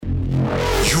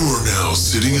now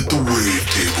sitting at the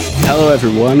Wavetable. Hello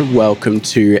everyone, welcome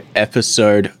to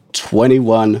episode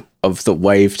 21 of the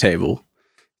Wavetable.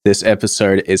 This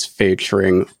episode is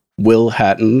featuring Will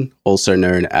Hatton, also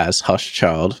known as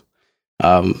Hushchild.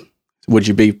 Would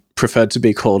you be preferred to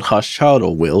be called Hushchild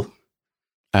or Will?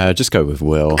 Just go with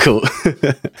Will. Cool.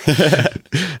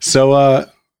 So I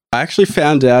actually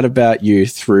found out about you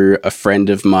through a friend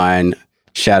of mine.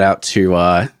 Shout out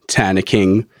to Tanner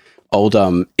King, old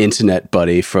internet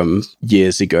buddy from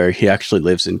years ago. He actually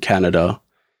lives in Canada.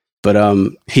 But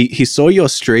he saw your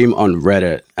stream on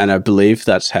Reddit, and I believe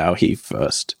that's how he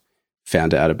first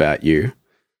found out about you.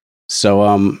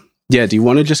 So do you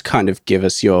want to just kind of give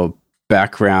us your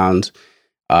background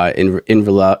in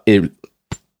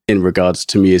regards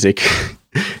to music?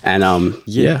 And so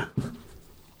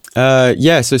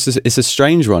it's a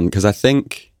strange one, because I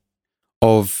think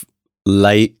of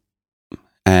late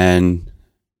and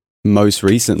most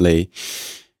recently,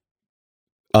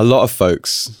 a lot of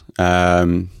folks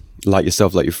like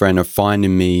yourself, like your friend, are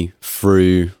finding me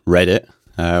through Reddit,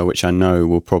 which I know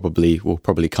will probably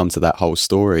come to that whole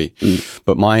story.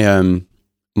 But my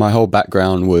whole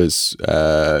background was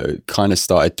kind of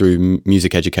started through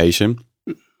music education.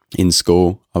 In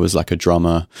school, I was like a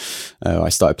drummer. I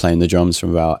started playing the drums from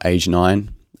about age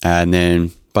 9, and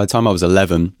then by the time I was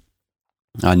 11,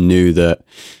 I knew that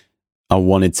I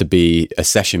wanted to be a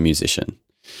session musician.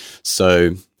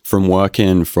 So from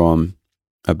working from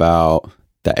about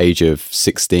the age of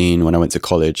 16 when I went to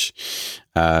college,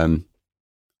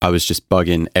 I was just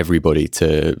bugging everybody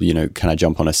to, can I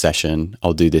jump on a session?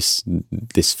 I'll do this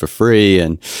for free,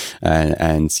 and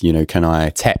can I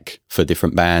tech for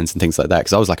different bands and things like that?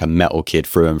 Because I was like a metal kid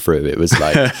through and through. It was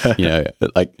like,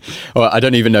 well, I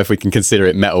don't even know if we can consider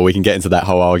it metal. We can get into that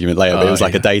whole argument later. But it was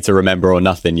like a day to remember or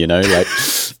nothing,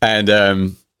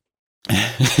 and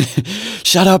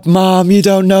shut up, mom, you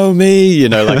don't know me,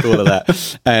 like all of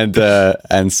that. And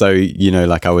so,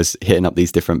 I was hitting up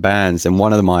these different bands, and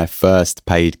one of my first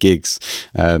paid gigs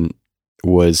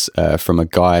was from a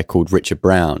guy called Richard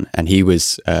Brown, and he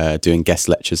was doing guest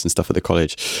lectures and stuff at the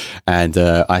college. And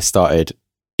I started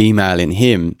emailing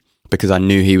him because I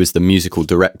knew he was the musical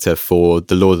director for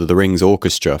the Lord of the Rings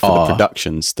orchestra for the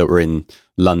productions that were in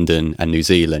London and New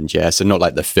Zealand. Yeah, so not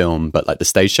like the film, but like the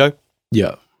stage show.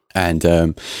 Yeah. And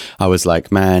I was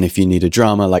like, man, if you need a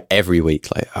drummer, like every week,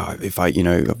 like,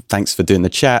 thanks for doing the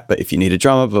chat, but if you need a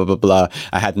drummer, blah, blah, blah.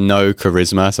 I had no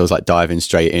charisma. So I was like diving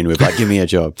straight in with like, give me a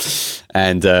job.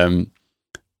 And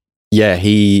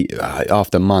he,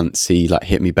 after months, he like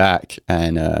hit me back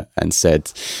and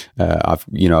said,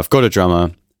 I've got a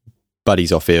drummer,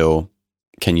 buddy's off ill.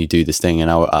 Can you do this thing? And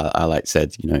I like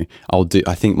said, I'll do,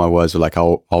 I think my words were like,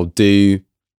 I'll do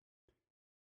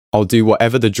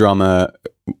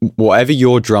whatever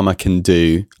your drummer can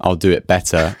do, I'll do it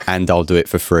better, and I'll do it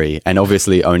for free. And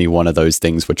obviously only one of those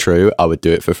things were true. I would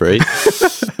do it for free.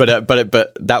 but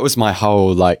that was my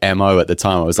whole like MO at the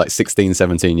time. I was like 16,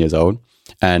 17 years old.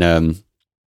 And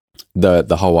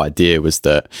the whole idea was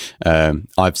that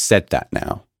I've said that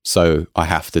now, so I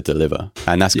have to deliver.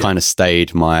 And that's kind of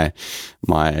stayed my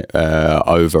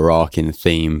overarching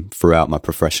theme throughout my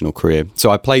professional career. So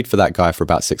I played for that guy for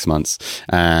about 6 months.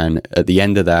 And at the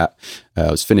end of that, I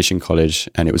was finishing college,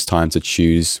 and it was time to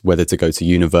choose whether to go to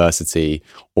university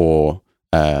or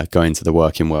go into the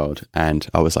working world. And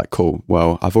I was like, cool,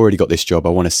 well, I've already got this job. I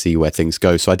want to see where things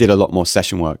go. So I did a lot more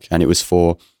session work, and it was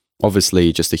for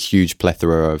obviously just a huge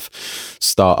plethora of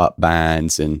startup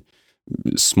bands and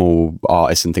small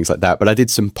artists and things like that. But I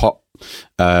did some pop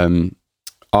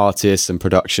artists and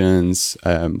productions,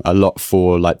 a lot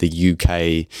for like the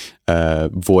UK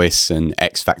Voice and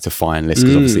X Factor finalists,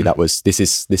 because obviously this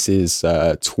is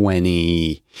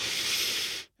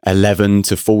 2011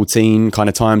 to 14 kind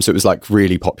of time, so it was like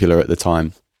really popular at the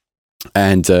time.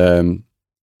 And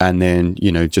then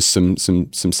just some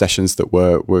sessions that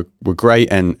were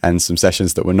great, and some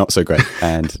sessions that were not so great.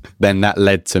 And then that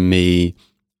led to me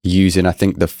using, I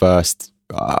think, the first,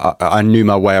 I knew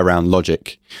my way around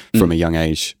Logic from a young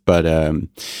age, but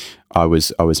I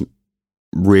was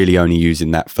really only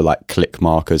using that for like click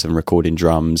markers and recording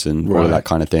drums and all of that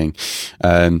kind of thing.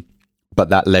 But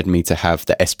that led me to have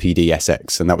the SPD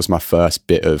SX, and that was my first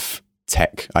bit of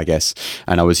tech, I guess.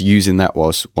 And I was using that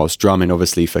whilst drumming,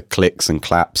 obviously, for clicks and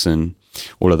claps and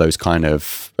all of those kind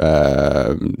of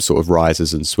sort of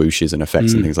risers and swooshes and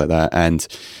effects and things like that. And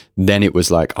then it was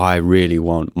like, I really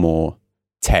want more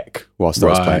tech whilst I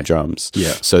was playing drums.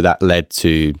 Yeah. So that led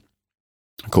to,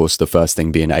 of course, the first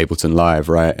thing being Ableton Live,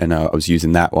 right? And I was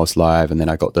using that whilst live. And then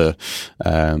I got the,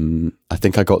 I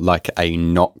think I got like a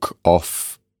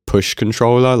knock-off push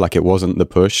controller. Like it wasn't the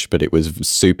push, but it was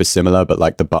super similar, but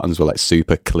like the buttons were like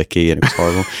super clicky and it was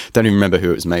horrible. Don't even remember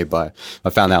who it was made by. I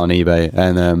found that on eBay,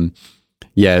 and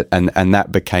yeah, and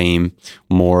that became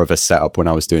more of a setup when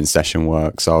I was doing session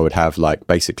work. So I would have like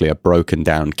basically a broken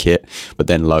down kit, but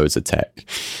then loads of tech,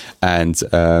 and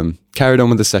carried on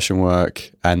with the session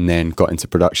work, and then got into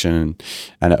production.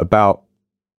 And at about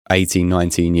 18,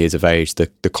 19 years of age,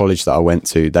 the college that I went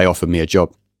to, they offered me a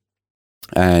job,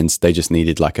 and they just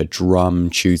needed like a drum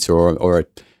tutor or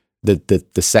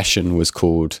the session was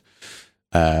called,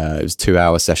 it was a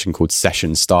 2-hour session called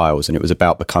Session Styles, and it was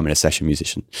about becoming a session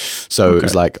musician. So It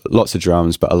was like lots of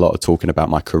drums, but a lot of talking about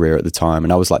my career at the time.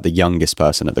 And I was like the youngest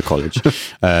person at the college.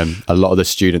 A lot of the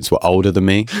students were older than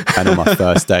me. And on my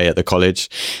first day at the college,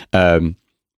 I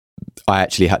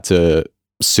actually had to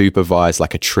supervise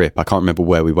like a trip. I can't remember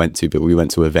where we went to, but we went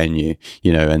to a venue,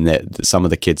 you know, and some of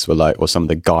the kids were like, or some of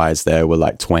the guys there were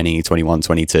like 20, 21,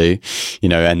 22, you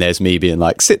know, and there's me being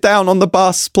like, sit down on the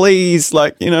bus, please.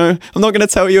 Like, you know, I'm not going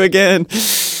to tell you again.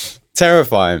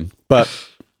 Terrifying. But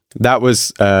that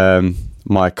was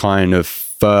my kind of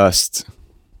first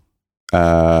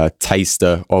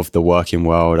taster of the working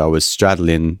world. I was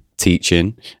straddling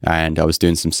teaching and I was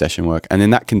doing some session work, and then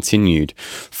that continued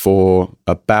for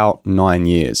about 9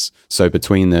 years. So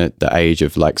between the age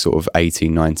of like sort of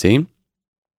 18, 19,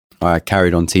 I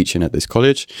carried on teaching at this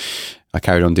college. I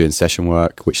carried on doing session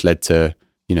work, which led to,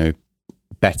 you know,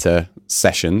 better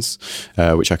sessions,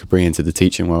 which I could bring into the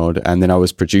teaching world. And then I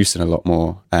was producing a lot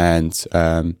more. And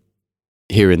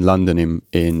here in London,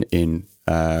 in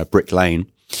Brick Lane,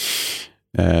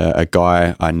 a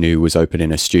guy I knew was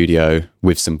opening a studio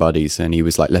with some buddies, and he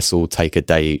was like, let's all take a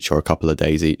day each or a couple of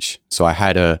days each. So I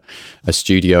had a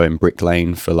studio in Brick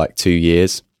Lane for like 2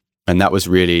 years, and that was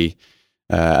really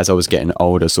as I was getting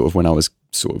older, sort of when I was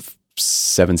sort of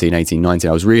 17, 18, 19,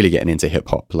 I was really getting into hip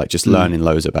hop, like just learning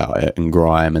loads about it and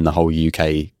grime and the whole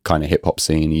UK kind of hip hop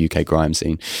scene, the UK grime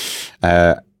scene.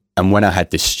 And when I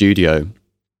had this studio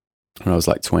when I was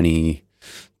like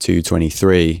 22,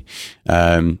 23,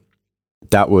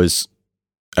 that was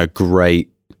a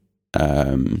great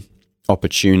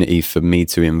opportunity for me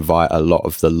to invite a lot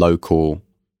of the local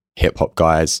hip hop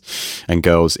guys and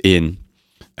girls in,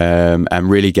 and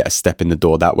really get a step in the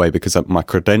door that way, because my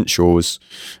credentials,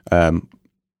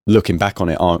 looking back on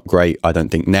it, aren't great, I don't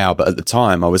think now, but at the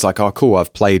time I was like, oh cool,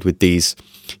 I've played with these,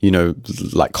 you know,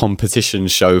 like competition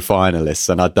show finalists,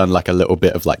 and I'd done like a little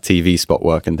bit of like TV spot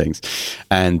work and things,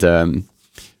 and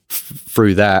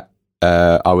through that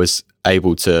I was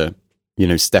able to, you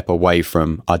know, step away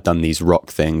from, I'd done these rock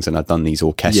things and I'd done these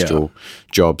orchestral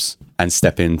jobs, and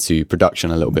step into production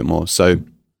a little bit more. So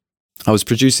I was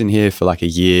producing here for like a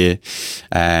year,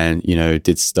 and, you know,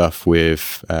 did stuff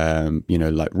with, you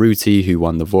know, like Ruti, who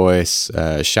won The Voice,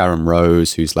 Sharon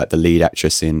Rose, who's like the lead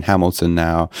actress in Hamilton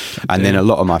now. Okay. And then a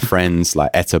lot of my friends like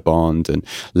Etta Bond and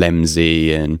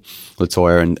Lemsey and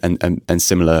Latoya and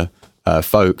similar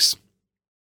folks.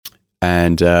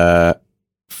 And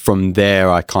from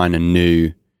there, I kind of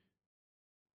knew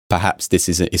perhaps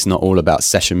it's not all about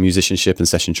session musicianship and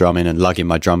session drumming and lugging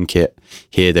my drum kit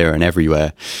here, there, and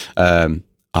everywhere.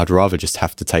 I'd rather just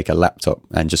have to take a laptop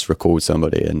and just record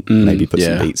somebody and maybe put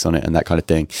some beats on it and that kind of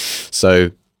thing. So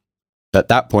at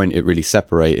that point, it really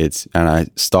separated, and I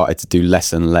started to do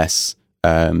less and less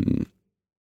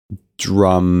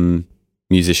drum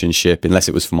musicianship, unless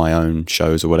it was for my own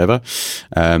shows or whatever.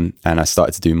 And I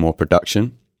started to do more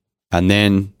production. And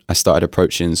then I started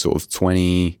approaching sort of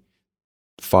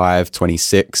 25,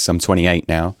 26. I'm 28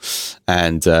 now.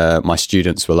 And my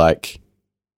students were like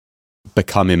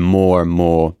becoming more and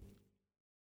more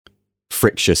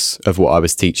frictious of what I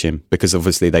was teaching, because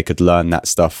obviously they could learn that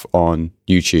stuff on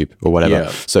YouTube or whatever.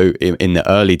 Yeah. So in the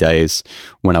early days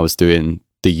when I was doing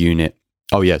the unit,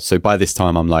 so by this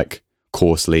time I'm like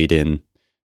course lead in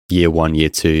year 1, year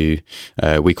 2,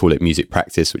 we call it music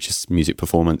practice, which is music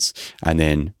performance, and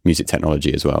then music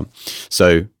technology as well.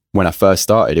 So when I first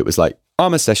started, it was like,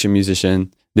 I'm a session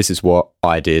musician, this is what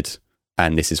I did,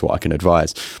 and this is what I can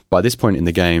advise. By this point in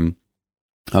the game,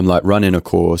 I'm like running a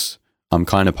course, I'm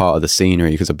kind of part of the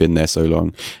scenery because I've been there so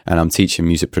long, and I'm teaching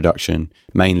music production,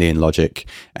 mainly in Logic,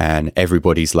 and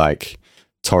everybody's like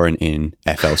torrenting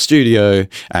FL Studio,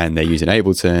 and they're using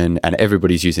Ableton, and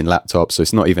everybody's using laptops, so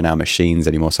it's not even our machines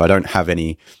anymore. So I don't have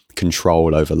any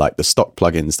control over like the stock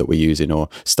plugins that we're using, or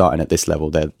starting at this level,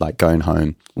 they're like going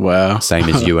home. Wow. Same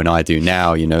as you and I do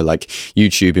now, you know, like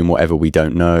YouTubing whatever we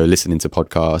don't know, listening to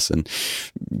podcasts and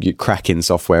cracking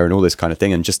software and all this kind of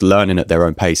thing, and just learning at their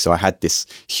own pace. So I had this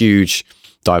huge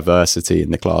diversity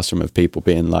in the classroom of people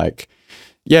being like,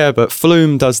 yeah, but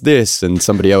Flume does this, and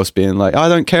somebody else being like, I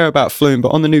don't care about Flume, but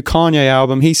on the new Kanye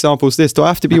album, he samples this. Do I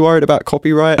have to be worried about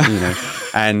copyright?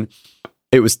 And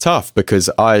it was tough because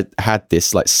I had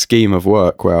this like scheme of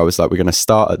work where I was like, we're going to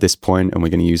start at this point and we're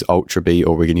going to use Ultra Beat,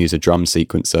 or we're going to use a drum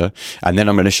sequencer. And then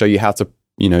I'm going to show you how to,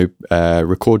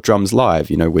 record drums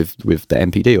live, with the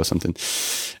MPD or something.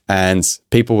 And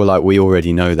people were like, we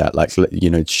already know that, like,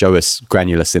 show us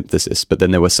granular synthesis. But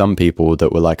then there were some people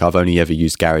that were like, I've only ever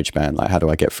used GarageBand. Like, how do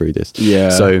I get through this? Yeah.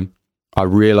 So I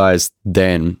realized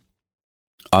then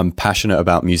I'm passionate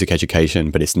about music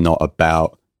education, but it's not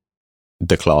about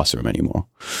the classroom anymore.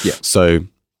 Yeah. So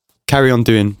carry on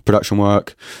doing production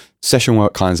work, session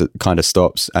work kind of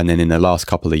stops. And then in the last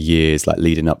couple of years, like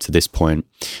leading up to this point,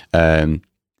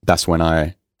 that's when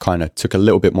I kind of took a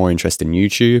little bit more interest in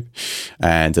YouTube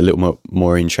and a little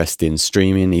more interest in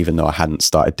streaming, even though I hadn't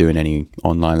started doing any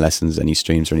online lessons, any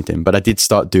streams or anything. But I did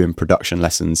start doing production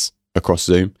lessons across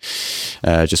Zoom,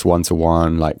 just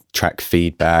one-to-one, like track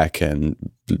feedback and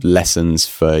lessons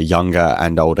for younger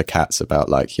and older cats about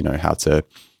like, how to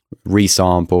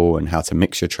resample and how to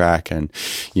mix your track and,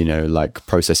 like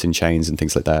processing chains and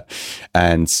things like that.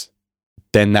 And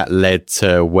then that led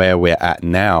to where we're at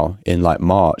now in like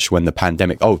March when the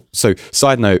pandemic. Oh, so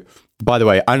side note, by the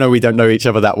way, I know we don't know each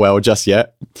other that well just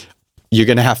yet. You're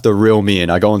going to have to reel me in.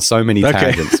 I go on so many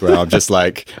tangents where I'm just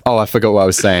like, oh, I forgot what I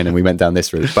was saying. And we went down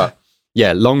this route. But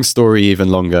yeah, long story, even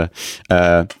longer.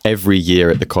 Every year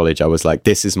at the college, I was like,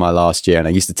 this is my last year. And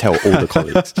I used to tell all the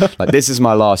colleagues, like, this is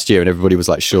my last year. And everybody was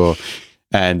like, sure.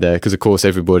 And because, of course,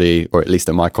 everybody, or at least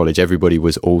at my college, everybody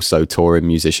was also touring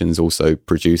musicians, also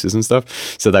producers and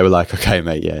stuff. So they were like, okay,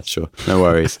 mate, yeah, sure, no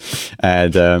worries.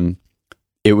 And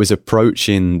it was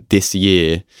approaching this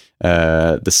year,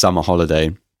 the summer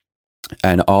holiday.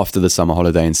 And after the summer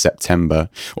holiday in September,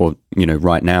 or,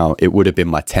 right now, it would have been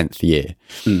my 10th year.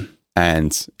 Mm.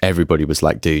 And everybody was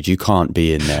like, dude, you can't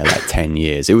be in there like 10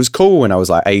 years. It was cool when I was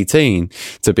like 18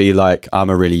 to be like, I'm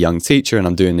a really young teacher and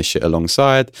I'm doing this shit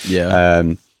alongside.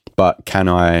 Yeah. But can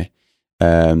I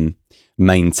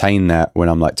maintain that when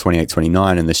I'm like 28,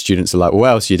 29 and the students are like, well,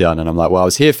 what else you done? And I'm like, well, I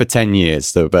was here for 10 years,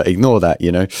 so, but ignore that,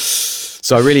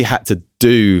 So I really had to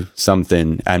do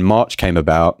something. And March came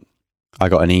about. I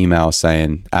got an email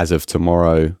saying, as of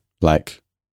tomorrow, like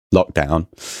lockdown,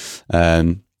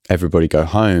 everybody go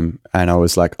home. And I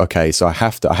was like, okay, so I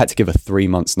had to give a 3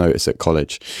 months notice at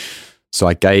college. So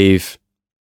I gave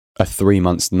a 3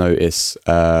 months notice.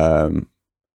 I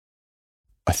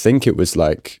think it was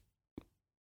March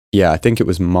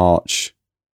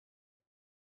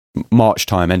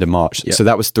time, end of March. Yeah. So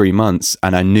that was 3 months.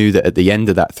 And I knew that at the end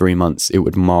of that 3 months, it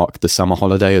would mark the summer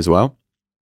holiday as well.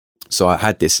 So I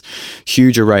had this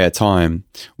huge array of time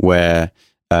where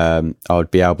I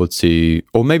would be able to,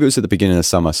 or maybe it was at the beginning of the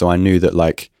summer. So I knew that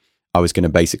like I was going to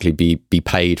basically be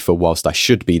paid for whilst I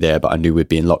should be there, but I knew we'd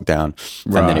be in lockdown.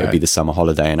 Right. And then it would be the summer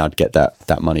holiday and I'd get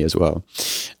that money as well.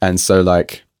 And so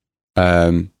like,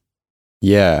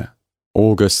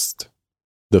 August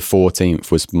the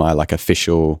 14th was my like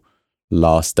official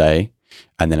last day.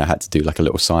 And then I had to do like a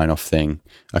little sign-off thing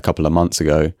a couple of months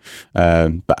ago.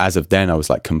 But as of then, I was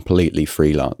like completely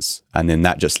freelance. And then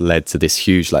that just led to this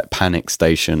huge like panic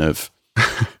station of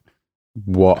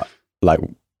what, like,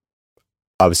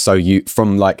 I was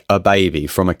from like a baby,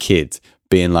 from a kid,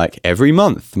 being like every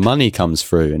month money comes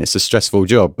through and it's a stressful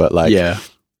job. But like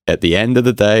at the end of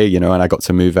the day, and I got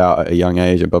to move out at a young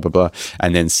age and blah, blah, blah.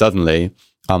 And then suddenly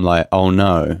I'm like, oh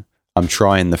no. I'm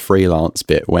trying the freelance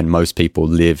bit when most people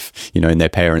live, in their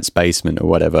parents' basement or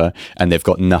whatever, and they've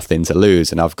got nothing to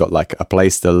lose. And I've got like a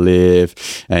place to live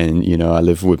and, I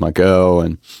live with my girl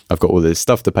and I've got all this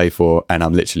stuff to pay for and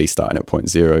I'm literally starting at point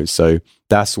zero. So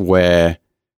that's where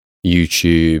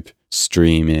YouTube,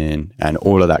 streaming and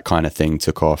all of that kind of thing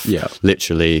took off. Yeah.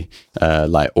 Literally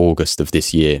like August of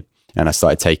this year. And I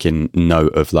started taking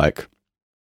note of like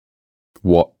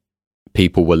what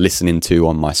people were listening to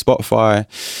on my Spotify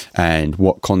and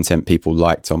what content people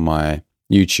liked on my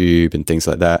YouTube and things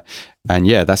like that. And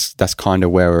yeah, that's kind of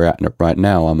where we're at right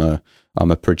now. I'm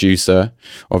a producer,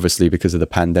 obviously because of the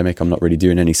pandemic. I'm not really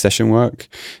doing any session work,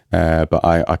 but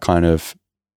I kind of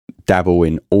dabble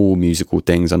in all musical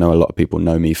things. I know a lot of people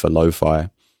know me for lo-fi,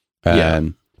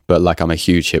 but like I'm a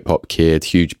huge hip hop kid,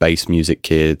 huge bass music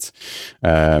kid.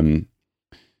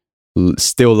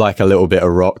 Still like a little bit of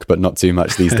rock, but not too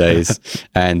much these days.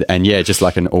 and yeah, just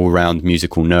like an all-round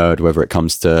musical nerd, whether it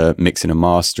comes to mixing and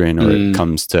mastering or it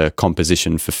comes to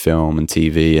composition for film and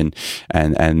TV and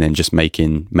then just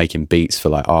making beats for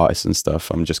like artists and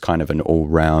stuff. I'm just kind of an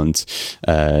all-round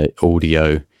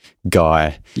audio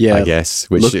guy, Yeah. I guess,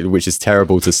 which is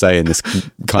terrible to say in this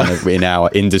kind of in our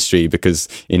industry, because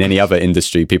in any other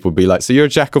industry people would be like, so you're a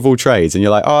jack of all trades, and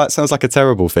you're like, oh, that sounds like a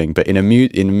terrible thing. But in a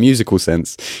musical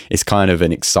sense, it's kind of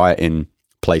an exciting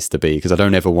place to be, because I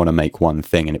don't ever want to make one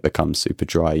thing and it becomes super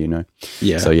dry, you know.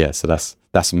 So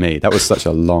that's me. That was such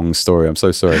a long story. I'm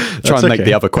so sorry. Try and make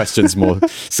the other questions more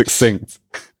succinct.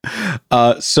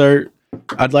 So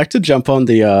I'd like to jump on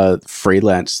the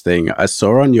freelance thing. I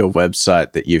saw on your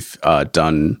website that you've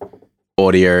done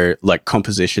audio, like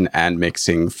composition and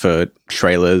mixing for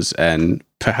trailers and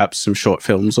perhaps some short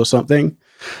films or something.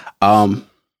 I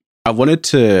wanted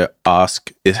to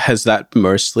ask, has that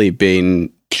mostly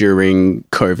been during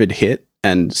COVID hit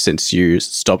and since you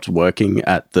stopped working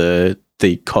at the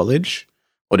college,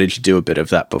 or did you do a bit of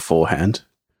that beforehand?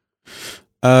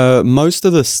 Most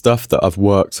of the stuff that I've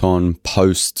worked on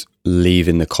post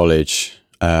leaving the college,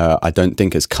 I don't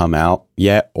think has come out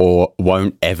yet or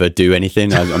won't ever do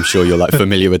anything. I'm sure you're like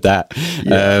familiar with that.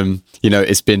 Yeah. You know,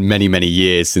 it's been many, many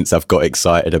years since I've got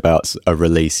excited about a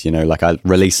release. You know, like I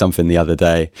released something the other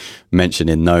day,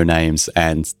 mentioning no names,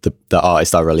 and the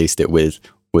artist I released it with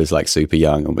was like super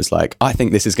young and was like, I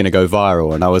think this is going to go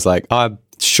viral. And I was like, I'm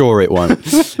sure it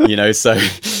won't, you know? So,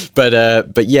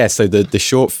 but yeah, so the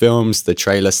short films, the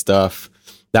trailer stuff,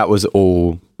 that was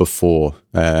all before.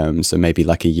 So maybe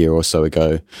like a year or so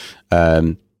ago.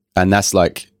 And that's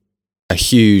like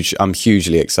I'm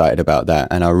hugely excited about that.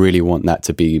 And I really want that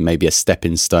to be maybe a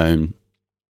stepping stone,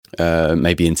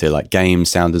 maybe into like game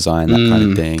sound design, that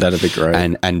kind of thing. That'd be great.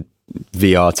 And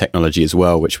VR technology as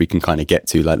well, which we can kind of get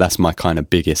to. Like that's my kind of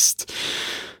biggest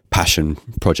passion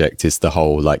project, is the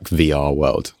whole like VR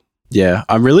world. Yeah,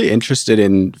 I'm really interested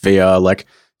in VR, like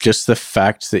just the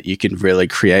fact that you can really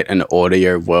create an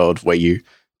audio world where you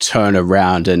turn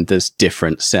around and there's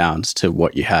different sounds to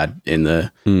what you had in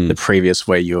the previous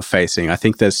way you were facing. I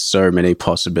think there's so many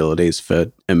possibilities for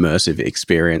immersive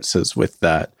experiences with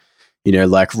that. You know,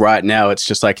 like right now it's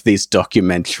just like these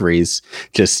documentaries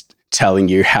just telling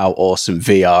you how awesome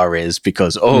VR is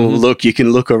because, look, you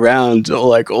can look around or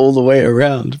like all the way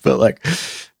around. But like,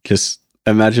 just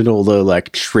imagine all the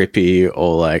like trippy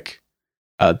or like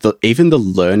even the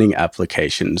learning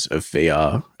applications of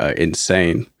VR are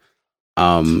insane.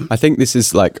 I think this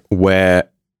is like where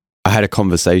I had a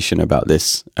conversation about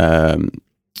this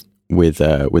with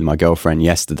my girlfriend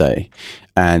yesterday,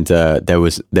 and there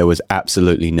was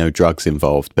absolutely no drugs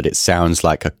involved, but it sounds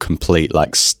like a complete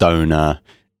like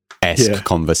stoner-esque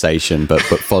conversation. But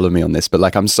follow me on this. But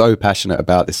like, I'm so passionate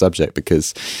about this subject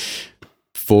because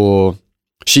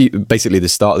she basically, the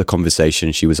start of the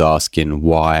conversation, she was asking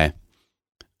why,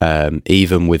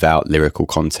 even without lyrical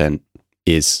content,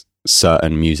 is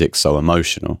certain music so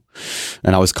emotional.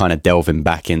 And I was kind of delving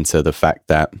back into the fact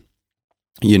that,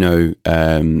 you know,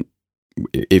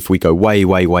 if we go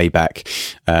way back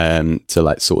to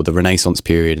like sort of the Renaissance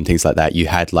period and things like that, you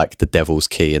had like the devil's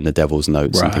key and the devil's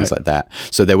notes and things like that.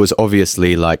 So there was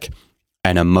obviously like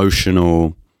an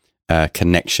emotional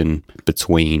connection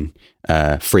between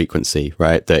frequency,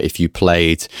 right? That if you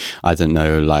played, I don't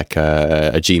know, like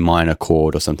a G minor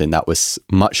chord or something, that was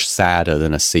much sadder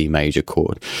than a C major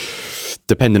chord,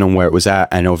 depending on where it was at.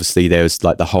 And obviously there's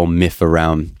like the whole myth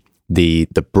around the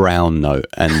brown note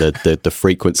and the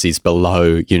frequencies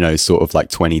below, you know, sort of like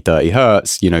 20-30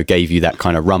 hertz, you know, gave you that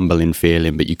kind of rumbling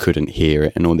feeling, but you couldn't hear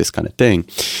it and all this kind of thing.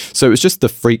 So it was just the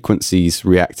frequencies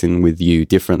reacting with you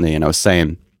differently. And I was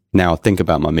saying, now think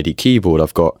about my MIDI keyboard.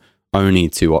 I've got only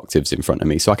 2 octaves in front of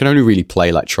me, so I can only really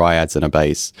play like triads and a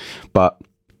bass. But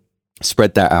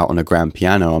spread that out on a grand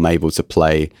piano, I'm able to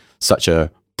play such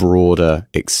a broader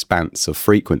expanse of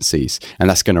frequencies, and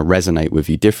that's going to resonate with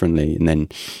you differently. And then,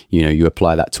 you know, you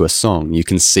apply that to a song, you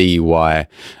can see why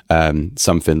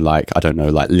something like, I don't know,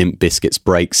 like Limp Bizkit's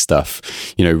Break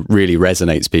stuff, you know, really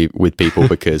resonates with people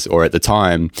because, or at the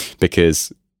time,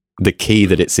 because the key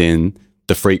that it's in,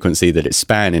 the frequency that it's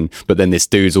spanning. But then this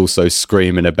dude's also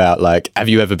screaming about like, have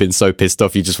you ever been so pissed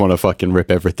off you just want to fucking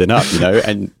rip everything up, you know?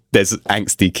 And there's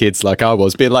angsty kids like I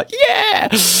was being like, yeah,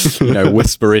 you know,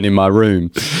 whispering in my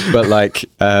room. But like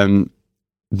the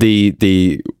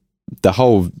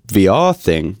whole VR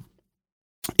thing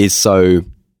is so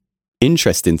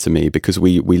interesting to me because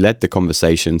we led the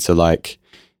conversation to like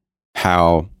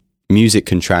how music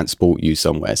can transport you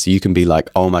somewhere. So you can be like,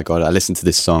 oh my God, I listened to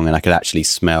this song and I could actually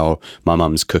smell my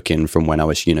mum's cooking from when I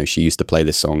was, you know, she used to play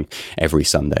this song every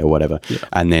Sunday or whatever. Yeah.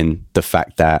 And then the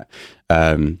fact that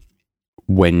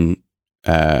when,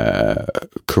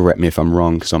 correct me if I'm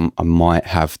wrong, because I might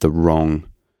have the wrong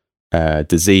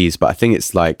disease, but I think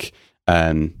it's like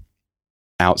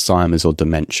Alzheimer's or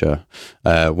dementia,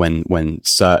 when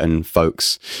certain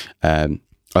folks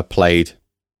I played,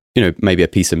 maybe a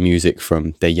piece of music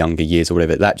from their younger years or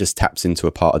whatever, that just taps into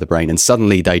a part of the brain, and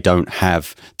suddenly they don't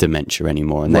have dementia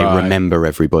anymore, and they remember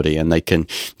everybody, and they can,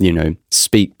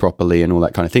 speak properly and all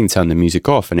that kind of thing, turn the music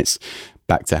off, and it's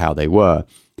back to how they were.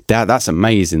 That's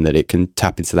amazing that it can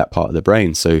tap into that part of the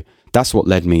brain. So that's what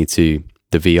led me to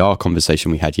the VR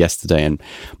conversation we had yesterday. And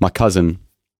my cousin,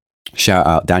 shout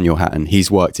out Daniel Hatton,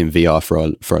 he's worked in VR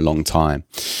for a long time,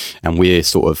 and we're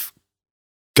sort of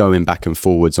going back and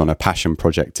forwards on a passion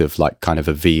project of like kind of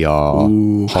a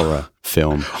VR horror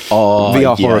film.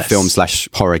 VR horror film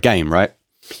 / horror game, right?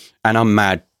 And I'm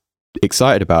mad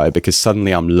excited about it because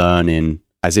suddenly I'm learning,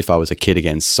 as if I was a kid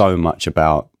again, so much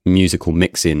about musical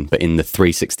mixing, but in the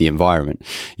 360 environment.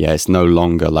 Yeah, it's no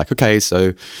longer like, okay,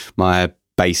 so my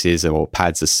basses or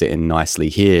pads are sitting nicely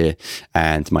here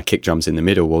and my kick drum's in the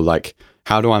middle. Well, like,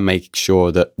 how do I make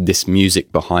sure that this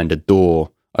music behind a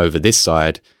door over this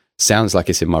side sounds like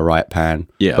it's in my right pan,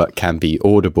 but can be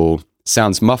audible,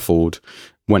 sounds muffled.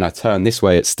 When I turn this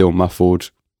way, it's still muffled,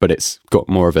 but it's got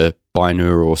more of a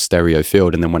binaural or stereo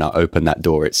field. And then when I open that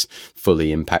door, it's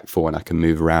fully impactful and I can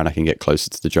move around, I can get closer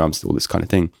to the drums, all this kind of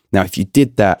thing. Now, if you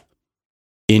did that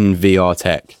in VR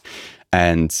tech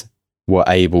and were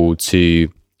able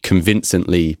to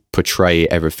convincingly portray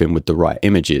everything with the right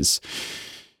images,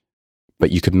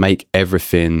 but you could make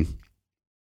everything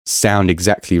sound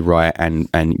exactly right, and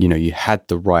you had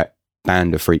the right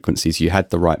band of frequencies, you had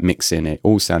the right mix in, it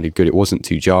all sounded good, it wasn't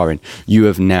too jarring, you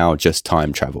have now just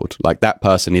time traveled. Like, that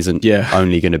person isn't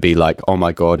only going to be like, oh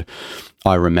my god,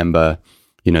 I remember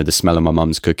the smell of my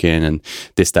mum's cooking and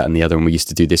this, that and the other, and we used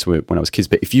to do this when I was kids.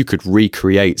 But if you could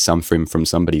recreate something from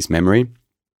somebody's memory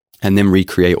and then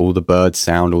recreate all the bird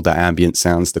sound, all the ambient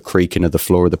sounds, the creaking of the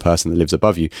floor of the person that lives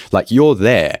above you, like, you're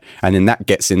there. And then that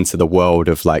gets into the world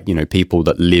of like, people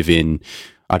that live in,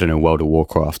 I don't know, World of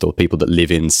Warcraft, or people that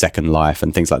live in Second Life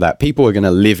and things like that. People are going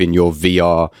to live in your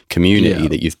VR community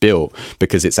that you've built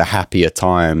because it's a happier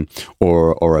time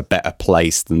or a better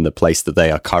place than the place that they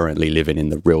are currently living in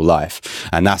the real life.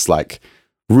 And that's like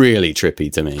really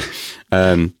trippy to me.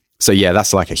 So yeah,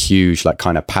 that's like a huge, like,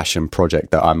 kind of passion project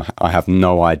that I have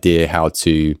no idea how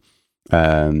to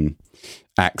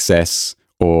access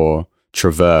or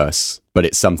traverse, but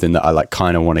it's something that I like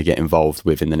kind of want to get involved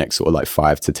with in the next sort of like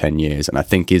 5 to 10 years. And I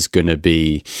think is going to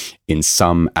be in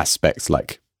some aspects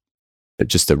like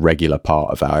just a regular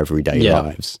part of our everyday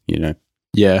lives,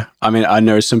 Yeah. I mean, I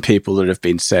know some people that have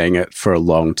been saying it for a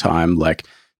long time, like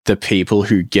the people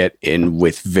who get in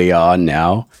with VR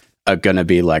now are going to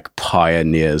be like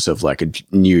pioneers of like a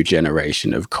new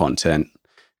generation of content.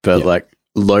 But like,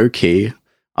 low key,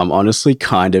 I'm honestly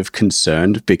kind of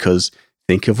concerned because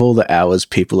think of all the hours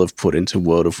people have put into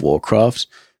World of Warcraft,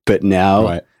 but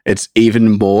now it's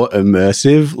even more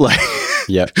immersive. Like,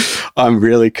 I'm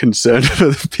really concerned for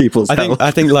the people's health.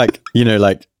 I think like,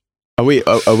 like, are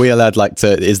we allowed like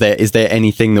to, is there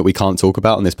anything that we can't talk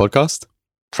about on this podcast?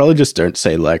 Probably just don't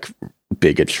say like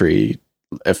bigotry,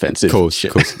 offensive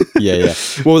shit. Of course. Yeah.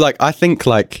 Well, like, I think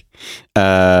like,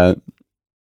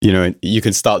 you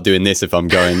can start doing this if I'm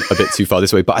going a bit too far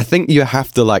this way, but I think you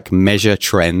have to like measure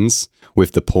trends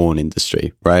with the porn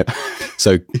industry, right?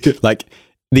 So like,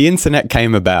 the internet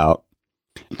came about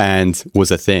and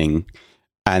was a thing,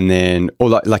 and then, or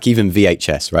like even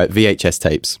VHS, right? VHS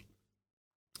tapes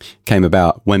came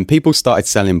about when people started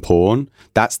selling porn.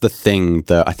 That's the thing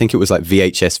that I think it was like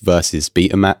VHS versus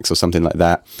Betamax or something like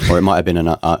that, or it might have been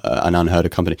an unheard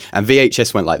of company. And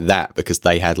VHS went like that because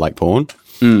they had like porn.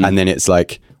 And then it's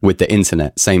like with the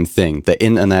internet, same thing. The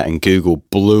internet and Google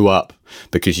blew up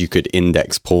because you could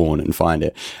index porn and find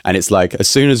it. And it's like, as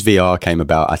soon as VR came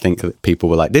about, I think that people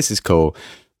were like, this is cool.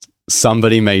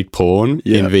 Somebody made porn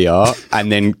in VR,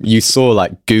 and then you saw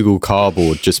like Google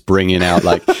Cardboard just bringing out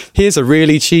like, here's a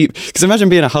really cheap, because imagine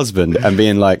being a husband and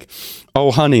being like,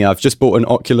 oh honey, I've just bought an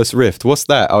Oculus Rift, what's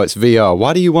that? Oh, it's VR.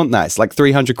 Why do you want that? It's like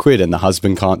 300 quid, and the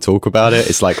husband can't talk about it.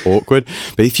 It's like awkward.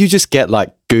 But if you just get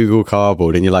like Google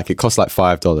Cardboard and you're like, it costs like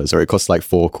 $5 or it costs like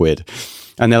 4 quid,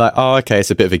 and they're like, oh okay,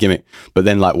 it's a bit of a gimmick, but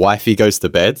then like wifey goes to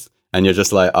bed and you're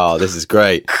just like, oh, this is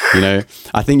great.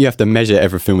 I think you have to measure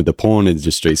everything with the porn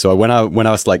industry. So when I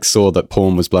was like, saw that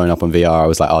porn was blowing up on VR, I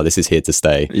was like, oh, this is here to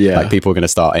stay. Yeah. Like, people are going to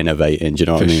start innovating. Do you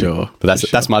know what I mean? Sure. But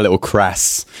that's my little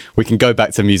crass. We can go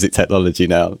back to music technology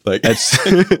now. Like,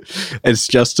 it's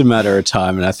just a matter of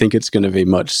time. And I think it's going to be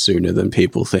much sooner than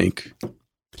people think. Do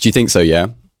you think so? Yeah.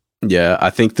 Yeah. I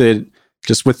think that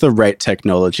just with the rate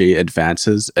technology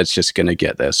advances, it's just going to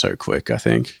get there so quick, I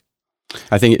think.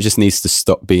 I think it just needs to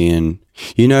stop being,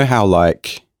 how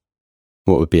like,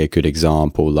 what would be a good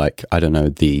example? Like, I don't know,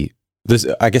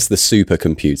 I guess the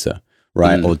supercomputer,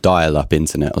 right? Or dial-up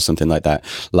internet or something like that.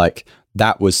 Like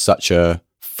that was such a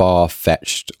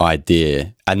far-fetched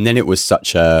idea, and then it was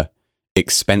such a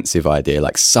expensive idea.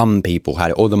 Like some people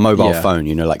had it, or the mobile phone,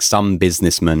 you know, like some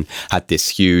businessman had this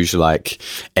huge like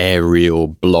aerial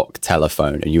block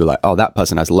telephone, and you were like, oh, that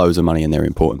person has loads of money and they're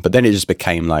important. But then it just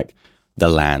became like the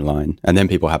landline, and then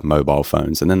people have mobile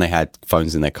phones, and then they had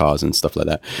phones in their cars and stuff like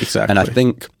that. Exactly. And I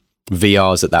think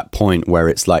VR's at that point where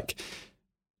it's like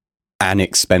an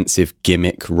expensive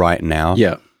gimmick right now.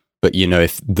 Yeah. But, you know,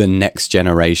 if the next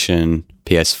generation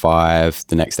PS5,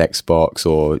 the next Xbox,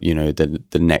 or, you know,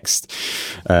 the next,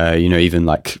 you know, even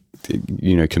like,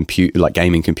 you know, like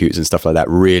gaming computers and stuff like that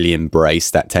really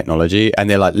embrace that technology. And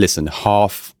they're like, listen,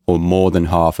 half or more than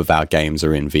half of our games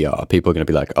are in VR. People are going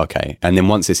to be like, okay. And then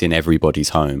once it's in everybody's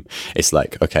home, it's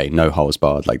like, okay, no holes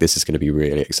barred. Like this is going to be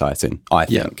really exciting, I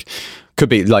think. Could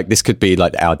be like, this could be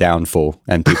like our downfall,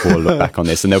 and people will look back on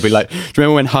this and they'll be like, do you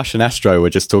remember when Hush and Astro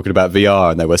were just talking about VR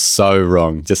and they were so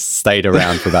wrong, just stayed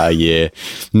around for about a year.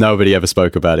 Nobody ever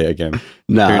spoke about it again.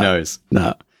 Nah, who knows?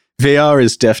 Nah. VR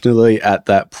is definitely at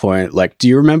that point. Like, do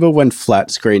you remember when flat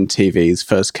screen TVs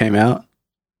first came out?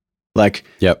 Like,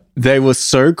 they were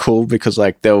so cool because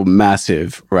like they were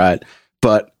massive, right?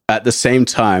 But at the same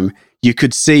time, you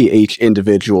could see each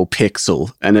individual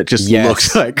pixel and it just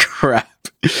looks like crap.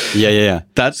 Yeah.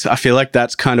 I feel like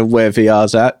that's kind of where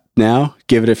VR's at now.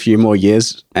 Give it a few more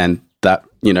years and that,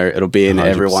 you know, it'll be in 100%.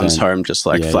 Everyone's home, just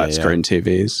like flat screen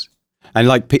TVs. And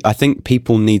like, I think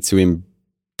people need to,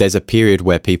 there's a period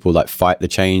where people like fight the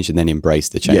change and then embrace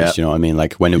the change. You know what I mean?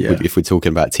 Like when, if we're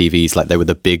talking about TVs, like they were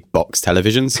the big box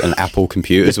televisions, and Apple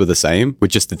computers were the same with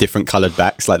just the different colored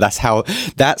backs. Like that's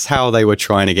how they were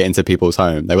trying to get into people's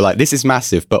home. They were like, this is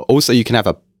massive, but also you can have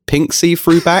a pink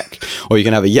see-through back, or you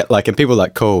can have and people were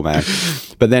like, cool, man.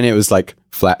 But then it was like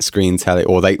flat screen telly,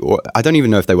 or I don't even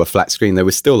know if they were flat screen. They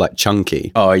were still like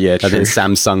chunky. Oh yeah, true. And then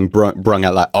Samsung brung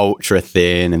out like ultra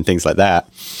thin and things like that.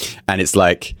 And it's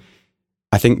like,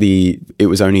 I think it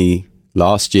was only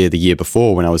last year, the year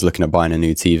before, when I was looking at buying a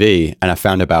new TV, and I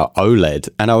found about OLED,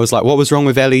 and I was like, what was wrong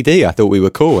with LED? I thought we were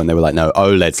cool. And they were like, no,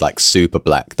 OLED's like super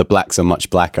black. The blacks are much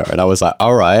blacker. And I was like,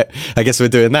 all right, I guess we're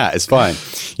doing that. It's fine.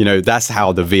 You know, that's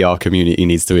how the VR community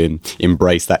needs to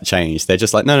embrace that change. They're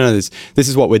just like, no, this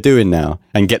is what we're doing now,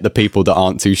 and get the people that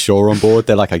aren't too sure on board.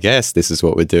 They're like, I guess this is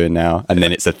what we're doing now. And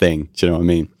then it's a thing. Do you know what I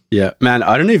mean? Yeah, man,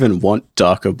 I don't even want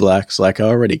darker blacks. Like, I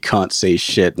already can't see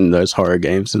shit in those horror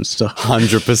games and stuff.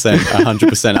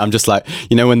 100%. I'm just like,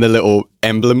 you know, when the little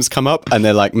emblems come up and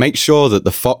they're like, make sure that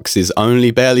the fox is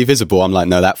only barely visible. I'm like,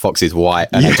 no, that fox is white.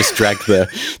 And I just drag the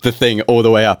thing all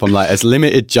the way up. I'm like, as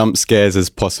limited jump scares as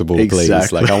possible,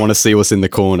 please. Like, I want to see what's in the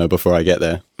corner before I get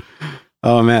there.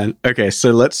 Oh, man. Okay,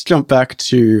 so let's jump back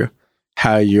to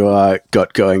how you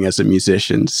got going as a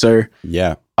musician. So,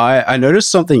 yeah. I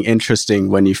noticed something interesting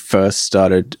when you first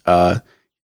started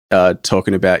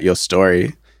talking about your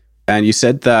story. And you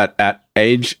said that at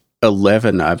age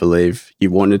 11, I believe, you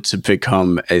wanted to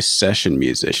become a session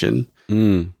musician.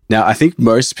 Now, I think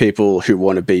most people who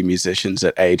want to be musicians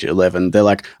at age 11, they're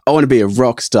like, I want to be a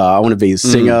rock star. I want to be a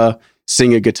singer,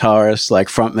 guitarist, like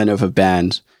frontman of a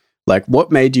band. Like,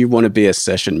 what made you want to be a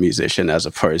session musician as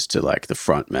opposed to like the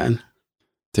frontman?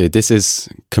 Dude, this is,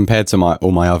 compared to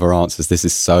all my other answers, this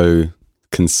is so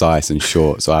concise and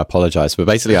short, so I apologize. But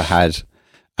basically, I had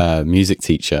a music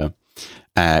teacher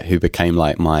who became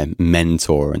like my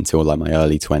mentor until like my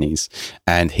early 20s.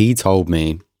 And he told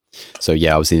me, so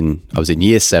yeah, I was in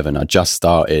year 7. I just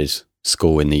started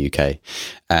school in the UK.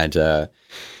 And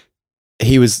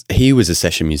he was a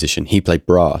session musician. He played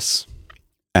brass.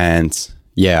 And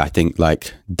yeah, I think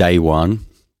like day one,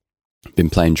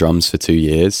 been playing drums for 2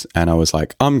 years, and I was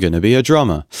like, I'm going to be a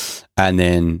drummer. And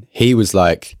then he was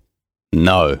like,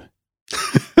 no.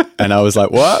 And I was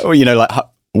like, what? Well, you know, like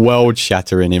world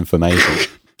shattering information.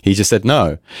 He just said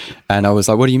no. And I was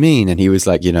like, what do you mean? And he was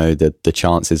like, you know, the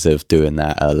chances of doing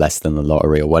that are less than the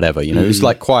lottery or whatever. You know, he was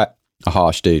like quite a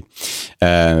harsh dude,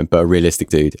 but a realistic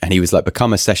dude. And he was like,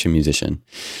 become a session musician.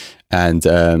 And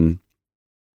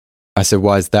I said,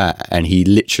 why is that? And he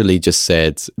literally just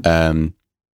said,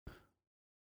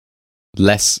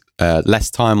 less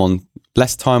time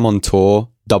on tour,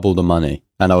 double the money.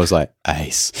 And I was like,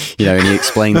 ace, you know. And he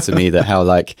explained to me that how,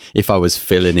 like, if I was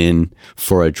filling in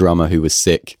for a drummer who was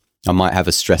sick, I might have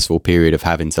a stressful period of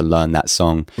having to learn that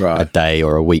song a day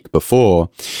or a week before,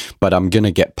 but I'm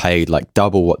gonna get paid like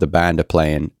double what the band are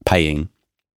paying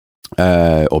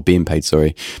or being paid,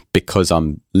 sorry, because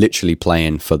I'm literally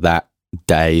playing for that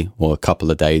day or a couple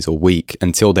of days or week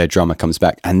until their drummer comes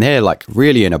back, and they're like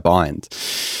really in a bind.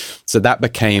 So that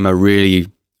became a really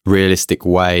realistic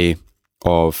way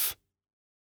of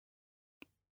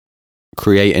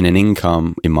creating an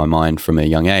income in my mind from a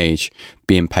young age,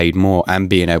 being paid more and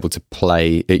being able to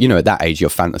play, you know, at that age you're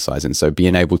fantasizing. So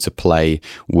being able to play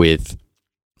with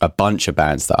a bunch of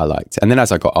bands that I liked. And then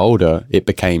as I got older, it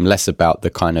became less about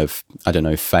the kind of, I don't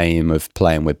know, fame of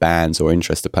playing with bands or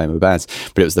interest of playing with bands,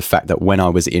 but it was the fact that when I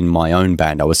was in my own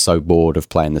band, I was so bored of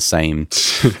playing the same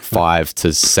 5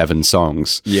 to 7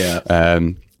 songs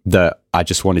that I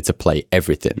just wanted to play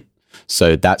everything.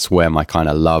 So that's where my kind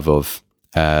of love of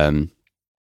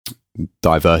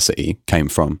diversity came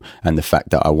from, and the fact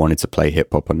that I wanted to play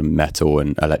hip hop and metal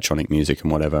and electronic music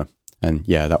and whatever. And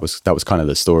yeah, that was kind of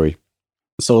the story.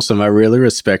 It's awesome. I really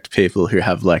respect people who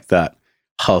have like that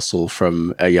hustle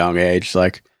from a young age.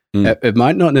 Like it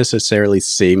might not necessarily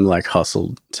seem like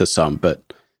hustle to some,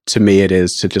 but to me it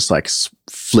is, to just like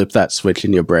flip that switch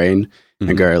in your brain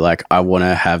and go like, I want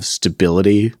to have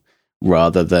stability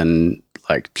rather than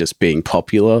like just being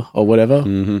popular or whatever.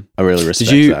 I really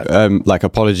respect that. Like,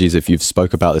 apologies if you've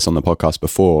spoke about this on the podcast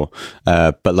before,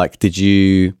 but like, did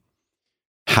you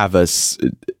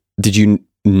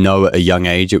know at a young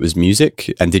age it was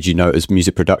music, and did you know it was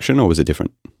music production, or was it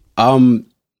different?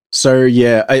 So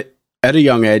yeah, at a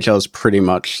young age I was pretty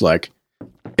much like,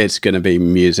 it's going to be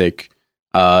music.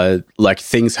 Like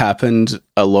things happened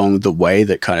along the way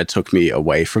that kind of took me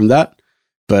away from that.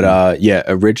 But yeah,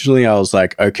 originally I was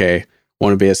like, okay,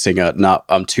 want to be a singer. No,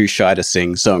 I'm too shy to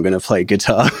sing, so I'm going to play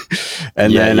guitar.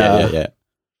 And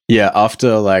yeah,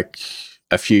 after like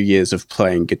a few years of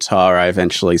playing guitar, I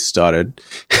eventually started.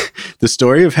 The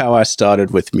story of how I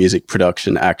started with music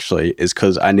production actually is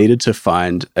because I needed to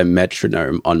find a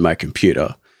metronome on my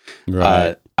computer.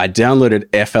 Right. I downloaded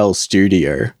FL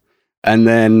Studio, and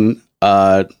then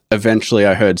eventually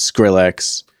I heard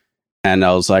Skrillex, and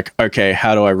I was like, okay,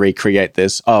 how do I recreate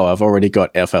this? Oh, I've already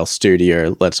got FL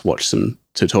Studio. Let's watch some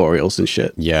tutorials and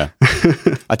shit. Yeah.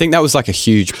 I think that was like a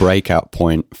huge breakout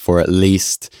point for at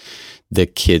least the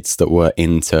kids that were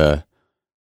into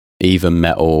either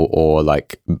metal or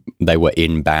like they were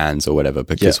in bands or whatever,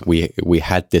 because we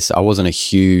had this. I wasn't a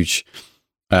huge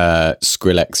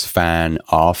Skrillex fan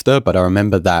after, but I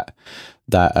remember that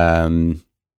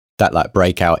like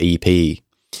breakout EP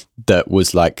that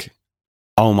was like,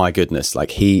 oh my goodness, like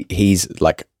he's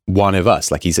like one of us,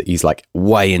 like he's like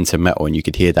way into metal, and you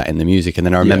could hear that in the music. And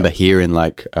then I remember hearing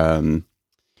like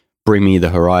Bring Me the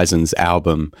Horizons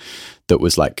album that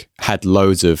was like had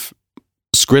loads of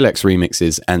Skrillex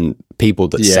remixes and people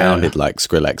that sounded like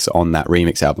Skrillex on that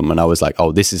remix album, and I was like,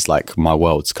 oh, this is like my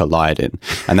worlds colliding.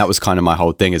 And that was kind of my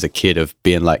whole thing as a kid, of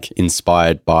being like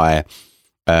inspired by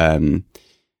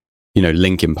you know,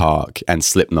 Linkin Park and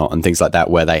Slipknot and things like that,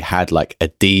 where they had like a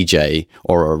DJ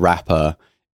or a rapper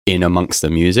in amongst the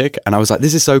music. And I was like,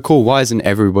 this is so cool. Why isn't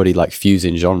everybody like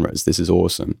fusing genres? This is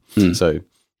awesome. So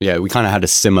yeah, we kind of had a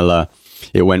similar,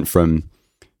 it went from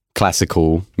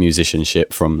classical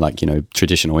musicianship, from like, you know,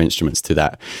 traditional instruments, to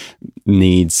that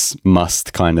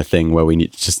must kind of thing where we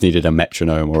just needed a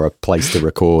metronome or a place to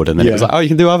record. And then it was like, oh, you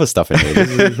can do other stuff in here. This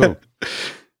is really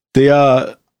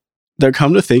cool. Though,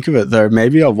 come to think of it, though,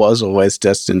 maybe I was always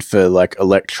destined for like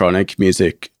electronic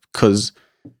music, because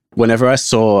whenever I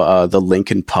saw the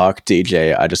Linkin Park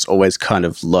DJ, I just always kind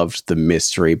of loved the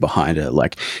mystery behind it.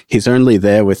 Like, he's only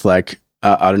there with like,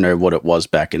 I don't know what it was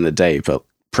back in the day, but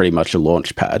pretty much a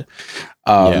launch pad.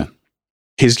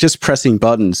 He's just pressing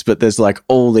buttons, but there's like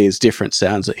all these different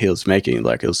sounds that he was making.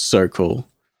 Like, it was so cool.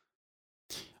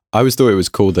 I always thought it was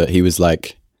cool that he was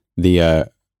like the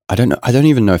I don't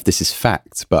even know if this is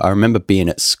fact, but I remember being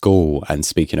at school and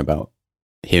speaking about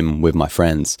him with my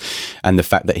friends, and the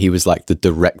fact that he was like the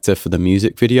director for the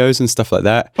music videos and stuff like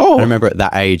that. I remember at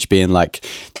that age being like,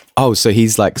 oh, so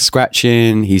he's like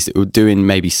scratching, he's doing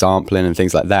maybe sampling and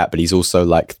things like that, but he's also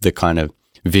like the kind of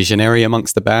visionary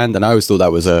amongst the band. And I always thought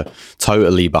that was a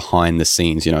totally behind the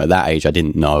scenes, you know, at that age I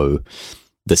didn't know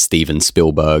the Steven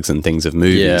Spielbergs and things of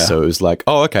movies. So it was like,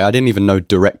 oh, okay, I didn't even know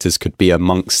directors could be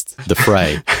amongst the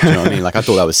fray. Do you know what I mean? Like, I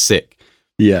thought that was sick.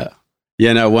 Yeah.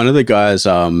 No, one of the guys,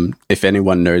 if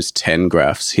anyone knows 10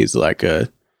 Graphs, he's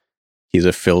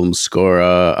a film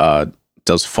scorer,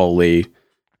 does Foley,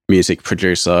 music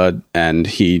producer, and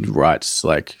he writes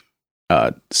like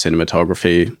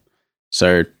cinematography.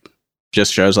 So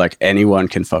just shows like anyone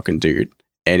can fucking do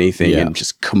anything and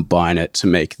just combine it to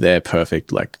make their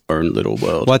perfect like own little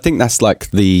world. Well, I think that's like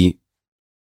the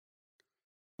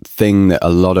thing that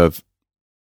a lot of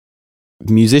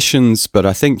musicians, but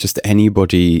I think just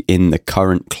anybody in the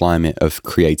current climate of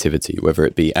creativity, whether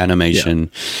it be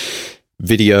animation,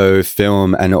 video,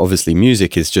 film, and obviously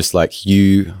music, is just like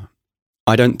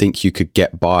I don't think you could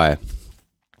get by.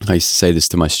 I used to say this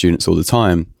to my students all the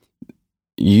time.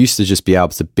 you used to just be able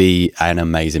to be an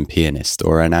amazing pianist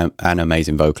or an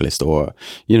amazing vocalist, or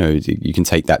you can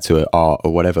take that to an art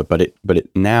or whatever. But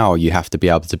now you have to be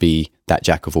able to be that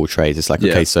jack of all trades. It's like,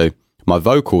 okay, so my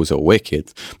vocals are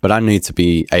wicked, but I need to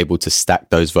be able to stack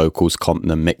those vocals, comp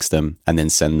them, mix them, and then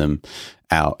send them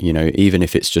out. Even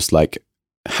if it's just like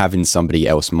having somebody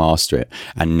else master it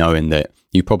and knowing that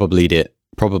you probably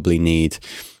need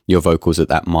your vocals at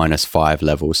that -5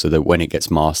 level, so that when it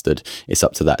gets mastered, it's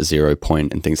up to that 0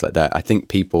 point and things like that. I think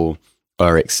people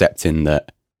are accepting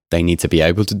that they need to be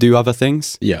able to do other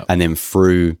things. Yeah. And then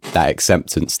through that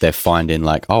acceptance, they're finding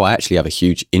like, oh, I actually have a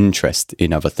huge interest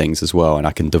in other things as well. And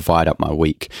I can divide up my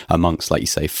week amongst, like you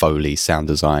say, Foley, sound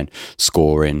design,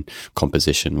 scoring,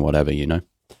 composition, whatever,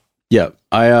 Yeah,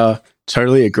 I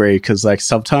totally agree. Because like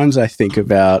sometimes I think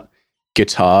about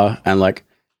guitar and like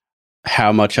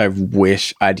how much I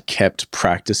wish I'd kept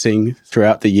practicing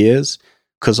throughout the years.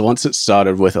 Because once it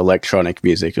started with electronic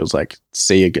music, it was like,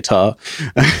 see a guitar.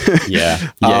 Yeah,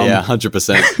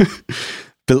 100%.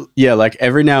 But yeah, like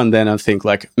every now and then I think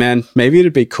like, man, maybe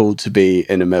it'd be cool to be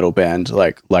in a metal band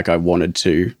like I wanted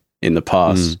to in the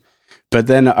past. But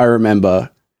then I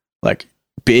remember like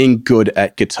being good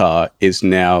at guitar is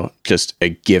now just a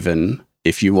given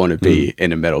if you want to be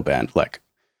in a metal band. Like,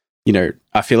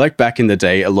 I feel like back in the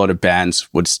day, a lot of bands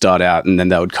would start out and then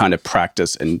they would kind of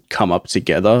practice and come up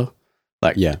together.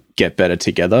 Like, get better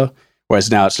together. Whereas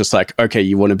now it's just like, okay,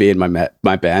 you want to be in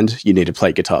my band, you need to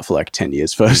play guitar for like 10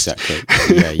 years first.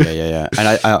 Exactly. Yeah. And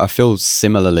I feel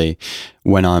similarly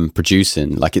when I'm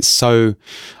producing. Like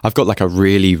I've got like a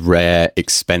really rare,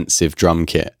 expensive drum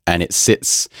kit, and it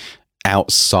sits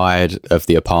outside of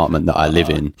the apartment that I live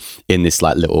in this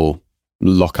like little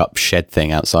lock-up shed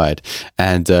thing outside.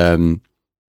 And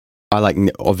I like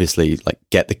obviously like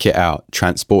get the kit out,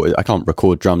 transport it. I can't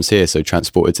record drums here, so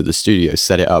transport it to the studio,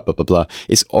 set it up, blah blah blah.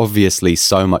 It's obviously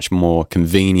so much more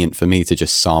convenient for me to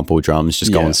just sample drums,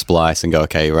 just go on Splice and go,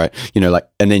 okay, right, like,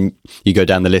 and then you go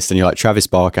down the list and you're like, Travis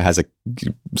Barker has a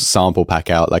sample pack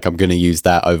out, like I'm going to use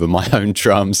that over my own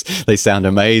drums. They sound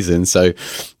amazing. So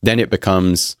then it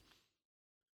becomes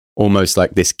almost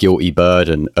like this guilty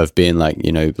burden of being like,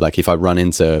 like if I run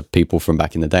into people from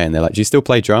back in the day and they're like, do you still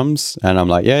play drums? And I'm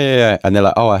like, yeah. And they're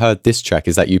like, oh, I heard this track.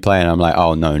 Is that you playing? I'm like,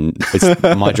 oh no,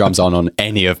 my drums aren't on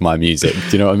any of my music.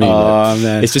 Do you know what I mean? Oh,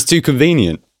 man. It's just too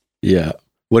convenient. Yeah.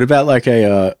 What about like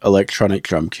a electronic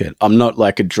drum kit? I'm not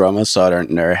like a drummer, so I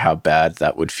don't know how bad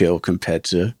that would feel compared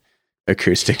to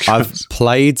acoustic drums. I've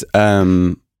played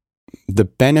the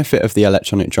benefit of the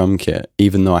electronic drum kit,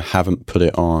 even though I haven't put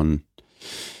it on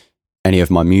any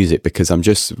of my music, because I'm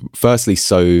just firstly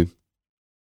so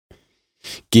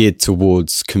geared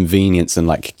towards convenience and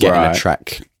like getting a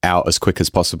track out as quick as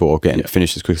possible or getting it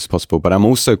finished as quick as possible. But I'm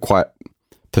also quite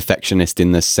perfectionist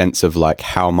in the sense of like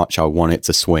how much I want it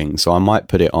to swing. So I might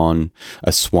put it on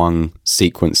a swung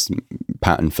sequence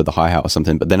pattern for the hi-hat or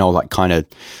something, but then I'll like kind of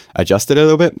adjust it a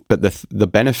little bit. But the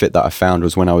benefit that I found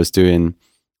was when I was doing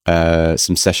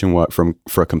some session work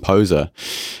for a composer,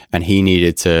 and he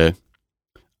needed to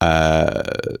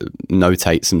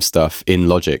notate some stuff in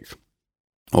Logic,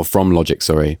 or from Logic,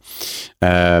 sorry,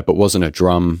 but wasn't a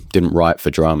drum, didn't write for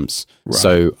drums. Right.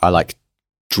 So I like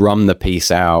drum the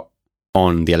piece out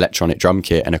on the electronic drum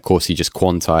kit, and of course he just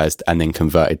quantized and then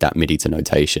converted that MIDI to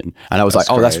notation. And I was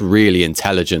that's really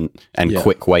intelligent and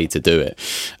quick way to do it.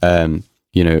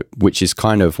 Which is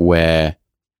kind of where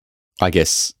I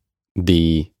guess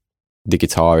the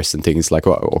guitarists and things like,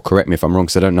 or correct me if I'm wrong,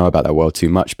 because I don't know about that world too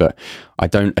much, but I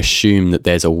don't assume that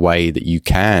there's a way that you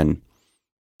can.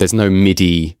 There's no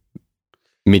MIDI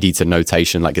to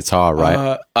notation like guitar,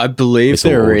 right? I believe it's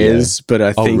there is, but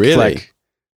I think really?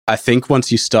 I think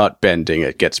once you start bending,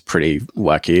 it gets pretty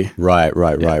wacky.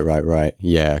 Right.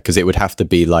 Yeah, because it would have to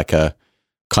be like a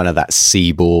kind of that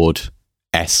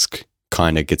Seaboard-esque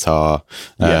kind of guitar.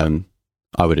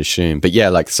 I would assume. But yeah,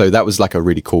 like, so that was like a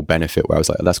really cool benefit where I was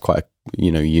like, that's quite a,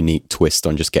 unique twist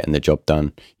on just getting the job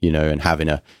done, and having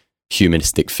a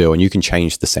humanistic feel. And you can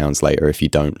change the sounds later if you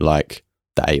don't like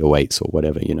the 808s or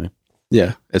whatever,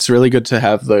 Yeah, it's really good to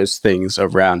have those things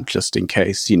around just in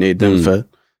case you need them for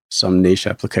some niche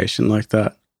application like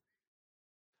that.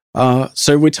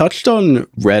 So we touched on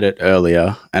Reddit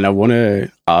earlier, and I want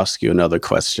to ask you another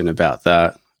question about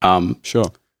that.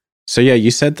 Sure. So yeah,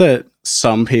 you said that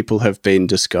some people have been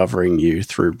discovering you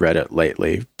through Reddit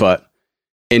lately, but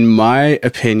in my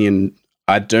opinion,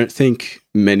 I don't think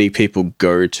many people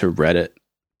go to Reddit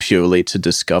purely to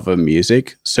discover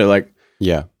music. So like,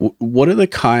 what are the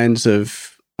kinds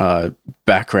of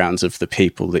backgrounds of the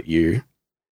people that you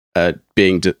are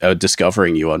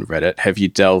discovering you on Reddit? Have you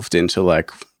delved into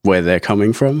like where they're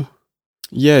coming from?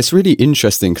 Yeah, it's really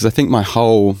interesting because I think my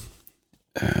whole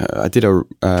I did a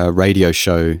radio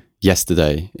show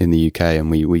yesterday in the UK, and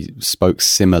we spoke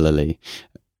similarly.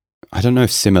 I don't know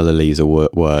if similarly is a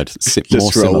word. Just more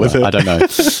roll similar. with it. I don't know.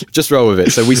 Just roll with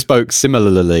it. So we spoke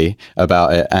similarly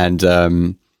about it, and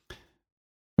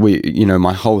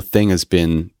my whole thing has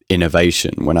been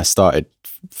innovation. When I started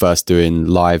first doing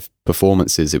live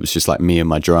performances, it was just like me and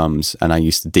my drums, and I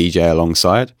used to DJ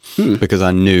alongside because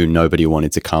I knew nobody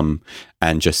wanted to come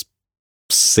and just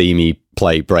see me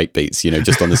play breakbeats,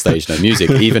 just on the stage, no music.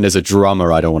 Even as a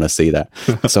drummer, I don't want to see that.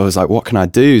 So I was like, what can I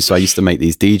do? So I used to make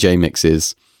these DJ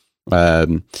mixes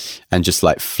and just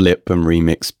like flip and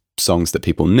remix songs that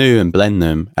people knew and blend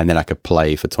them, and then I could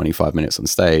play for 25 minutes on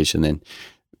stage. And then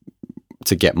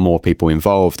to get more people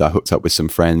involved, I hooked up with some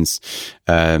friends,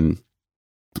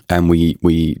 and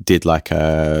we did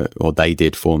or they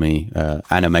did for me,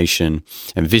 animation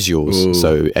and visuals. Ooh.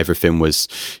 So everything was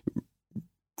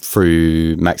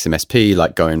through Maxim SP,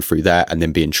 like going through that and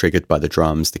then being triggered by the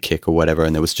drums, the kick or whatever.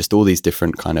 And there was just all these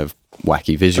different kind of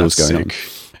wacky visuals going on.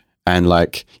 And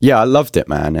I loved it,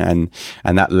 man. And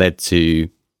that led to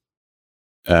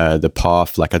the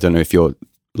path. Like, I don't know if you're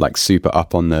like super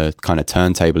up on the kind of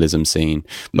turntablism scene,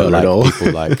 but not at all.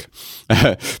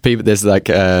 People there's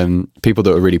people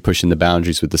that are really pushing the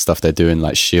boundaries with the stuff they're doing,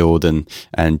 like Shield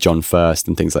and John First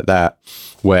and things like that,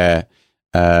 where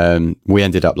we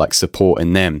ended up like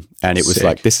supporting them. And it was Sick.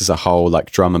 like, this is a whole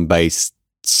like drum and bass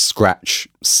scratch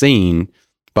scene,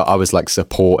 but I was like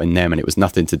supporting them, and it was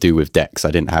nothing to do with decks.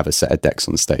 I didn't have a set of decks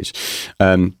on stage.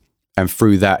 And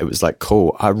through that, it was like,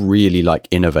 cool, I really like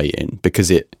innovating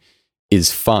because it is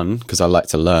fun, because I like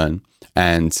to learn,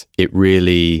 and it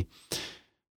really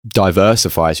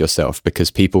diversifies yourself because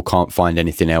people can't find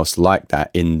anything else like that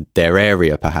in their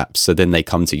area perhaps. So then they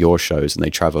come to your shows and they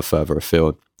travel further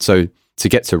afield. So to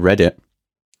get to Reddit,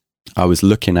 I was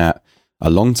looking at a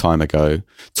long time ago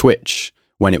Twitch,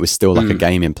 when it was still like a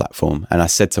gaming platform. And I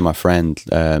said to my friend,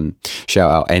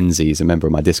 shout out Enzi, he's a member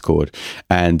of my Discord,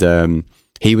 and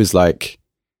he was like,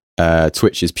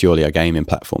 Twitch is purely a gaming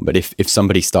platform, but if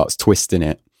somebody starts twisting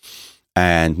it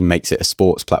and makes it a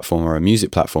sports platform or a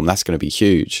music platform, that's going to be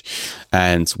huge.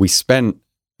 And we spent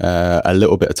a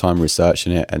little bit of time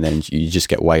researching it, and then you just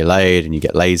get waylaid and you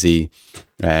get lazy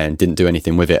and didn't do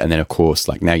anything with it. And then of course,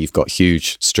 like now you've got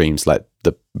huge streams like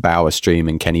the Bauer stream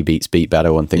and Kenny Beats Beat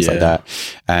Battle and things like that.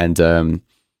 And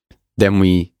then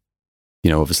we,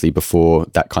 obviously before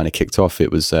that kind of kicked off,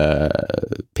 it was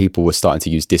people were starting to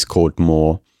use Discord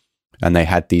more, and they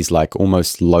had these like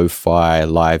almost lo-fi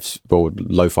live or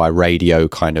lo-fi radio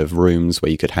kind of rooms where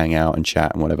you could hang out and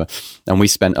chat and whatever. And we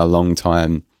spent a long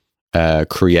time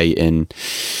creating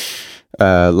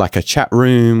like a chat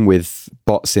room with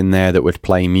bots in there that would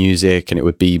play music, and it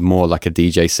would be more like a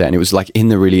DJ set. And it was like in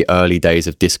the really early days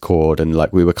of Discord, and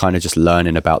like we were kind of just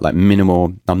learning about like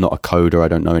minimal, I'm not a coder, I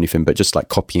don't know anything, but just like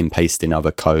copy and pasting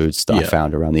other codes that I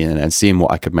found around the internet and seeing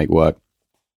what I could make work.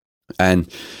 And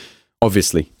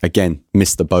obviously, again,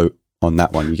 missed the boat on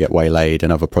that one. You get waylaid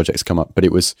and other projects come up. But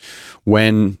it was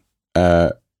when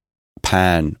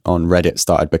Pan on Reddit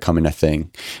started becoming a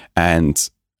thing, and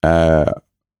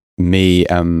me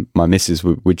and my missus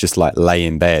would just like lay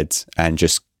in bed and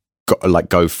just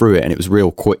go through it. And it was a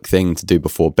real quick thing to do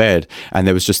before bed. And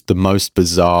there was just the most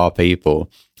bizarre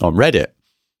people on Reddit.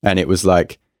 And it was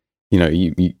like, you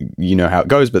know how it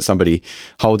goes, but somebody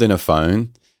holding a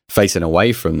phone, facing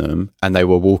away from them, and they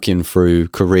were walking through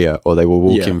Korea, or they were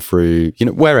walking through,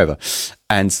 wherever,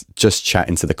 and just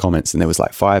chatting to the comments. And there was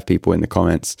like 5 people in the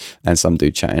comments and some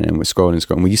dude chatting, and we're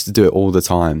scrolling. We used to do it all the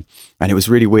time. And it was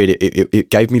really weird. It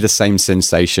gave me the same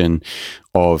sensation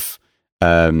of,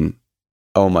 oh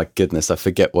my goodness, I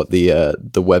forget what the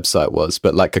website was,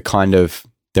 but like a kind of,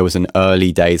 there was an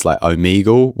early days like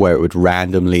Omegle where it would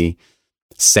randomly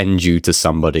send you to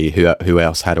somebody who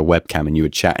else had a webcam, and you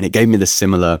would chat. And it gave me a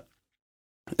similar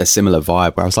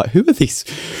vibe where I was like, who are these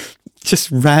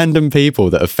just random people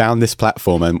that have found this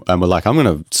platform and were like, I'm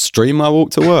going to stream my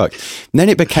walk to work. And then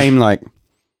it became like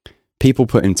people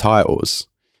put in titles,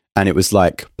 and it was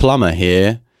like plumber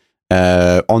here,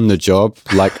 on the job,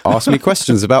 like ask me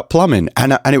questions about plumbing.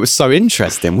 And it was so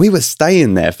interesting. We were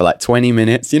staying there for like 20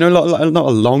 minutes, not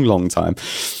a long time,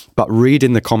 but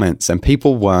reading the comments, and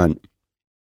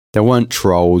there weren't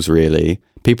trolls really.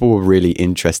 People were really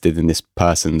interested in this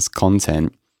person's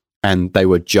content, and they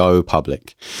were Joe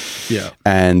public. Yeah.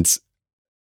 And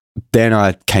then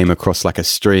I came across like a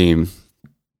stream,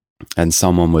 and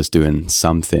someone was doing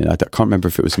something. I can't remember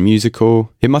if it was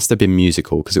musical. It must have been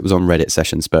musical because it was on Reddit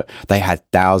sessions, but they had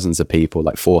thousands of people,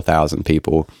 like 4,000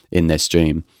 people in their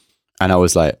stream. And I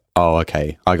was like, oh,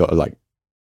 okay, I got to like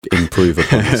improve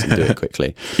upon this and do it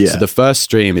quickly. Yeah. So the first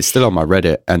stream, it's still on my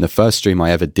Reddit, and the first stream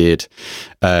I ever did,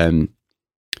 I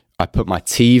put my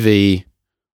TV,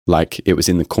 like it was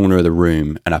in the corner of the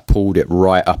room, and I pulled it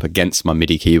right up against my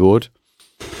MIDI keyboard.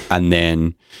 And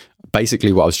then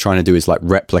basically what I was trying to do is like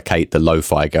replicate the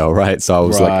Lo-Fi Girl, right? So I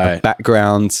was like a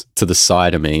background to the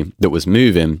side of me that was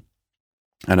moving.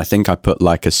 And I think I put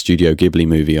like a Studio Ghibli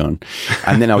movie on.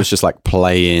 And then I was just like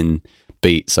playing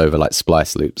beats over like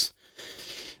splice loops.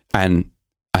 And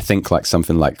I think like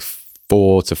something like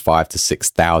 4,000 to 5,000 to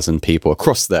 6,000 people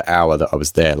across the hour that I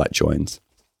was there like joined.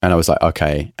 And I was like,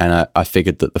 okay. And I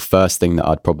figured that the first thing that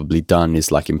I'd probably done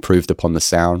is like improved upon the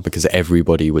sound, because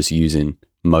everybody was using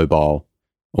mobile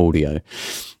audio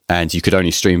and you could only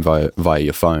stream via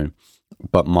your phone.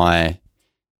 But my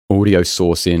audio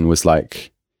sourcing was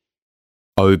like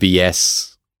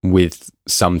OBS with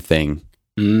something.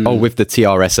 With the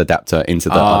TRS adapter into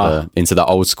the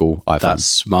old school iPhone. That's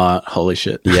smart. Holy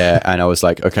shit. Yeah. And I was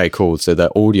like, okay, cool. So the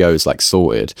audio is like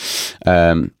sorted,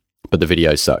 but the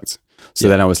video sucked. So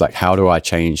then I was like, how do I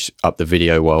change up the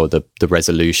video? Well, the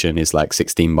resolution is like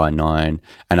 16:9.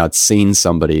 And I'd seen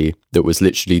somebody that was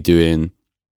literally doing,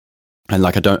 and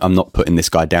like, I'm not putting this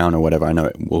guy down or whatever. I know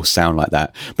it will sound like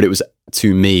that, but it was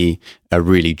to me a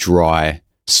really dry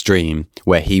stream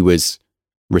where he was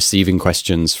receiving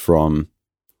questions from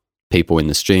people in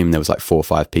the stream. There was like 4 or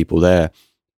 5 people there.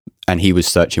 And he was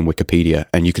searching Wikipedia,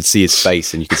 and you could see his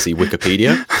face and you could see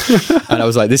Wikipedia. And I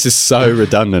was like, this is so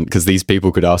redundant, because these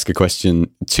people could ask a question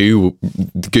to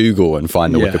Google and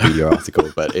find the Wikipedia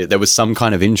article. But there was some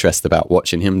kind of interest about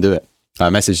watching him do it. I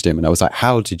messaged him and I was like,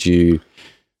 how did you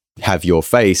have your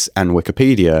face and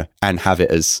Wikipedia and have it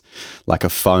as like a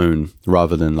phone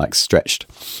rather than like stretched?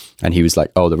 And he was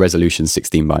like, oh, the resolution's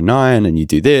 16:9 and you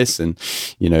do this. And,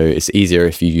 you know, it's easier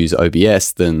if you use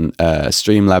OBS than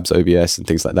Streamlabs OBS and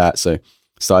things like that. So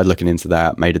started looking into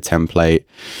that, made a template,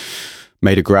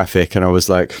 made a graphic. And I was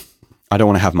like, I don't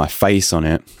want to have my face on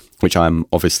it, which I'm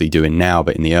obviously doing now.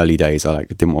 But in the early days, I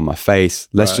didn't want my face.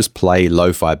 Let's just play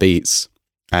lo-fi beats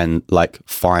and like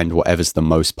find whatever's the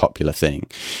most popular thing.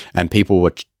 And people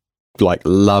were like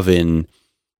loving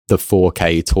the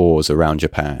 4K tours around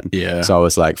Japan. Yeah. So I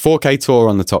was like, 4K tour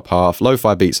on the top half,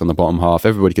 lo-fi beats on the bottom half,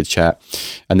 everybody could chat.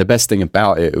 And the best thing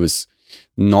about it was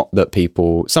not that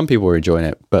some people were enjoying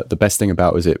it, but the best thing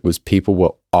about it was people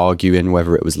were arguing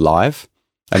whether it was live.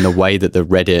 And the way that the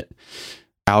Reddit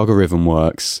algorithm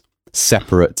works,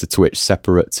 separate to Twitch,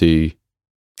 separate to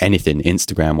anything,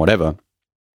 Instagram, whatever,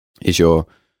 is your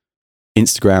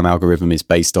Instagram algorithm is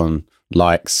based on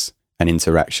likes and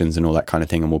interactions and all that kind of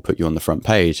thing, and we'll put you on the front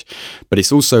page. But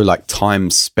it's also like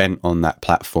time spent on that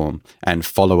platform and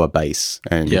follower base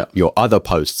and your other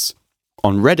posts.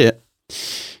 On Reddit,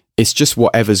 it's just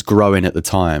whatever's growing at the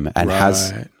time and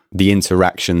has the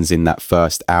interactions in that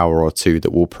first hour or two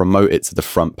that will promote it to the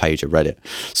front page of Reddit.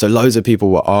 So loads of people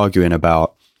were arguing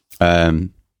about,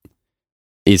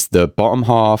 is the bottom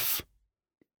half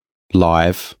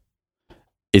live?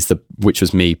 Which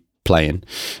was me playing.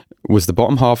 Was the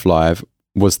bottom half live?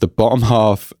 Was the bottom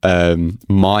half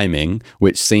miming,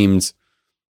 which seemed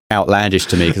outlandish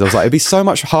to me, because I was like, it'd be so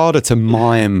much harder to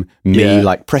mime me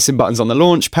like pressing buttons on the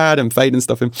launch pad and fading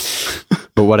stuff in.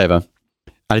 But whatever.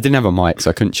 And I didn't have a mic, so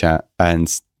I couldn't chat.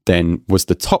 And then was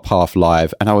the top half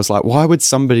live, and I was like, why would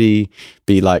somebody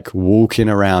be like walking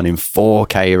around in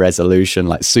 4K resolution,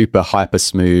 like super hyper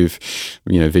smooth,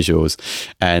 visuals,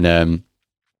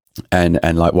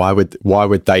 and like why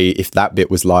would they, if that bit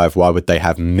was live, why would they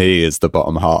have me as the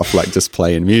bottom half, like just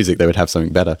playing music? They would have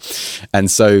something better.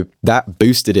 And so that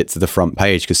boosted it to the front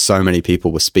page because so many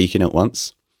people were speaking at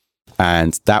once,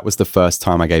 and that was the first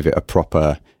time I gave it a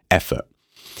proper effort.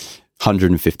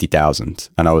 150,000,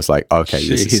 and I was like, okay,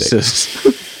 this is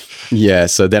sick. Yeah,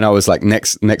 so then I was like,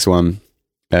 next one,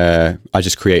 I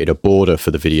just created a border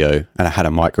for the video, and I had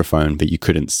a microphone, but you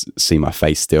couldn't see my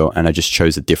face still. And I just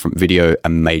chose a different video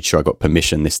and made sure I got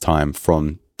permission this time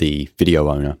from the video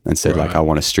owner and said, like, I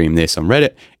want to stream this on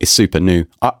Reddit. It's super new.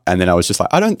 And then I was just like,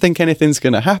 I don't think anything's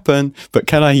going to happen, but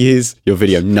can I use your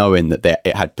video, knowing that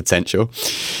it had potential?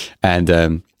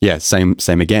 And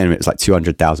same again. It was like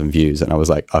 200,000 views. And I was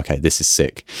like, okay, this is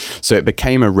sick. So it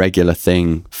became a regular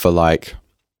thing for like,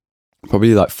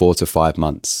 probably like 4 to 5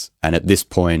 months. And at this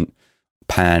point,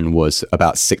 Pan was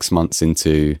about 6 months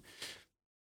into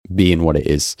being what it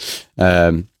is.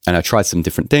 And I tried some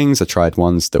different things. I tried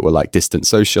ones that were like distant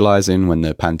socializing when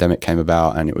the pandemic came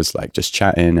about, and it was like just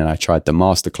chatting. And I tried the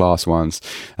masterclass ones,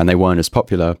 and they weren't as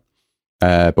popular.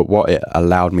 But what it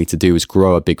allowed me to do was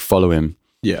grow a big following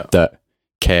that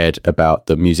cared about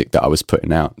the music that I was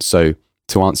putting out. So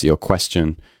to answer your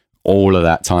question, all of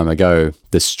that time ago,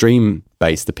 the stream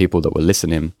base, the people that were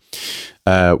listening,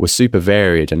 were super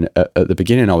varied. And at the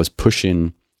beginning, I was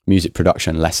pushing music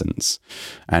production lessons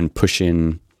and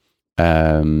pushing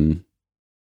things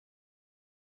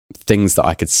that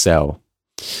I could sell.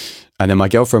 And then my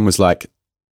girlfriend was like,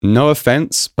 no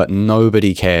offense, but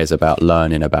nobody cares about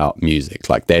learning about music.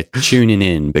 Like, they're tuning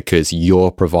in because you're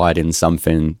providing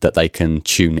something that they can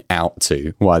tune out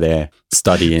to while they're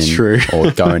studying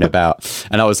or going about.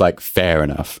 And I was like, fair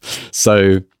enough.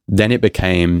 So then it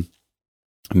became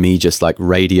me just like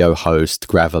radio host,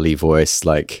 gravelly voice,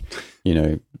 like, you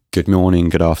know, good morning,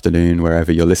 good afternoon,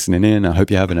 wherever you're listening in. I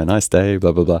hope you're having a nice day,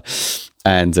 blah, blah, blah.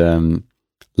 And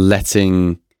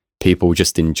letting people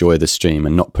just enjoy the stream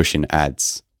and not pushing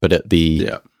ads. But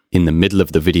in the middle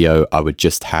of the video, I would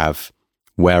just have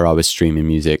where I was streaming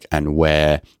music and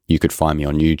where you could find me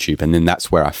on YouTube. And then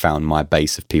that's where I found my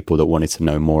base of people that wanted to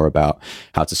know more about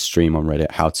how to stream on Reddit,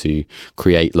 how to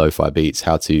create lo-fi beats,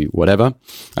 how to whatever.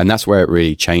 And that's where it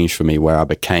really changed for me, where I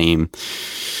became,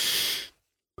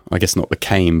 I guess not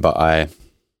became, but I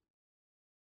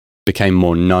became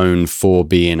more known for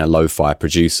being a lo-fi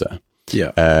producer.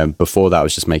 Yeah. Before that, I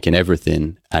was just making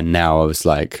everything. And now I was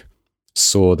like,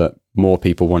 saw that more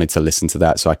people wanted to listen to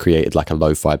that, so I created like a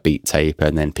lo-fi beat tape,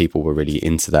 and then people were really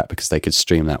into that because they could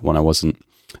stream that when I wasn't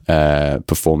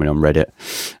performing on Reddit,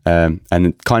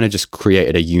 and kind of just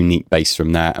created a unique base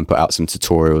from that and put out some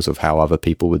tutorials of how other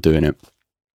people were doing it.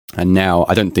 And now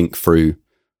I don't think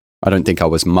I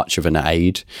was much of an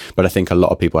aid, but I think a lot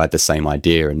of people had the same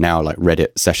idea. And now like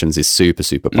Reddit sessions is super,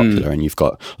 super popular, and you've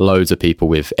got loads of people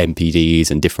with MPDs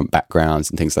and different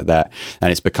backgrounds and things like that.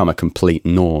 And it's become a complete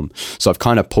norm. So I've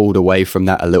kind of pulled away from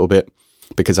that a little bit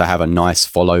because I have a nice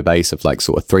follow base of like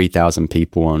sort of 3,000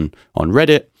 people on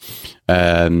Reddit.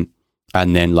 And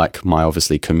then like my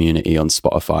obviously community on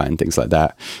Spotify and things like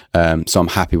that. So I'm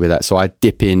happy with that. So I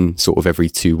dip in sort of every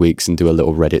 2 weeks and do a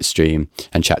little Reddit stream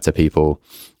and chat to people.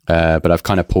 But I've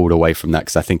kind of pulled away from that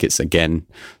because I think it's, again,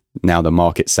 now the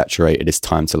market's saturated, it's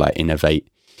time to like innovate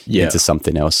into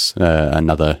something else,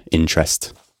 another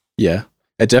interest. Yeah.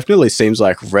 It definitely seems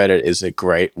like Reddit is a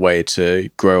great way to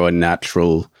grow a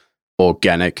natural,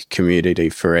 organic community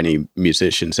for any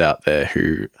musicians out there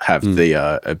who have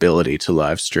the ability to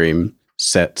live stream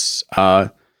sets.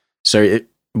 What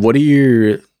do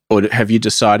you, or have you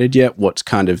decided yet what's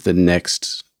kind of the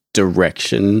next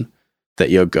direction that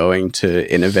you're going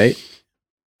to innovate?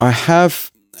 I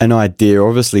have an idea.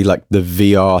 Obviously, like the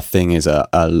VR thing is a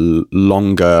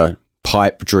longer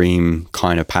pipe dream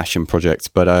kind of passion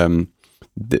project. But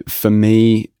for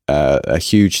me, a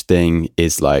huge thing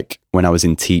is like when I was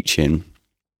in teaching,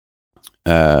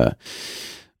 I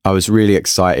was really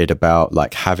excited about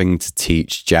like having to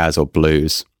teach jazz or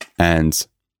blues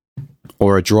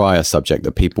or a drier subject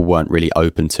that people weren't really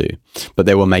open to, but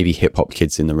there were maybe hip hop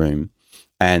kids in the room.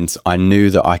 And I knew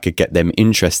that I could get them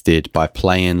interested by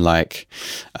playing like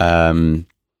Labrie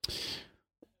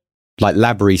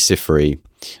Sifri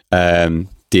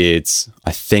did,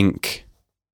 I think,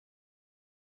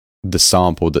 the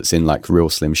sample that's in like Real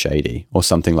Slim Shady or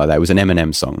something like that. It was an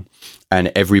Eminem song,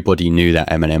 and everybody knew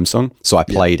that Eminem song, so I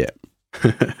played it.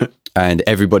 And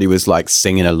everybody was like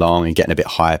singing along and getting a bit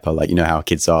hyper, like, you know how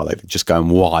kids are, like just going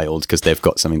wild because they've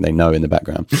got something they know in the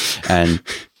background.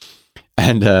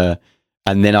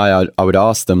 And then I would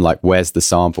ask them, like, where's the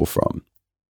sample from?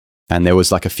 And there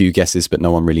was like a few guesses, but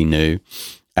no one really knew.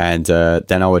 And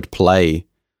then I would play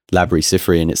Labrie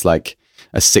Sifri, and it's like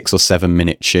a 6 or 7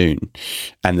 minute tune.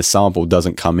 And the sample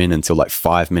doesn't come in until like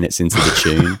 5 minutes into the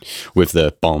tune with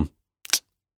the bomb,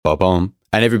 ba-bomb.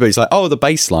 And everybody's like, oh, the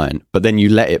bass line. But then you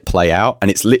let it play out, and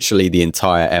it's literally the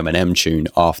entire Eminem tune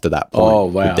after that point. Oh,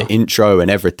 wow. With the intro and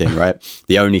everything, right?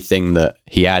 The only thing that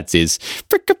he adds is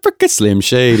fricka fricka Slim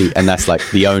Shady. And that's like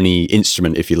the only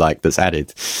instrument, if you like, that's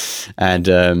added.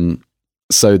 And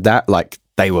so that, like,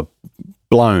 they were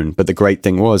blown. But the great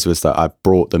thing was that I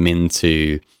brought them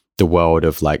into the world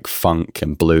of like funk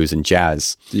and blues and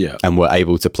jazz, and were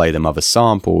able to play them other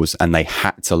samples, and they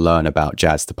had to learn about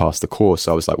jazz to pass the course.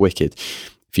 So I was like, wicked,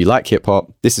 if you like hip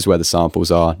hop, this is where the samples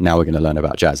are. Now we're going to learn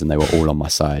about jazz. And they were all on my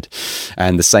side.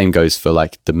 And the same goes for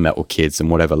like the metal kids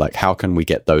and whatever. Like, how can we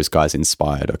get those guys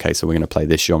inspired? Okay, so we're going to play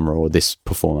this genre or this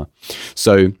performer.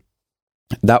 So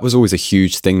that was always a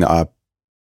huge thing that I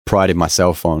prided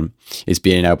myself on, is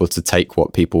being able to take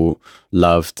what people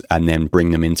loved and then bring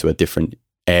them into a different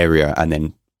area, and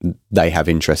then they have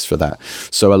interest for that.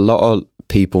 So a lot of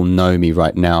people know me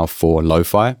right now for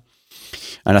lo-fi,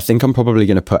 and I think I'm probably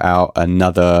going to put out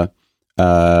another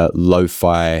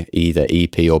lo-fi either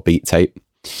EP or beat tape.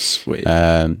 Sweet.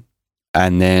 And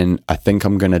then I think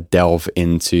I'm going to delve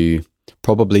into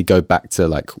probably go back to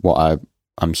like what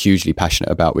I'm hugely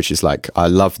passionate about, which is like I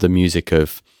love the music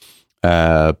of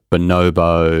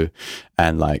Bonobo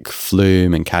and like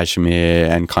Flume and Kashmir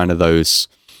and kind of those.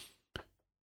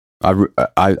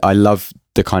 I love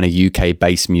the kind of UK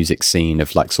bass music scene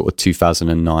of like sort of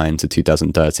 2009 to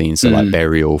 2013, so like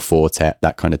Burial, Fortet,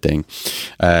 that kind of thing.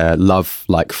 Love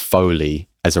like Foley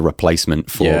as a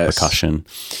replacement for percussion.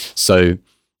 So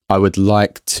I would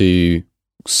like to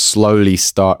slowly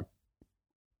start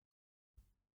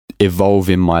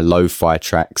evolving my lo-fi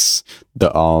tracks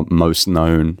that are most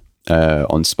known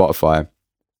on Spotify,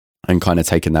 and kind of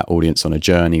taking that audience on a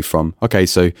journey from, okay,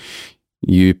 so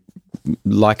you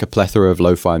like a plethora of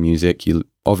lo-fi music, you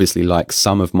obviously like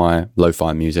some of my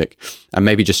lo-fi music, and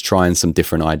maybe just trying some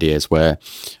different ideas where,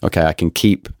 okay, I can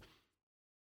keep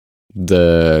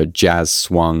the jazz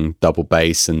swung double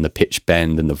bass and the pitch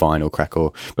bend and the vinyl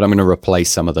crackle, but I'm going to replace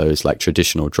some of those like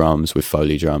traditional drums with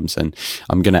Foley drums, and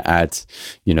I'm going to add,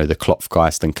 you know, the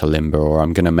Klopfgeist and kalimba, or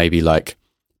I'm going to maybe like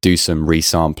do some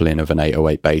resampling of an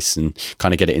 808 bass and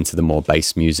kind of get it into the more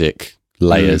bass music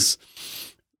layers.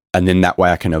 And then that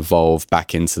way I can evolve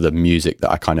back into the music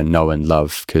that I kind of know and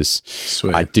love, because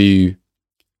I do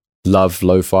love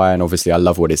lo-fi, and obviously I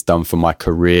love what it's done for my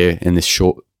career in this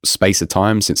short space of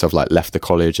time since I've like left the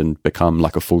college and become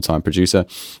like a full-time producer.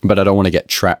 But I don't want to get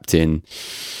trapped in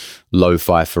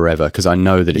lo-fi forever, because I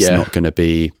know that it's not going to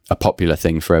be a popular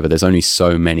thing forever. There's only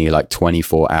so many like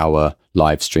 24-hour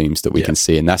live streams that we can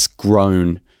see, and that's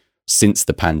grown since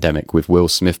the pandemic, with Will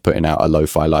Smith putting out a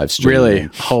lo-fi live stream. Really?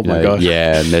 Oh my god.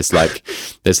 Yeah, and there's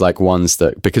like ones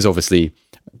that, because obviously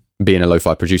being a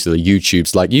lo-fi producer, the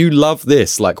YouTube's like, you love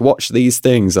this, like watch these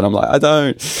things, and I'm like, I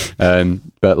don't.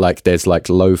 But like there's like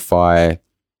lo-fi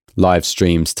live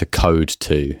streams to code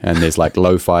to, and there's like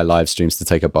lo-fi live streams to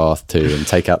take a bath to and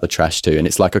take out the trash to, and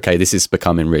it's like, okay, this is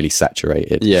becoming really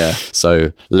saturated. Yeah.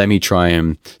 So let me try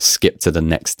and skip to the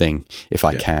next thing if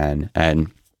I can.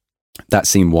 And that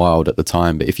seemed wild at the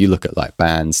time, but if you look at like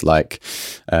bands like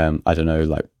I don't know,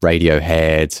 like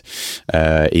Radiohead,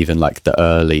 even like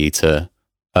the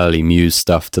early Muse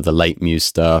stuff to the late Muse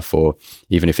stuff, or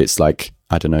even if it's like,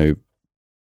 I don't know,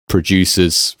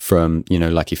 producers from, you know,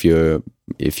 like if you're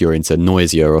into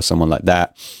Noisia or someone like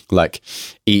that, like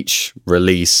each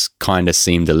release kind of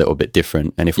seemed a little bit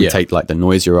different. And if we take like the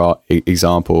Noisia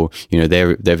example, you know,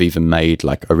 they've even made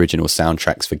like original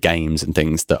soundtracks for games and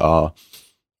things that are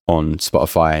on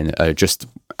Spotify and are just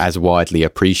as widely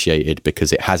appreciated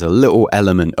because it has a little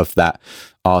element of that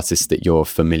artist that you're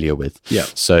familiar with. Yeah.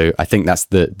 So I think that's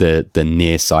the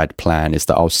near side plan, is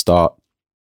that I'll start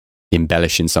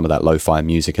embellishing some of that lo-fi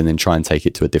music and then try and take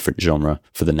it to a different genre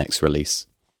for the next release.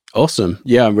 Awesome.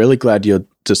 Yeah, I'm really glad you're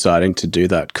deciding to do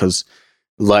that, because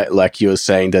like you were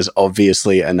saying, there's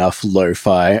obviously enough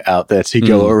lo-fi out there to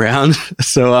go around.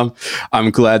 So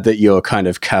I'm glad that you're kind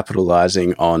of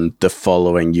capitalizing on the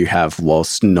following you have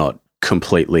whilst not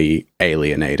completely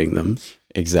alienating them.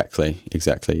 Exactly,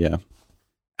 yeah.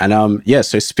 And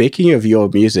so speaking of your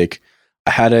music,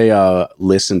 I had a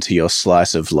listen to your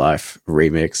Slice of Life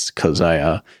remix, because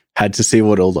I had to see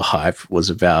what all the hype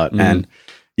was about. And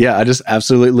yeah, I just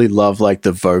absolutely love like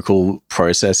the vocal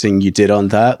processing you did on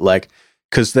that. Like,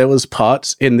 because there was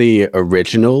parts in the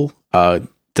original that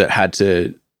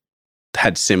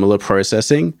had similar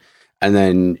processing, and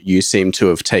then you seem to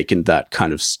have taken that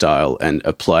kind of style and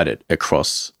applied it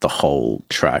across the whole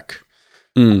track.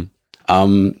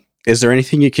 Is there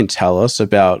anything you can tell us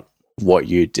about what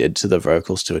you did to the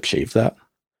vocals to achieve that?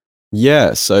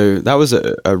 Yeah, so that was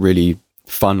a really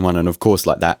fun one, and of course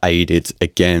like that aided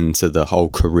again to the whole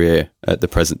career at the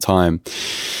present time,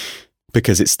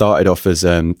 because it started off as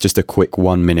just a quick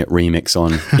 1 minute remix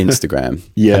on Instagram.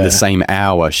 And the same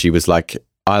hour she was like,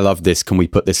 I love this, can we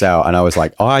put this out? And I was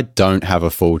like, I don't have a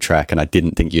full track, and I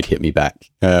didn't think you'd hit me back.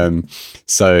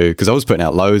 So because I was putting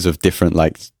out loads of different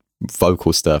like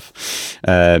vocal stuff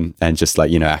and just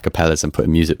like, you know, acapellas and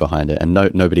putting music behind it, and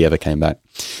nobody ever came back.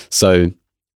 So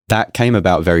that came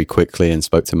about very quickly, and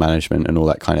spoke to management and all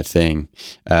that kind of thing.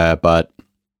 But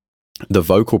the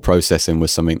vocal processing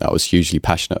was something that I was hugely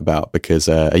passionate about, because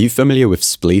are you familiar with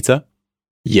Spleeter?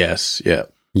 Yes.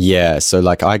 Yeah, so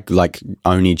like I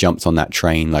only jumped on that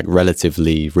train like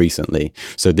relatively recently.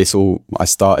 So I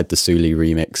started the Suli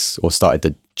remix, or started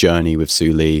the journey with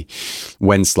Suli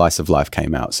when Slice of Life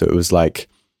came out. So it was like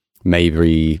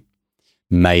maybe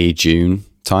May, June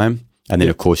time. And then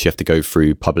of course you have to go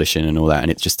through publishing and all that, and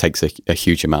it just takes a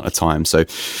huge amount of time. So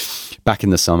back in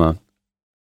the summer,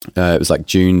 it was like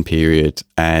June period,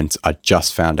 and I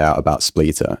just found out about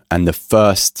Spleeter, and the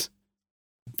first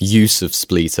use of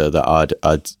Spleeter that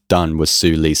I'd done was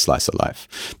Sue Lee's Slice of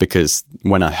Life, because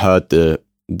when I heard the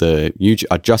YouTube,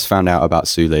 I just found out about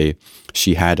Sue Lee.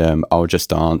 She had I'll Just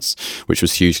Dance, which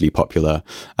was hugely popular,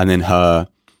 and then her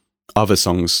other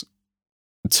songs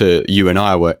to You and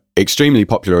I were extremely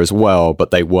popular as well,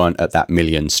 but they weren't at that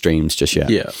million streams just yet.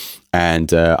 Yeah.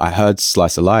 And I heard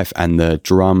Slice of Life, and the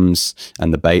drums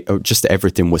and the bass, just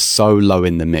everything was so low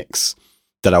in the mix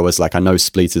that I was like, I know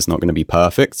Spleeter's not going to be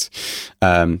perfect,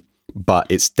 but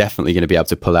it's definitely going to be able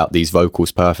to pull out these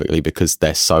vocals perfectly because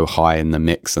they're so high in the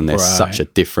mix, and there's such a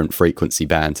different frequency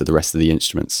band to the rest of the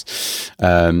instruments.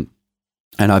 And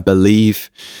I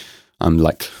believe, I'm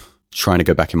like trying to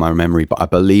go back in my memory, but I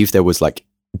believe there was like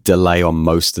delay on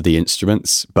most of the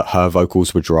instruments, but her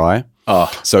vocals were dry.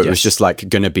 So it was just like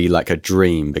going to be like a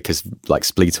dream, because like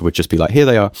Spleeter would just be like, here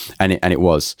they are. And it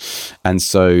was. And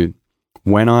so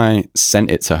when I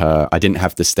sent it to her, I didn't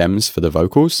have the stems for the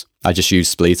vocals. I just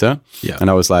used Spleeter. Yeah. And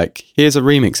I was like, here's a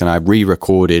remix. And I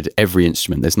re-recorded every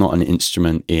instrument. There's not an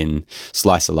instrument in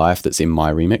Slice of Life that's in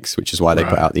my remix, which is why they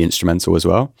put out the instrumental as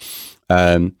well.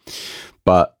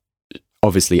 But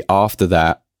obviously after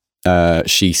that,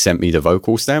 she sent me the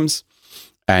vocal stems,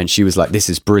 and she was like, this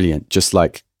is brilliant. Just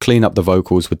like clean up the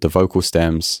vocals with the vocal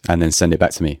stems and then send it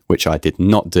back to me, which I did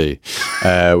not do,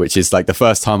 which is like the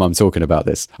first time I'm talking about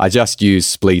this. I just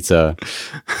used Spleeter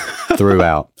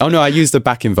throughout. Oh no, I used the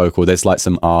backing vocal. There's like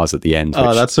some R's at the end.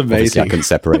 Oh, that's amazing. I couldn't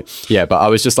separate. Yeah, but I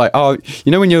was just like, oh,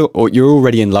 you know, when you're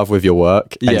already in love with your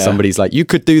work and somebody's like, you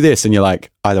could do this, and you're like,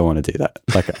 I don't want to do that.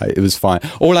 Like, it was fine.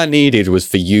 All I needed was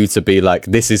for you to be like,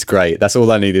 this is great. That's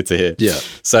all I needed to hear. Yeah.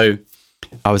 So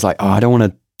I was like, oh, I don't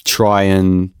want to try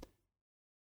and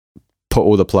put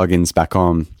all the plugins back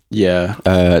on.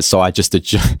 Yeah. So I just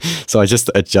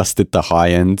adjusted the high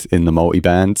end in the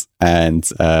multiband and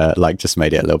like just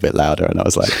made it a little bit louder, and I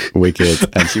was like, we're good.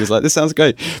 And she was like, this sounds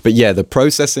great. But yeah, the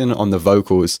processing on the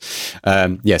vocals,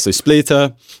 so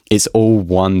Spleeter, it's all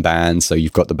one band. So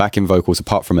you've got the backing vocals,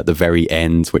 apart from at the very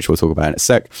end, which we'll talk about in a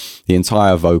sec. The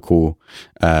entire vocal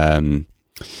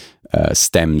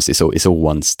stems, it's all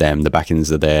one stem. The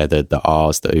backings are there, the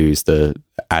R's, the O's, the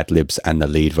ad-libs, and the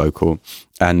lead vocal.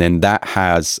 And then that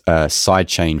has a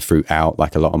sidechain throughout,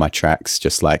 like a lot of my tracks,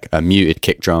 just like a muted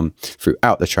kick drum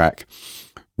throughout the track,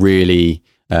 really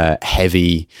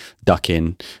heavy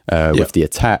ducking with the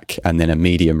attack, and then a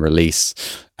medium release.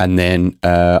 And then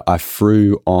I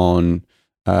threw on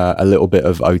a little bit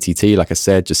of OTT, like I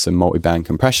said, just some multi-band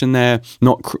compression there,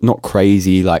 not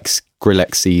crazy like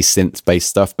Skrillexy synth-based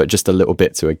stuff, but just a little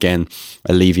bit to again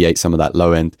alleviate some of that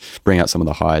low end, bring out some of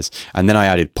the highs. And then I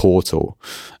added Portal.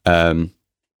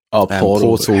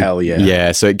 Portal, hell yeah.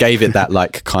 Yeah, so it gave it that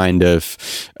like kind of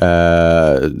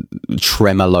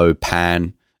tremolo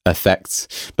pan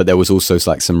effect, but there was also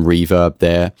like some reverb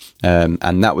there.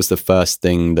 And that was the first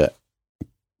thing that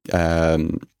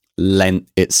lent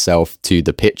itself to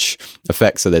the pitch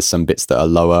effect. So there's some bits that are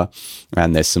lower,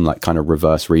 and there's some like kind of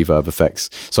reverse reverb effects.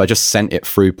 So I just sent it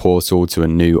through Portal to a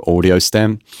new audio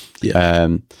stem,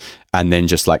 and then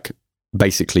just like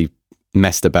basically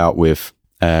messed about with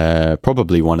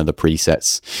probably one of the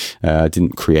presets.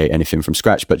 Didn't create anything from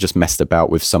scratch, but just messed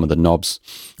about with some of the knobs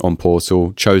on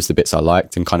Portal, chose the bits I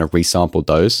liked and kind of resampled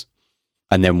those,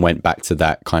 and then went back to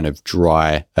that kind of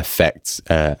dry effect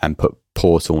and put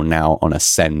Portal now on a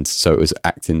send, so it was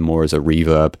acting more as a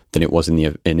reverb than it was in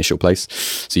the initial place.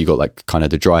 So you got like kind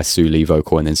of the dry Sue Lee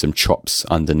vocal and then some chops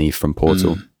underneath from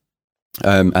Portal.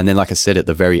 And then, like I said, at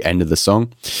the very end of the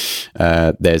song,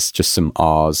 there's just some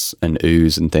R's and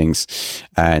O's and things,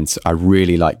 and I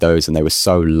really like those, and they were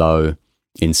so low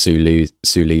in Sue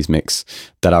Lee's mix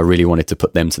that I really wanted to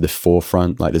put them to the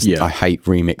forefront. Like this, I hate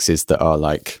remixes that are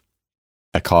like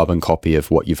a carbon copy of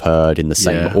what you've heard in the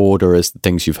same order as the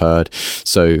things you've heard.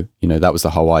 So, you know, that was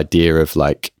the whole idea of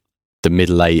like the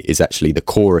middle eight is actually the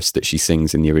chorus that she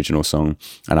sings in the original song.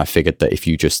 And I figured that if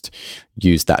you just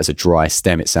use that as a dry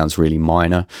stem, it sounds really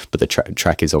minor, but the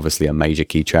track is obviously a major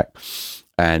key track.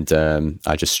 And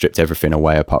I just stripped everything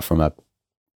away apart from a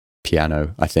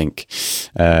piano, I think.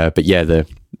 But yeah, the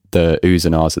oohs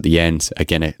and ahs at the end,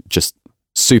 again, it just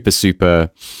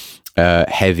super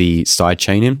heavy side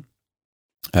chaining.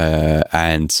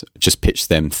 And just pitch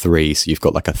them three, so you've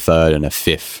got like a third and a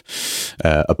fifth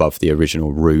above the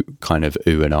original root kind of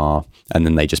ooh and ah, and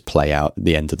then they just play out at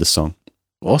the end of the song.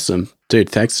 Awesome, dude,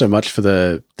 thanks so much for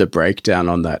the breakdown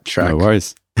on that track. No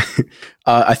worries.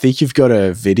 I think you've got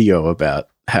a video about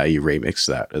how you remix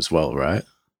that as well, right?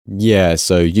 Yeah,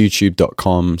 so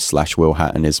youtube.com/Will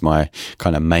Hatton is my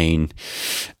kind of main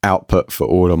output for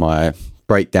all of my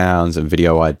breakdowns and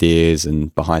video ideas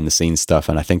and behind the scenes stuff.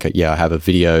 And I think I have a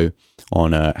video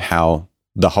on how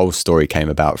the whole story came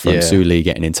about, from Sue Lee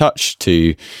getting in touch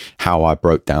to how I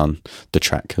broke down the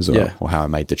track as well, or how I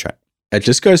made the track. It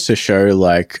just goes to show,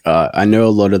 like, I know a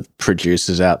lot of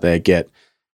producers out there get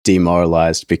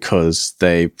demoralized because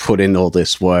they put in all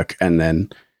this work and then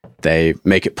they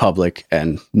make it public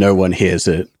and no one hears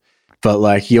it. But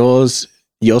like your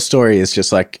story is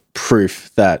just like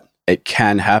proof that it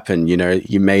can happen. You know,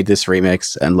 you made this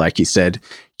remix and like you said,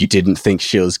 you didn't think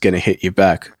she was going to hit you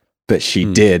back, but she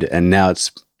did. And now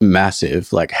it's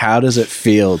massive. Like, how does it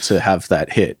feel to have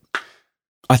that hit?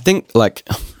 I think like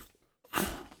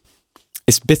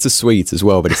it's bittersweet as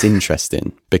well, but it's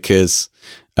interesting because,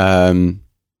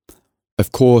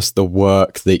 of course, the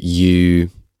work that you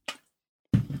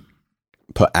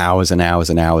put hours and hours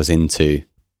and hours into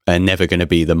are never going to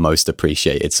be the most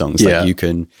appreciated songs. Like you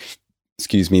can,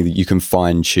 you can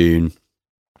fine tune,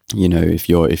 you know, if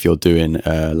you're doing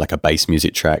like a bass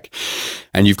music track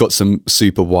and you've got some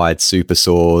super wide super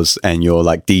saws and you're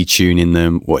like detuning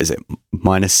them, what is it,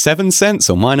 -7 cents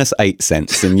or -8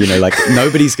 cents, and you know, like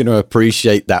nobody's going to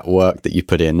appreciate that work that you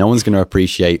put in. No one's going to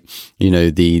appreciate, you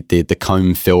know, the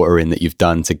comb filtering that you've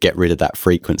done to get rid of that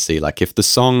frequency. Like if the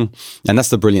song, and that's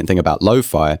the brilliant thing about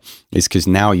lo-fi, is because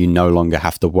now you no longer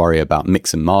have to worry about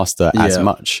mix and master as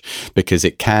much, because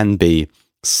it can be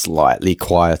slightly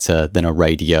quieter than a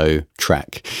radio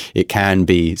track. It can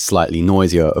be slightly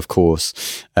noisier, of course,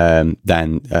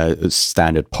 than a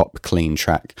standard pop clean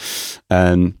track.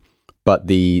 But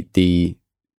the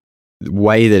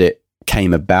way that it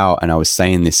came about, and I was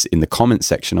saying this in the comment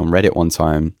section on Reddit one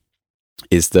time,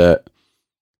 is that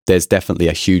there's definitely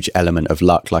a huge element of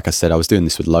luck. Like I said, I was doing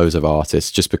this with loads of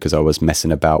artists just because I was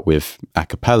messing about with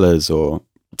acapellas or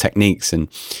techniques, and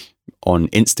on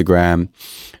Instagram,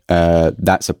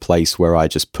 that's a place where I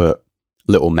just put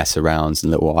little mess arounds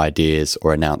and little ideas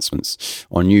or announcements.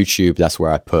 On YouTube, that's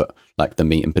where I put like the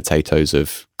meat and potatoes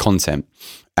of content.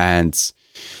 And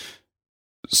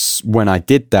when I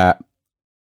did that,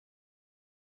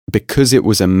 because it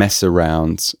was a mess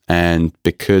around and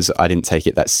because I didn't take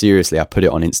it that seriously, I put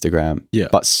it on Instagram. Yeah.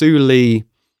 But Sue Lee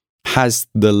has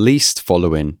the least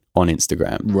following on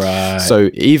Instagram. Right. So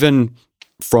even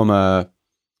from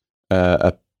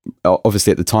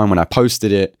obviously at the time when I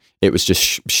posted it, it was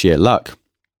just sheer luck.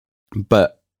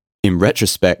 But in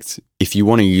retrospect, if you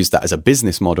want to use that as a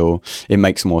business model, it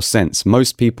makes more sense.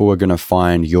 Most people are going to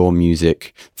find your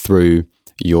music through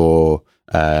your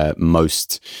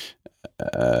most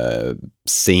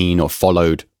seen or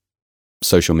followed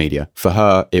social media. For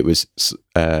her, it was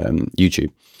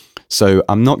YouTube. So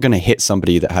I'm not going to hit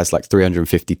somebody that has like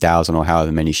 350,000 or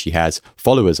however many she has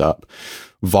followers up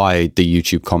via the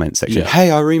YouTube comment section. Hey,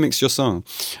 I remixed your song.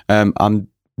 I'm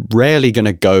rarely going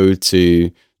to go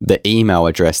to the email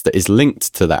address that is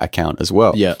linked to that account as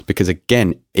well. Yeah. Because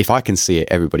again, if I can see it,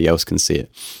 everybody else can see it.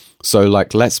 So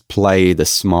like, let's play the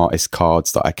smartest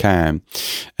cards that I can,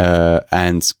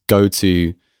 and go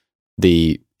to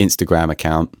the Instagram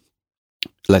account.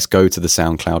 Let's go to the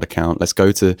SoundCloud account. Let's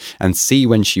go to and see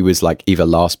when she was like either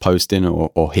last posting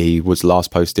or he was last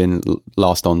posting,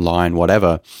 last online,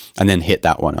 whatever, and then hit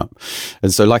that one up.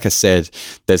 And so, like I said,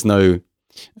 there's no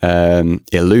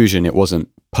illusion. It wasn't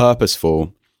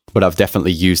purposeful, but I've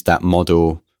definitely used that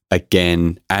model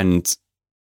again and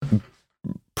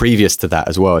previous to that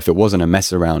as well. If it wasn't a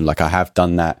mess around, like I have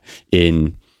done that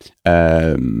in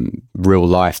real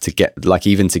life to get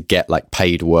like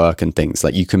paid work and things.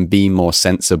 Like you can be more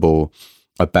sensible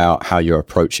about how you're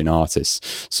approaching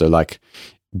artists. So like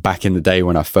back in the day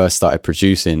when I first started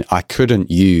producing, I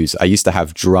used to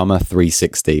have Drummer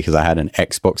 360 because I had an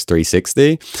Xbox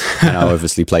 360 and I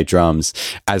obviously played drums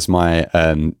as my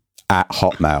at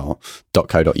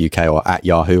hotmail.co.uk or at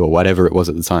Yahoo or whatever it was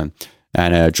at the time.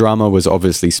 And Drummer was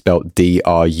obviously spelt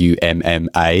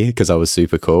DRUMMA because I was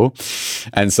super cool.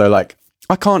 And so like,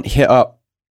 I can't hit up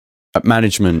a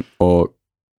management or,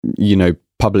 you know,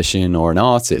 publishing or an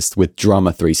artist with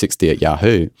Drummer 360 at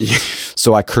Yahoo.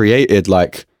 So I created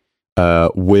like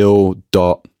Will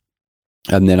dot,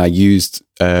 and then I used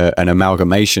an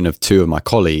amalgamation of two of my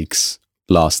colleagues'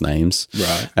 last names,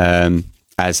 right,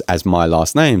 as my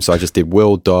last name. So I just did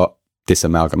Will dot this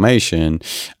amalgamation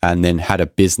and then had a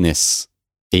business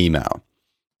email.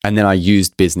 And then I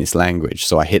used business language.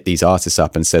 So I hit these artists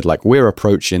up and said, like, we're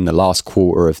approaching the last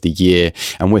quarter of the year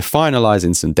and we're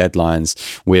finalizing some deadlines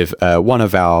with one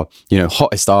of our, you know,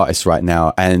 hottest artists right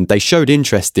now. And they showed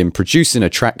interest in producing a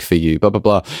track for you, blah, blah,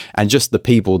 blah. And just the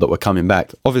people that were coming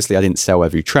back. Obviously, I didn't sell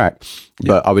every track,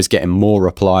 but I was getting more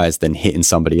replies than hitting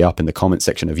somebody up in the comment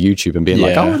section of YouTube and being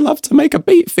like, I would love to make a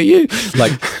beat for you.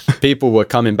 Like people were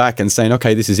coming back and saying,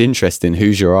 okay, this is interesting.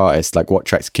 Who's your artist? Like what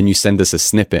tracks? Can you send us a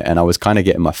snippet? And I was kind of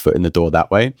getting my my foot in the door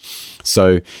that way.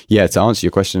 So yeah, to answer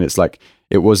your question, it's like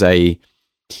it was there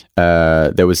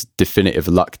was definitive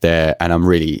luck there, and I'm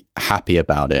really happy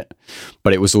about it.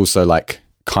 But it was also like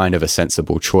kind of a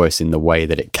sensible choice in the way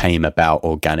that it came about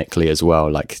organically as well.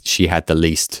 Like she had the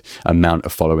least amount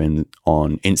of following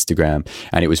on Instagram,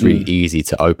 and it was really easy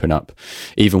to open up.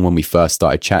 Even when we first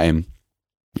started chatting,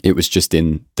 it was just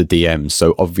in the DMs.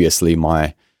 So obviously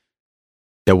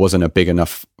there wasn't a big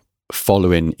enough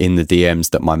following in the DMs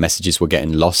that my messages were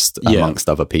getting lost amongst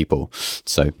other people.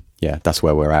 So yeah, that's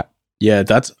where we're at. Yeah,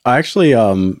 I actually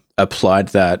applied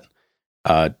that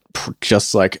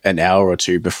just like an hour or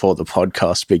two before the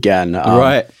podcast began.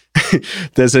 Right.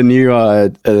 There's a new,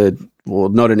 well,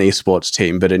 not an esports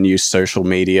team, but a new social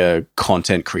media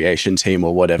content creation team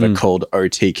or whatever called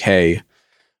OTK.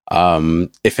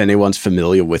 If anyone's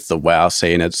familiar with the WoW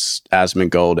scene, it's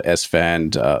Asmongold,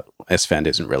 Esfand. Esfand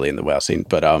isn't really in the WoW scene,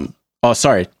 but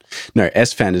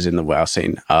Esfand is in the WoW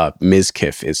scene.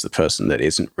 Mizkif is the person that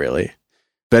isn't really.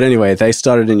 But anyway, they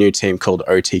started a new team called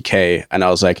OTK, and I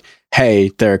was like,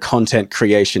 hey, they're a content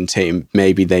creation team.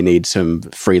 Maybe they need some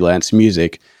freelance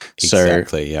music.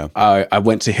 Exactly, so I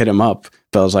went to hit them up,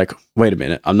 but I was like, wait a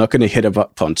minute, I'm not going to hit them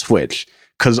up on Twitch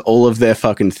because all of their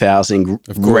fucking 1,000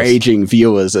 raging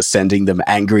viewers are sending them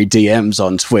angry DMs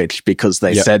on Twitch because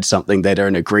they said something they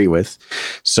don't agree with.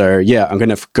 So yeah, I'm going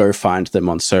to go find them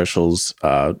on socials,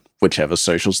 whichever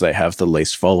socials they have the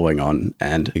least following on,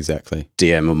 and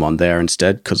DM them on there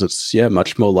instead, because it's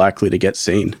much more likely to get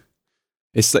seen.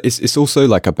 It's also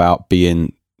like about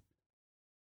being,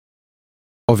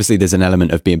 obviously there's an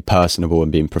element of being personable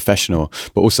and being professional,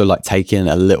 but also like taking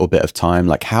a little bit of time.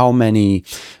 Like how many,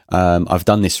 I've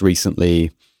done this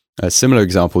recently, a similar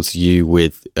example to you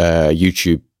with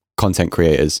YouTube content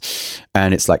creators,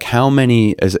 and it's like how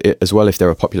many, as well, if they're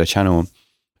a popular channel,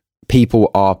 people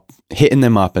are hitting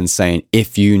them up and saying,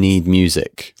 if you need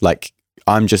music, like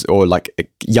or like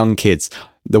young kids,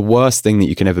 the worst thing that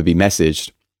you can ever be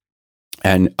messaged,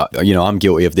 and I'm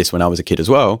guilty of this when I was a kid as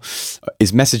well,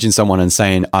 is messaging someone and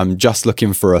saying, I'm just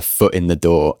looking for a foot in the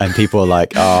door, and people are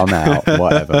like, oh, I'm out,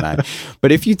 whatever, man.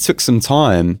 But if you took some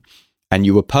time and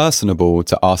you were personable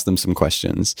to ask them some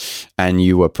questions, and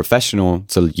you were professional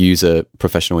to use a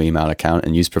professional email account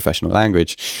and use professional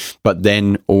language, but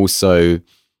then also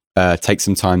take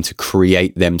some time to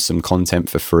create them some content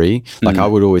for free. Like I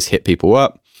would always hit people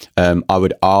up. I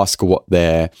would ask what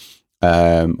their,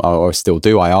 or still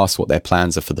do, I ask what their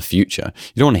plans are for the future.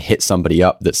 You don't want to hit somebody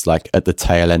up that's like at the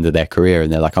tail end of their career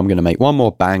and they're like, I'm going to make one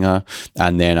more banger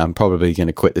and then I'm probably going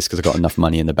to quit this because I've got enough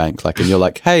money in the bank. Like, and you're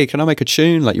like, hey, can I make a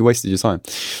tune? Like, you wasted your time.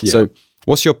 Yeah. So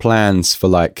what's your plans for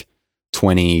like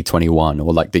 2021,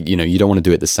 or like you don't want to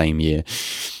do it the same year?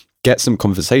 Get some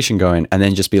conversation going, and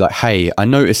then just be like, hey, I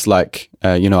noticed like,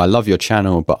 I love your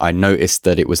channel, but I noticed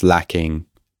that it was lacking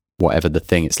whatever the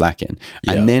thing it's lacking.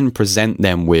 Yeah. And then present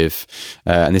them with,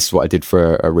 and this is what I did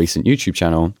for a recent YouTube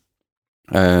channel,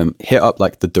 hit up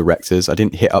like the directors. I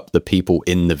didn't hit up the people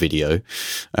in the video.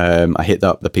 I hit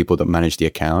up the people that manage the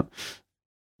account,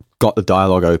 got the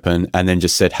dialogue open, and then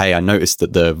just said, hey, I noticed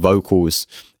that the vocals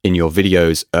in your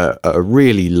videos are a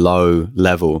really low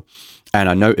level. And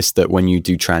I noticed that when you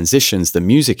do transitions, the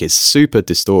music is super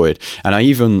distorted. And I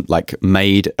even like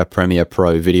made a Premiere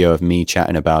Pro video of me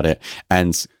chatting about it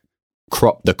and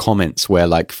cropped the comments where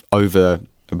like over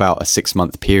about a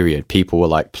 6-month period, people were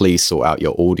like, please sort out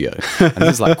your audio. And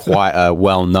this is like quite a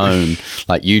well-known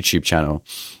like YouTube channel.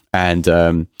 And,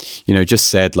 just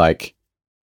said like,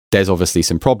 there's obviously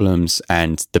some problems,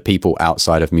 and the people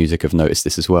outside of music have noticed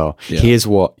this as well. Yeah. Here's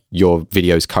what your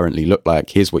videos currently look like.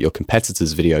 Here's what your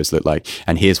competitors' videos look like.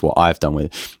 And here's what I've done with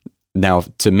it. Now,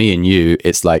 to me and you,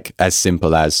 it's like as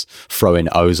simple as throwing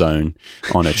Ozone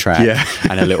on a track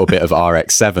and a little bit of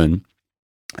RX-7.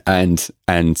 And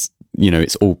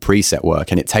it's all preset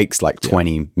work, and it takes like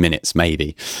 20 minutes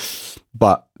maybe.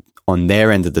 But on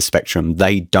their end of the spectrum,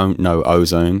 they don't know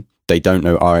Ozone. They don't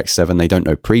know RX-7, they don't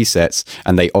know presets,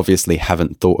 and they obviously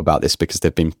haven't thought about this because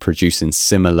they've been producing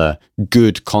similar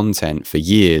good content for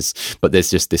years, but there's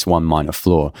just this one minor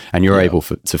flaw, and you're able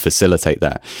to facilitate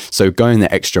that. So going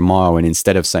the extra mile, and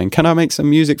instead of saying, can I make some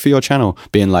music for your channel,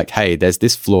 being like, hey, there's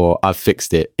this flaw, I've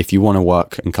fixed it. If you want to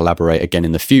work and collaborate again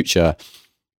in the future,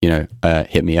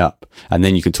 hit me up. And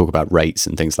then you can talk about rates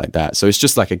and things like that. So it's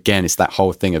just like, again, it's that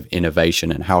whole thing of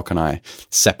innovation and how can I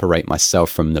separate myself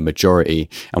from the majority,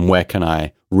 and where can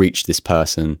I reach this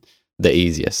person the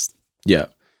easiest? Yeah.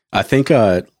 I think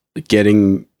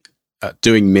doing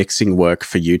mixing work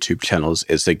for YouTube channels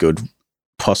is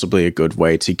possibly a good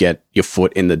way to get your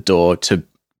foot in the door to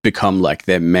become like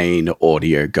their main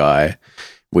audio guy,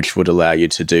 which would allow you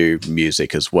to do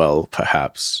music as well,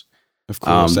 perhaps. Of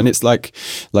course. And it's like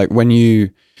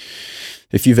when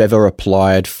if you've ever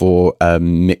applied for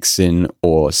mixing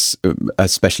or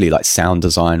especially like sound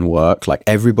design work, like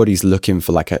everybody's looking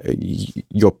for like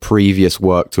your previous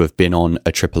work to have been on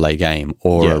a AAA game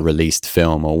or a released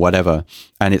film or whatever.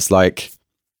 And it's like,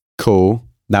 cool,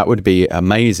 that would be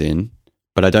amazing,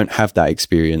 but I don't have that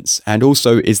experience. And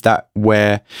also, is that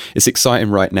where it's exciting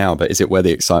right now, but is it where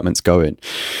the excitement's going?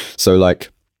 So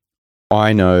like,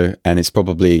 I know, and it's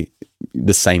probably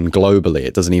the same globally,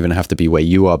 it doesn't even have to be where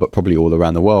you are, but probably all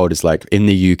around the world, is like in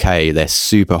the UK, they're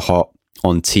super hot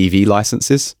on TV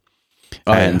licenses.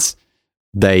 I haven't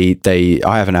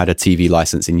had a TV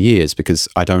license in years because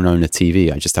I don't own a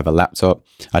TV. I just have a laptop.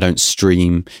 I don't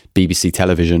stream BBC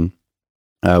television,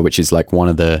 which is like one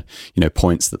of the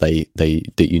points that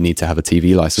that you need to have a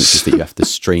TV license, is that you have to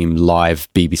stream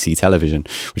live BBC television,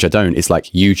 which I don't. It's like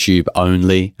YouTube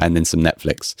only and then some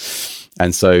Netflix.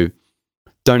 And so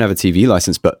don't have a TV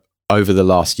license, but over the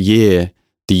last year,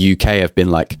 the UK have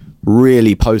been like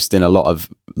really posting a lot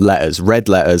of letters, red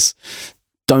letters.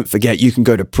 Don't forget, you can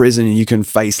go to prison and you can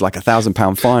face like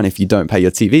 £1,000 fine if you don't pay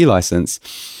your TV license,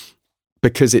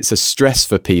 because it's a stress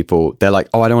for people. They're like,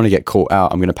 oh, I don't want to get caught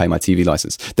out. I'm going to pay my TV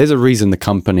license. There's a reason the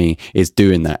company is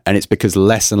doing that. And it's because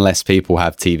less and less people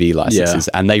have TV licenses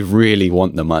and they really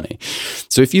want the money.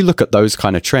 So if you look at those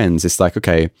kind of trends, it's like,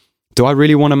 okay, do I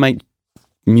really want to make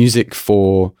music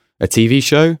for a TV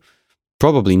show?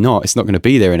 Probably not. It's not going to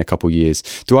be there in a couple of years.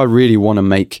 Do I really want to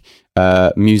make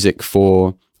music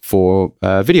for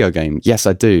a video game? Yes,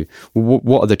 I do.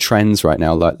 What are the trends right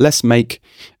now? Like, let's make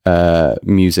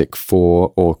music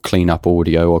for, or clean up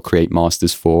audio or create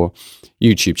masters for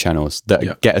YouTube channels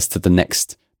that get us to the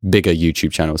next bigger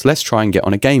YouTube channels. Let's try and get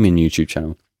on a gaming YouTube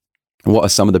channel. What are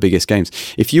some of the biggest games?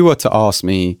 If you were to ask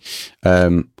me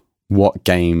what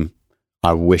game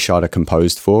I wish I'd have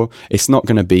composed for, it's not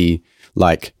going to be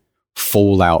like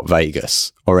Fallout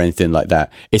Vegas or anything like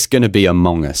that. It's going to be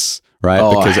Among Us, right?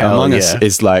 Because Among Us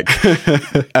is like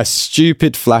a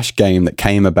stupid Flash game that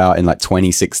came about in like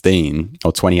 2016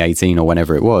 or 2018 or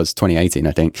whenever it was, 2018,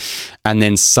 I think. And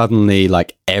then suddenly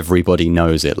like everybody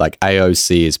knows it. Like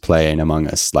AOC is playing Among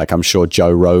Us. Like I'm sure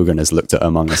Joe Rogan has looked at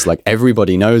Among Us. Like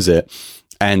everybody knows it.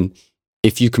 And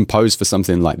if you compose for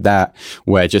something like that,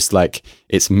 where just like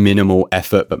it's minimal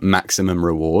effort but maximum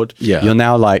reward, you're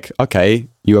now like, okay,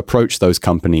 you approach those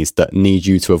companies that need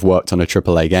you to have worked on a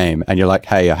AAA game, and you're like,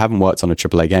 hey, I haven't worked on a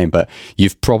AAA game, but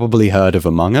you've probably heard of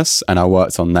Among Us, and I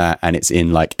worked on that, and it's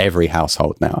in like every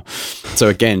household now. So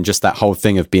again, just that whole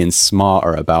thing of being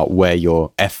smarter about where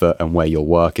your effort and where your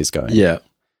work is going. Yeah.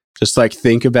 Just like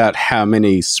think about how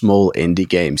many small indie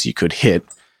games you could hit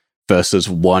versus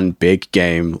one big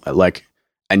game, like,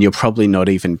 and you're probably not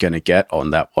even going to get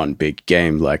on that one big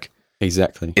game. Like,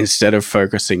 exactly. Instead of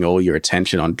focusing all your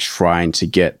attention on trying to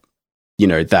get,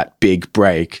 that big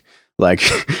break, like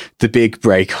the big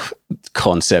break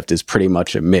concept is pretty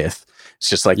much a myth. It's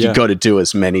just like you got to do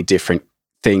as many different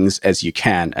things as you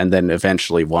can, and then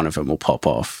eventually one of them will pop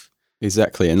off.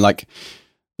 Exactly. And like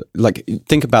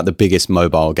think about the biggest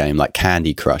mobile game, like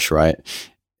Candy Crush, right?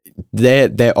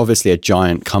 They're obviously a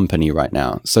giant company right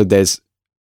now. So there's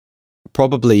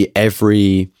probably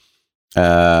every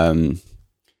what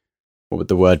would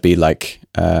the word be, like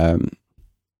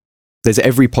there's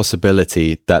every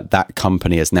possibility that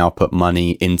company has now put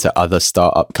money into other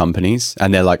startup companies,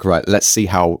 and they're like, right, let's see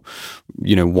how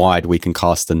wide we can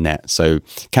cast the net. So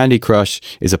Candy Crush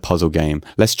is a puzzle game.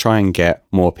 Let's try and get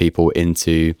more people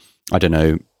into, I don't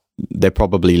know, they're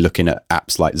probably looking at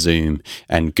apps like Zoom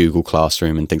and Google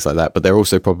Classroom and things like that, but they're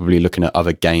also probably looking at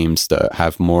other games that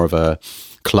have more of a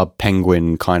Club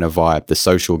Penguin kind of vibe, the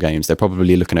social games. They're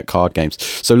probably looking at card games.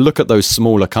 So look at those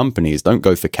smaller companies. Don't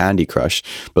go for Candy Crush,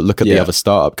 but look at the other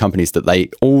startup companies that they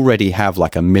already have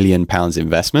like £1 million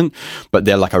investment, but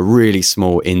they're like a really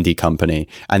small indie company,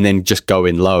 and then just go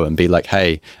in low and be like,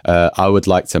 hey, I would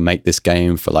like to make this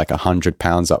game for like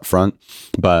 £100 up front,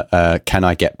 but can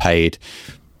I get paid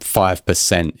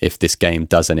 5% if this game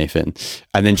does anything?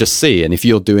 And then just see. And if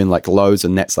you're doing like loads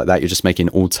of nets like that, you're just making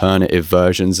alternative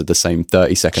versions of the same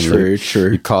 30-second loop.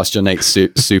 True. You cast your net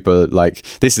super like,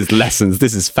 this is lessons,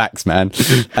 this is facts, man.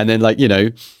 And then like,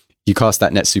 you cast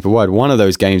that net super wide. One of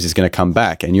those games is going to come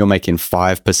back and you're making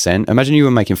 5%. Imagine you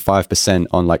were making 5%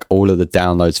 on like all of the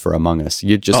downloads for Among Us.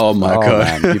 You'd just, God,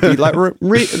 man, you'd be like,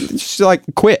 just like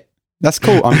quit. That's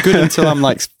cool. I'm good until I'm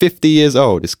like 50 years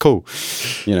old. It's cool.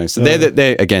 So they're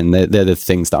the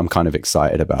things that I'm kind of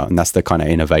excited about. And that's the kind of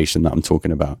innovation that I'm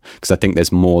talking about. Because I think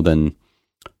there's more than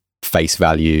face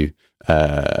value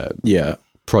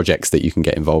projects that you can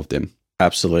get involved in.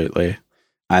 Absolutely.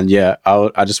 And yeah,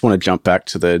 I just want to jump back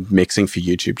to the mixing for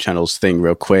YouTube channels thing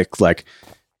real quick. Like,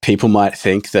 people might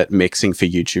think that mixing for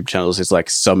YouTube channels is like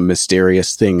some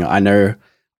mysterious thing. I know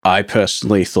I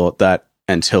personally thought that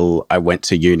until I went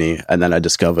to uni, and then I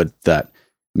discovered that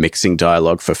mixing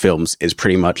dialogue for films is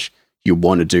pretty much you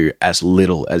want to do as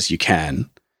little as you can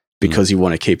because you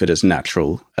want to keep it as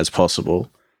natural as possible.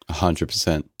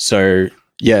 100%. So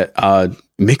yeah,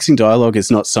 mixing dialogue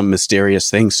is not some mysterious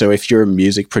thing. So if you're a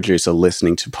music producer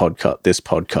listening to this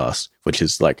podcast, which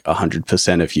is like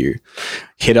 100% of you,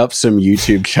 hit up some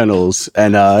YouTube channels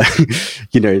and,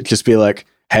 just be like,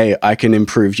 hey, I can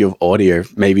improve your audio.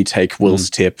 Maybe take Will's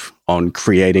tip on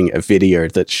creating a video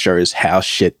that shows how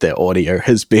shit their audio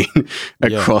has been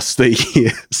across the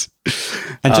years.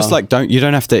 And just you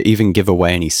don't have to even give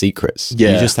away any secrets.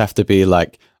 Yeah. You just have to be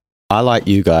like, I like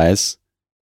you guys.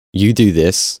 You do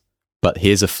this, but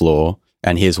here's a flaw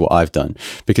and here's what I've done.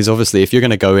 Because obviously if you're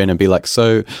going to go in and be like,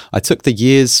 so I took the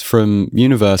years from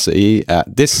university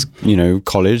at this,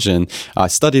 college, and I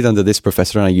studied under this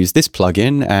professor and I used this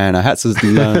plugin and I had to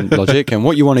learn Logic, and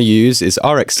what you want to use is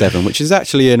RX7, which is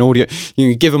actually an audio.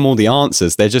 You give them all the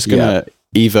answers. They're just going to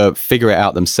either figure it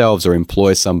out themselves or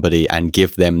employ somebody and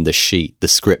give them the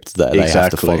script that they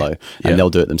have to follow, and they'll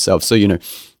do it themselves. So, you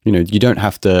don't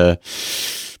have to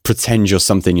pretend you're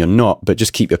something you're not, but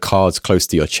just keep your cards close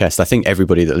to your chest. I think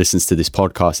everybody that listens to this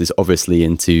podcast is obviously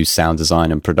into sound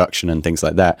design and production and things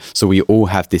like that. So we all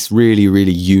have this really,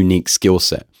 really unique skill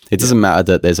set. It doesn't matter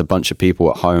that there's a bunch of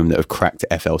people at home that have cracked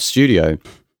FL Studio,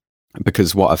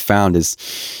 because what I've found is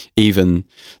even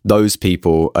those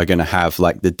people are going to have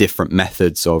like the different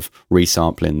methods of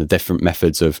resampling, the different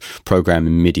methods of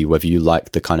programming MIDI, whether you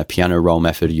like the kind of piano roll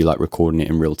method or you like recording it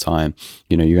in real time.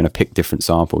 You're going to pick different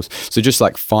samples. So just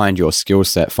like find your skill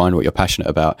set, find what you're passionate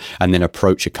about, and then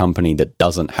approach a company that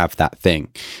doesn't have that thing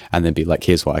and then be like,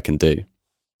 here's what I can do.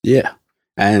 Yeah.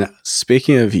 And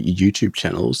speaking of YouTube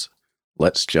channels,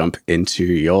 let's jump into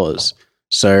yours.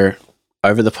 So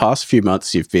over the past few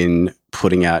months, you've been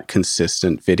putting out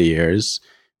consistent videos,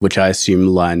 which I assume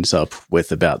lines up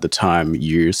with about the time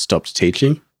you stopped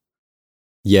teaching.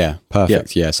 Yeah,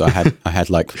 perfect. Yeah, so I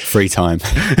had like free time.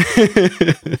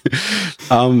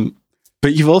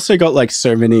 But you've also got like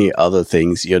so many other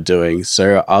things you're doing.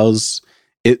 So I was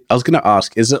going to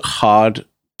ask, is it hard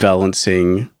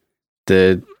balancing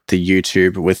the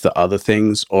YouTube with the other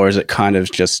things, or is it kind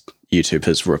of just YouTube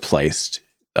has replaced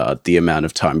the amount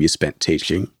of time you spent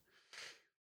teaching?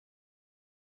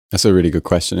 That's a really good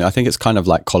question. I think it's kind of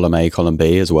like column A, column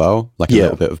B as well, like a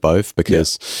little bit of both,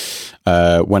 because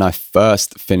when I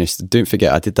first finished, don't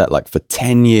forget, I did that like for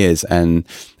 10 years and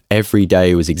every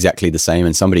day was exactly the same,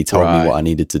 and somebody told me what I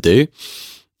needed to do.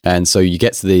 And so you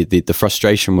get to the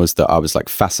frustration was that I was like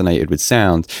fascinated with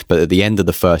sound, but at the end of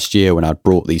the first year, when I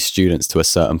brought these students to a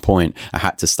certain point, I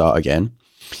had to start again.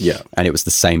 Yeah. And it was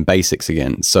the same basics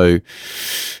again. So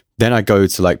then I go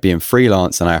to like being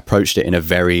freelance, and I approached it in a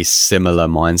very similar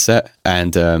mindset.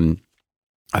 And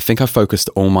I think I focused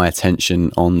all my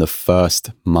attention on the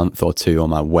first month or two on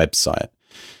my website.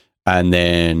 And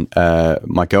then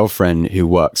my girlfriend, who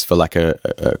works for like a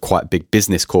quite big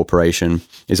business corporation,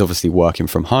 is obviously working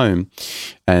from home.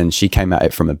 And she came at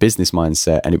it from a business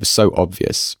mindset, and it was so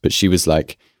obvious. But she was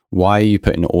like, why are you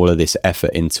putting all of this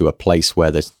effort into a place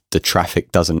where the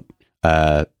traffic doesn't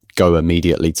go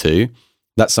immediately to?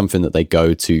 That's something that they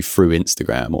go to through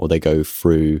Instagram, or they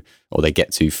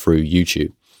get to through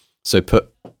YouTube. So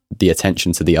put the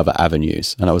attention to the other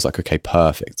avenues. And I was like, okay,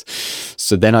 perfect.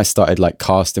 So then I started like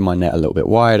casting my net a little bit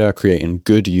wider, creating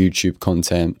good YouTube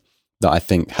content that I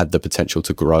think had the potential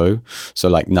to grow. So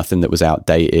like nothing that was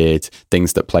outdated,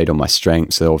 things that played on my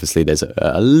strengths. So obviously there's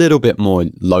a little bit more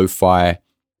lo-fi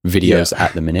videos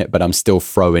at the minute, but I'm still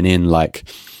throwing in like,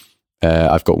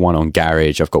 I've got one on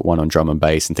garage, I've got one on drum and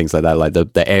bass and things like that, like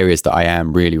the areas that I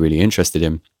am really, really interested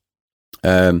in.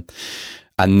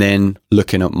 And then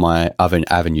looking at my other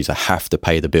avenues, I have to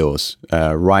pay the bills.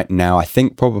 Right now, I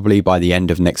think probably by the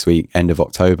end of next week, end of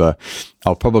October,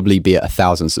 I'll probably be at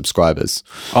 1,000 subscribers.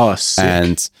 Oh, sick.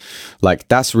 And like,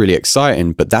 that's really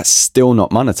exciting, but that's still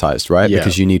not monetized, right? Yeah.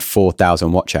 Because you need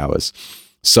 4,000 watch hours.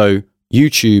 So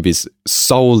YouTube is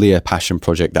solely a passion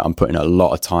project that I'm putting a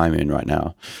lot of time in right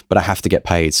now, but I have to get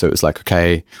paid. So it was like,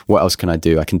 okay, what else can I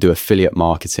do? I can do affiliate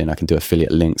marketing. I can do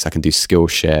affiliate links. I can do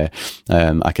Skillshare.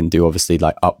 I can do obviously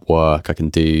like Upwork. I can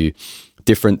do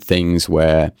different things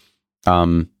where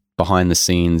behind the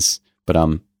scenes, but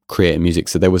I'm creating music.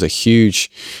 So there was a huge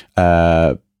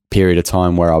period of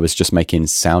time where I was just making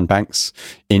sound banks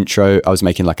intro. I was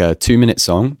making like a 2-minute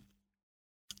song.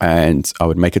 and I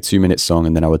would make a 2-minute song,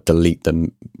 and then I would delete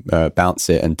them, bounce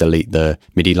it and delete the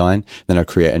MIDI line. Then I'd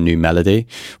create a new melody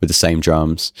with the same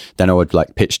drums. Then I would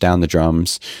like pitch down the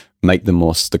drums, make them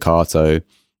more staccato,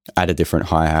 add a different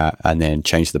hi-hat, and then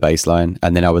change the bass line.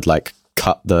 And then I would like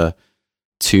cut the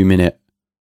 2-minute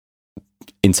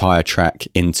entire track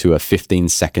into a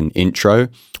 15-second intro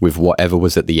with whatever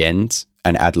was at the end,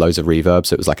 and add loads of reverb.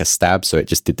 So it was like a stab. So it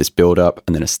just did this build up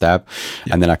and then a stab.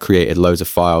 Yeah. And then I created loads of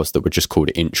files that were just called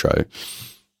intro.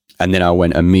 And then I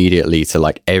went immediately to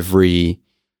like every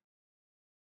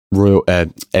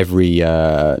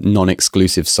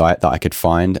non-exclusive site that I could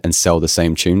find and sell the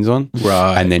same tunes on.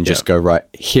 Right. And then just go, right,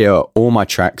 here are all my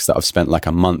tracks that I've spent like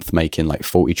a month making like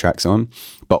 40 tracks on,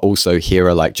 but also here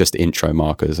are like just intro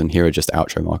markers and here are just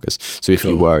outro markers. So if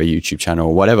you were a YouTube channel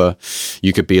or whatever,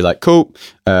 you could be like, cool,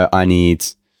 I need,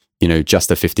 you know,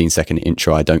 just a 15-second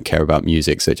intro. I don't care about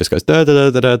music. So it just goes da da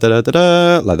da da da da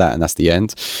da like that. And that's the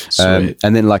end. And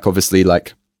then like, obviously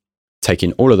like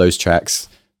taking all of those tracks,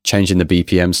 changing the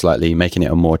BPM slightly, making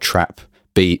it a more trap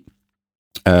beat,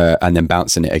 and then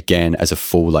bouncing it again as a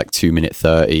full like 2-minute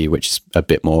 30, which is a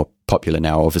bit more popular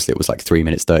now. Obviously it was like 3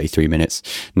 minutes 30, 3 minutes.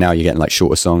 Now you're getting like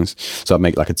shorter songs. So I'd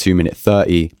make like a 2-minute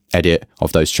 30 edit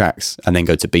of those tracks and then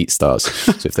go to BeatStars.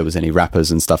 So if there was any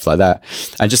rappers and stuff like that,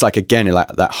 and just like again like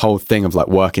that whole thing of like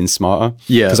working smarter.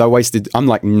 Yeah, because I'm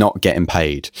like not getting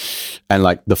paid, and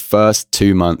like the first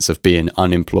 2 months of being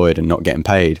unemployed and not getting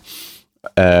paid,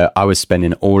 I was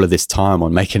spending all of this time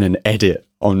on making an edit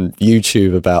on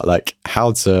YouTube about like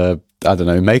how to, I don't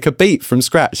know, make a beat from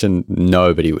scratch, and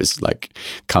nobody was like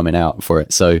coming out for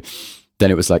it. So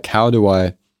then it was like, how do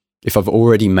I, if I've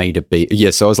already made a beat? Yeah,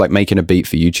 so I was like making a beat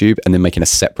for YouTube and then making a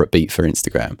separate beat for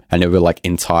Instagram, and they were like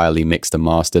entirely mixed and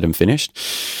mastered and finished.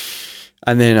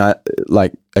 And then I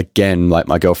like, again, like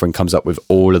my girlfriend comes up with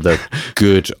all of the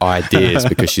good ideas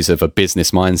because she's of a business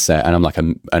mindset, and I'm like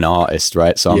an artist,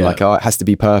 right? So I'm like, oh, it has to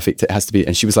be perfect. It has to be.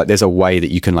 And she was like, there's a way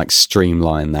that you can like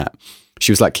streamline that.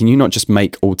 She was like, can you not just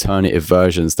make alternative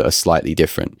versions that are slightly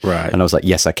different? Right. And I was like,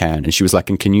 yes, I can. And she was like,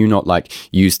 and can you not like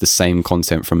use the same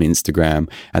content from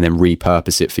Instagram and then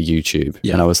repurpose it for YouTube?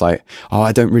 Yeah. And I was like, oh,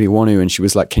 I don't really want to. And she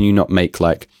was like, can you not make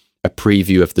like a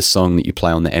preview of the song that you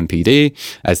play on the MPD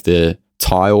as the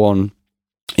tile on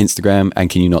Instagram, and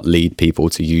can you not lead people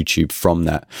to YouTube from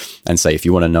that and say, if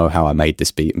you want to know how I made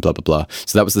this beat and blah blah blah.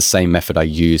 So that was the same method I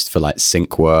used for like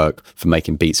sync work, for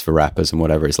making beats for rappers and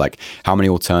whatever. It's like, how many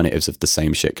alternatives of the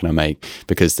same shit can I make?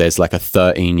 Because there's like a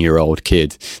 13-year-old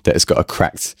kid that has got a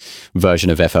cracked version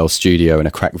of FL Studio and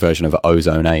a cracked version of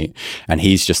Ozone 8, and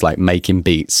he's just like making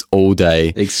beats all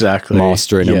day, exactly,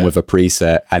 mastering them with a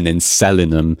preset and then selling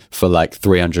them for like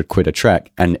 300 quid a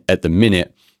track. And at the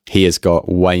minute, he has got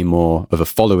way more of a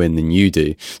following than you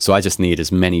do. So I just need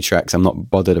as many tracks. I'm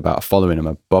not bothered about following him.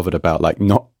 I'm bothered about like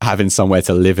not having somewhere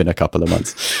to live in a couple of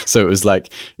months. So it was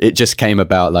like, it just came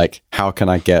about like, how can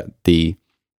I get the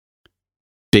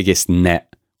biggest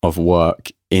net of work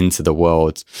into the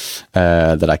world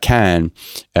that I can,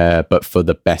 but for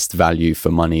the best value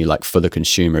for money, like for the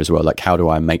consumer as well. Like, how do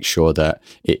I make sure that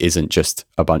it isn't just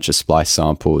a bunch of splice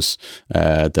samples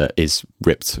that is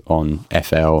ripped on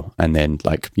FL and then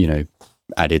like, you know,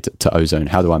 added to Ozone?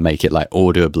 How do I make it like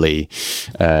audibly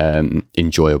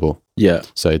enjoyable? Yeah.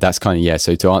 So that's kind of, yeah.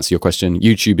 So to answer your question,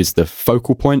 YouTube is the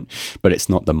focal point, but it's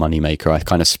not the money maker. I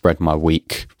kind of spread my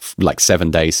week like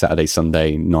 7 days, Saturday,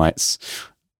 Sunday nights.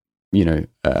 You know,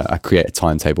 I create a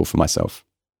timetable for myself.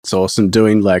 It's awesome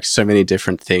doing like so many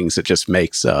different things. It just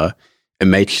makes it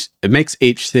makes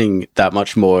each thing that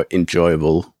much more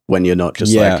enjoyable when you're not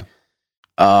just like,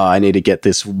 oh, I need to get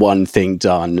this one thing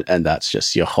done, and that's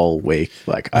just your whole week.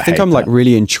 Like, I think I'm like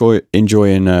really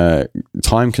enjoying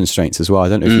time constraints as well. I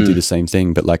don't know if you do the same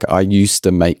thing, but like I used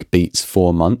to make beats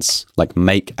for months, like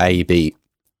make a beat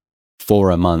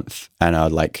for a month, and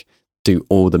I'd like do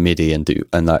all the MIDI and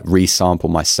like resample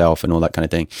myself and all that kind of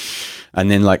thing.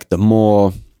 And then like the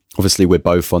more, obviously we're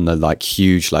both on the like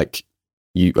huge, like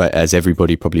you, as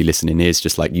everybody probably listening is,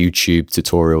 just like YouTube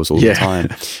tutorials all the time,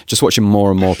 just watching more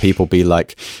and more people be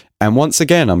like, and once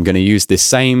again, I'm going to use this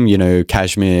same, you know,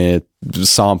 cashmere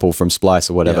sample from Splice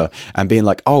or whatever, and being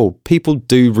like, oh, people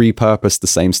do repurpose the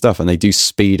same stuff and they do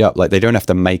speed up. Like they don't have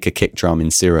to make a kick drum in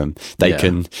Serum. They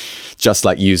can just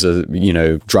like use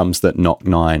drums that knock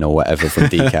 9 or whatever from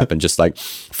Decap and just like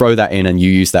throw that in and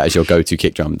you use that as your go-to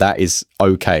kick drum. That is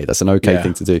okay. That's an okay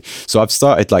thing to do. So I've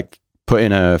started like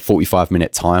putting a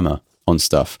 45-minute timer on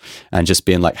stuff and just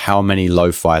being like, how many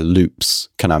lo-fi loops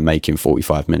can I make in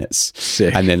 45 minutes?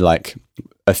 Sick. And then like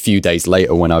a few days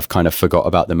later, when I've kind of forgot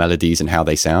about the melodies and how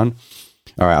they sound,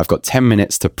 all right, I've got 10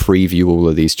 minutes to preview all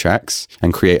of these tracks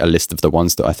and create a list of the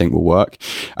ones that I think will work.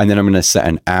 And then I'm going to set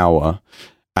an hour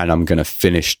and I'm going to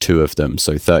finish 2 of them.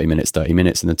 So 30 minutes,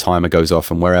 and the timer goes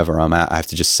off, and wherever I'm at, I have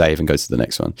to just save and go to the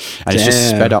next one. And it's just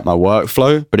sped up my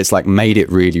workflow, but it's like made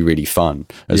it really, really fun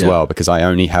as well, because I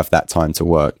only have that time to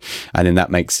work. And then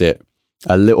that makes it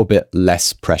a little bit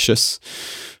less precious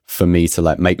for me to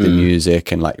like make the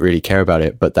music and like really care about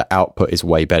it. But the output is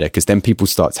way better, because then people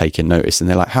start taking notice and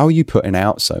they're like, how are you putting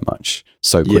out so much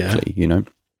so quickly, you know?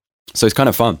 So it's kind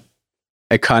of fun.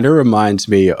 It kind of reminds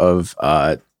me of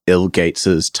Ill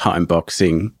Gates's time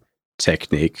boxing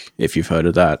technique, if you've heard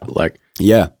of that. Like,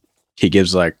 he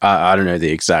gives like, I don't know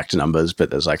the exact numbers, but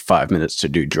there's like 5 minutes to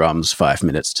do drums, 5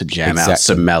 minutes to jam out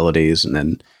some melodies, and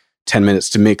then 10 minutes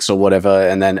to mix or whatever.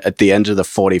 And then at the end of the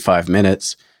 45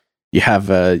 minutes, you have,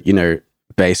 you know,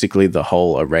 basically the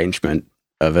whole arrangement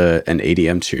of an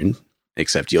EDM tune,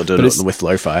 except you're doing it with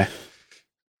lo-fi.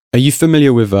 Are you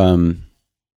familiar with,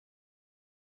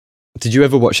 did you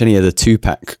ever watch any of the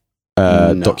Tupac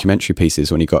documentary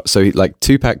pieces when he got, so like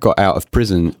Tupac got out of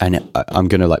prison, and I'm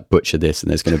gonna like butcher this, and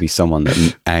there's gonna be someone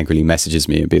that angrily messages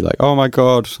me and be like, oh my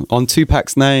god, on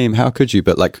Tupac's name, how could you?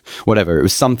 But like whatever, it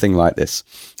was something like this.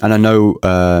 And I know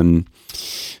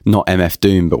not MF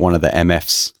Doom, but one of the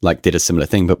MFs like did a similar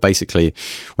thing. But basically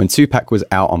when Tupac was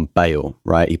out on bail,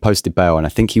 right, he posted bail, and I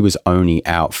think he was only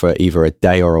out for either a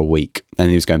day or a week, and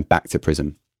he was going back to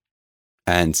prison.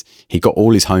 And he got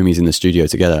all his homies in the studio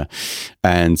together,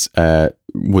 and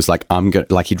was like, I'm gonna,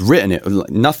 like, he'd written it,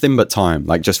 nothing but time,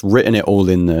 like just written it all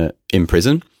in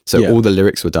prison. So all the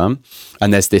lyrics were done.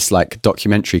 And there's this like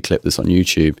documentary clip that's on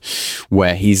YouTube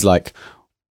where he's like,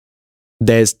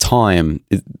 there's time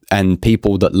and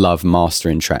people that love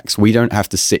mastering tracks. We don't have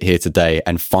to sit here today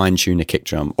and fine tune a kick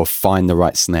drum or find the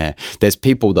right snare. There's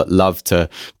people that love to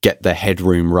get the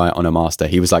headroom right on a master.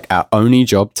 He was like, our only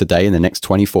job today in the next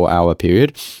 24-hour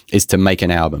period is to make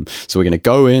an album. So we're going to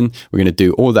go in, we're going to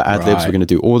do all the ad-libs, we're going to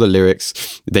do all the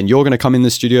lyrics. Then you're going to come in the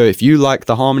studio. If you like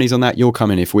the harmonies on that, you'll come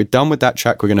in. If we're done with that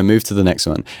track, we're going to move to the next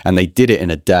one. And they did it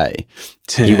in a day.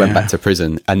 He went back to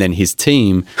prison, and then his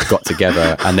team got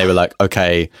together and they were like,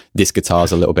 okay, this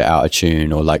guitar's a little bit out of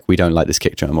tune, or like, we don't like this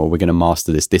kick drum, or we're going to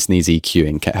master this. This needs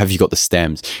EQing. Have you got the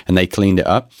stems? And they cleaned it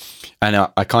up. And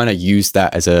I kind of used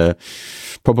that as a,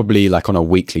 probably like on a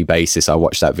weekly basis, I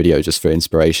watched that video just for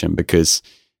inspiration, because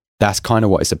that's kind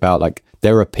of what it's about. Like,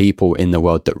 there are people in the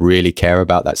world that really care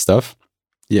about that stuff.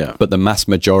 Yeah. But the mass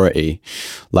majority,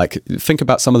 like, think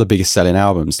about some of the biggest selling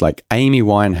albums, like Amy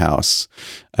Winehouse.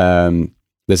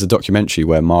 There's a documentary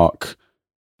where Mark,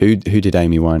 who did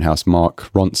Amy Winehouse? Mark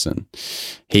Ronson.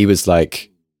 He was like,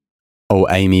 oh,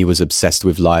 Amy was obsessed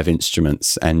with live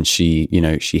instruments, and she, you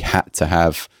know, she had to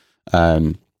have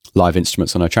live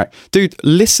instruments on her track. Dude,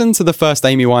 listen to the first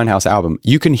Amy Winehouse album.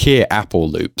 You can hear Apple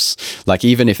loops. Like,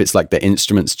 even if it's like the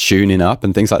instruments tuning up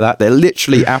and things like that, they're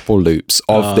literally Apple loops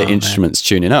of the instruments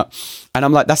tuning up. And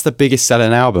I'm like, that's the biggest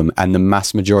selling album, and the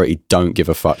mass majority don't give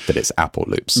a fuck that it's Apple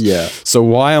loops. Yeah. So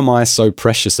why am I so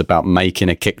precious about making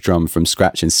a kick drum from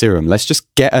scratch in Serum? Let's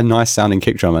just get a nice sounding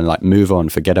kick drum and like move on,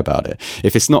 forget about it.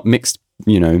 If it's not mixed,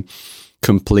 you know,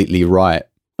 completely right,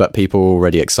 but people are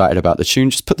already excited about the tune,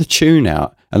 just put the tune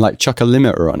out and like chuck a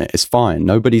limiter on it. It's fine.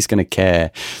 Nobody's going to care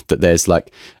that there's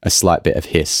like a slight bit of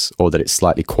hiss, or that it's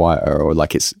slightly quieter, or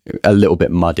like it's a little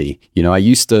bit muddy. You know, I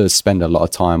used to spend a lot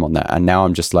of time on that, and now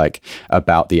I'm just like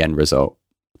about the end result.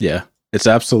 Yeah, it's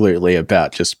absolutely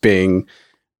about just being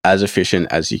as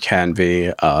efficient as you can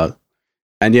be.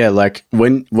 And yeah, like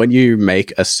when you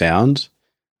make a sound,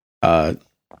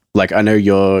 like I know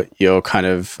you're kind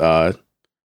of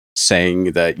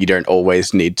saying that you don't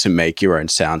always need to make your own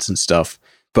sounds and stuff,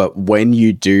 but when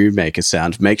you do make a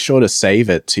sound, make sure to save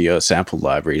it to your sample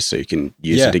library so you can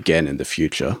use it again in the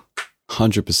future.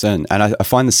 100%. And I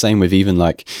find the same with even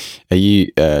like,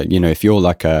 you know, if you're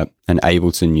like an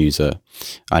Ableton user,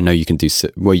 I know you can do,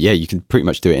 well, yeah, you can pretty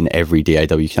much do it in every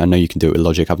DAW. I know you can do it with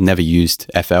Logic. I've never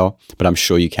used FL, but I'm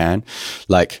sure you can.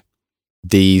 Like,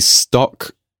 the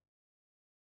stock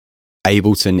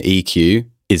Ableton EQ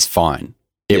is fine.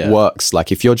 It works.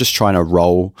 Like, if you're just trying to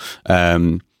roll,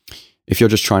 off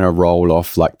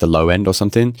like the low end or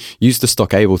something, use the stock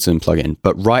Ableton plugin,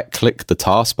 but right click the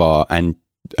taskbar and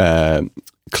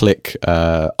click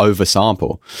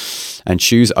oversample and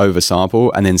choose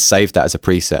oversample, and then save that as a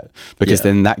preset, because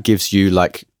then that gives you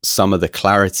like some of the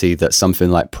clarity that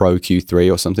something like Pro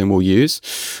Q3 or something will use,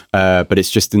 but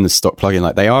it's just in the stock plugin.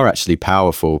 Like, they are actually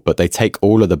powerful, but they take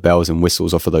all of the bells and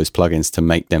whistles off of those plugins to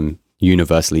make them,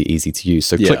 universally easy to use.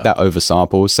 So Yeah. click that over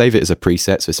sample, save it as a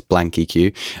preset, so it's blank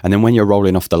EQ. And then when you're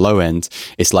rolling off the low end,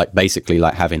 it's like basically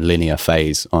like having linear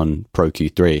phase on Pro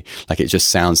Q3. Like it just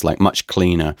sounds like much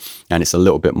cleaner, and it's a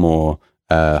little bit more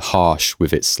harsh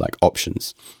with its like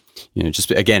options. You know, just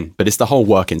again, but it's the whole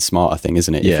working smarter thing,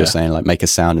 isn't it? Yeah. If you're saying like make a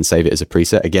sound and save it as a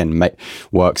preset, again,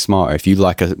 work smarter. If you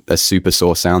like a super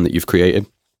source sound that you've created,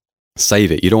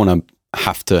 save it. You don't want to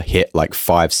have to hit like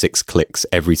 5-6 clicks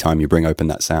every time you bring open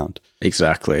that sound.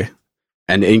 Exactly.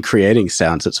 And in creating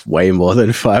sounds, it's way more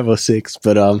than 5 or 6.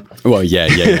 But well, yeah,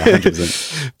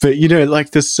 100%. But you know,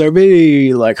 like there's so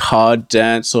many like hard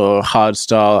dance or hard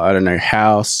style, I don't know,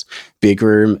 house, big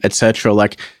room, etc.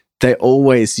 Like they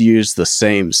always use the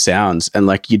same sounds, and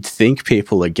like you'd think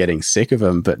people are getting sick of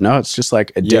them, but no, it's just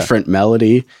like a different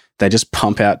melody. They just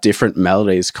pump out different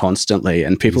melodies constantly,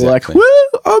 and people are like, "Woo!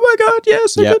 Oh my god,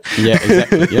 yes!" Yeah,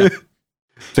 exactly. Yeah.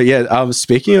 But yeah,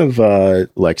 speaking of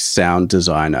like sound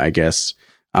design, I guess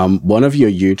one of your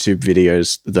YouTube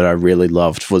videos that I really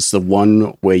loved was the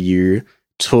one where you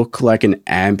took like an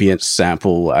ambient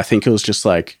sample. I think it was just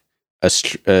like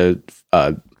a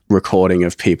recording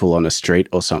of people on a street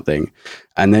or something,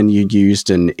 and then you used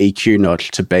an EQ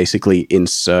notch to basically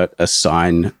insert a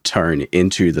sine tone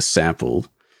into the sample.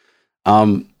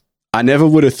 I never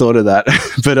would have thought of that,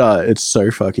 but it's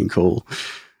so fucking cool.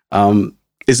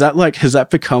 Is that like, has that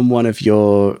become one of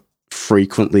your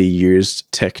frequently used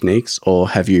techniques, or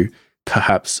have you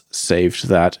perhaps saved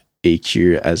that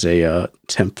EQ as a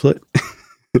template?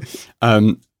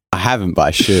 I haven't, but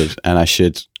I should, and I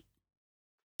should.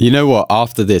 You know what?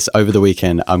 After this, over the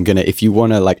weekend, I'm gonna. If you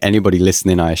want to, like anybody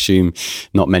listening, I assume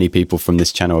not many people from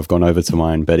this channel have gone over to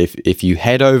mine, but if you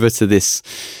head over to this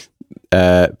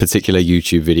particular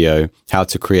YouTube video, how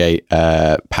to create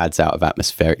pads out of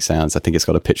atmospheric sounds, I think it's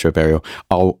got a picture of Burial.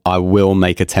 I will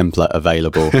make a template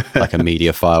available, like a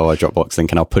media file or a Dropbox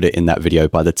link, and I'll put it in that video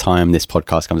by the time this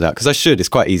podcast comes out, because I should. It's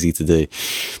quite easy to do.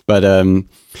 But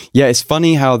yeah, it's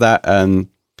funny how that.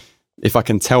 If I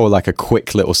can tell like a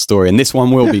quick little story, and this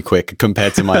one will be quick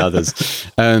compared to my others.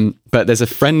 But there's a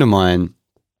friend of mine,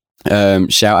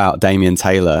 shout out Damian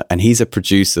Taylor, and he's a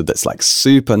producer that's like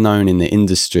super known in the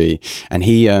industry. And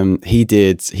he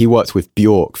worked with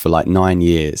Bjork for like 9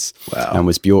 years. Wow. And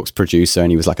was Bjork's producer, and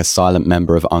he was like a silent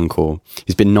member of Uncle.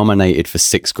 He's been nominated for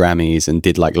 6 Grammys and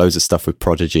did like loads of stuff with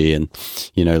Prodigy and,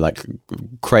 you know, like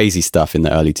crazy stuff in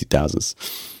the early 2000s.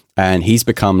 And he's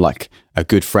become like a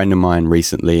good friend of mine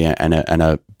recently, and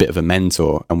a bit of a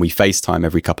mentor. And we FaceTime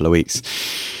every couple of weeks.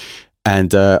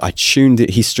 And I tuned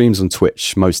it. He streams on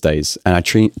Twitch most days, and I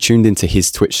tuned into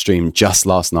his Twitch stream just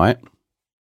last night.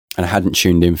 And I hadn't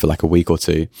tuned in for like a week or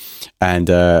two. And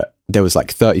there was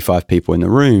like 35 people in the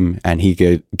room, and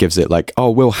he gives it like, "Oh,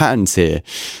 Will Hatton's here.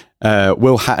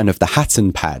 Will Hatton of the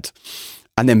Hatton pad."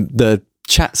 And then the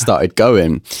chat started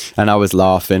going, and I was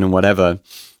laughing and whatever.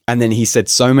 And then he said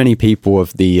so many people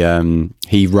of the,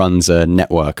 he runs a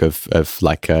network of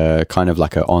like a kind of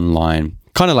like an online,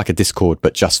 kind of like a Discord,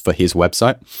 but just for his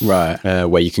website. Right.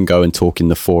 Where you can go and talk in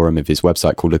the forum of his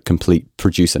website called a Complete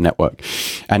Producer Network.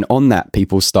 And on that,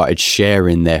 people started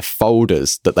sharing their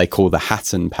folders that they call the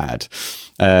Hatton pad,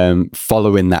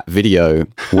 following that video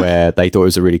where they thought it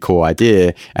was a really cool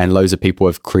idea. And loads of people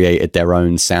have created their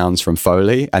own sounds from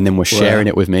Foley, and then were sharing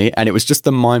it with me. And it was just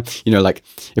the mind, you know, like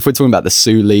if we're talking about the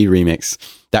Sue Lee remix,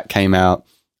 that came out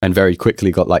and very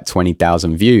quickly got like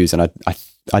 20,000 views. And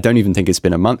I don't even think it's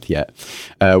been a month yet,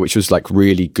 which was like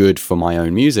really good for my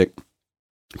own music.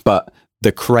 But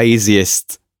the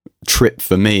craziest trip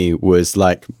for me was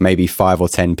like maybe 5 or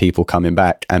 10 people coming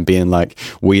back and being like,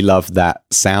 "We love that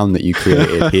sound that you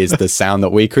created. Here's the sound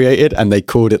that we created." And they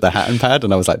called it the Hatton pad.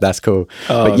 And I was like, that's cool.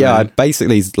 Oh, but yeah, man. I'd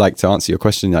basically like to answer your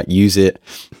question, like use it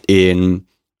in,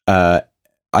 I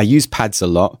use pads a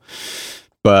lot,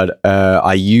 but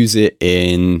I use it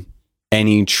in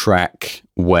any track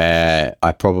where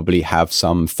I probably have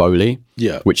some Foley,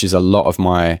 which is a lot of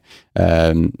my,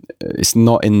 it's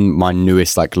not in my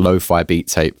newest like lo-fi beat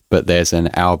tape, but there's an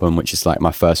album which is like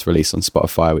my first release on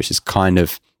Spotify, which is kind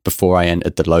of before I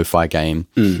entered the lo-fi game,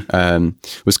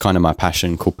 was kind of my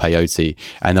passion, called Peyote.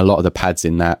 And a lot of the pads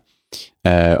in that,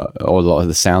 or a lot of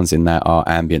the sounds in that are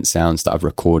ambient sounds that I've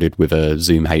recorded with a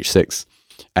Zoom H6.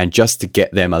 And just to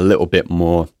get them a little bit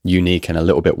more unique and a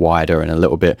little bit wider and a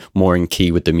little bit more in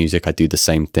key with the music, I do the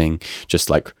same thing. Just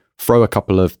like throw a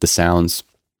couple of the sounds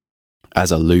as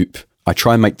a loop. I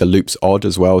try and make the loops odd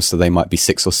as well. So they might be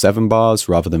 6 or 7 bars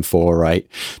rather than 4 or 8,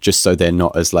 just so they're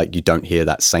not as like, you don't hear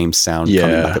that same sound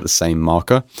coming back at the same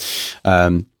marker.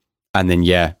 And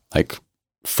then, like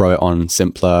throw it on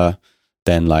simpler,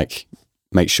 then like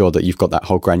make sure that you've got that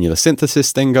whole granular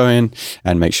synthesis thing going,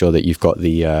 and make sure that you've got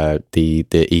the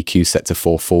EQ set to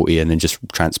 440, and then just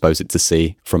transpose it to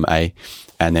C from A.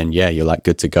 And then, yeah, you're like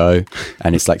good to go.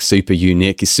 And it's like super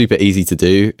unique. It's super easy to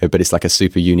do, but it's like a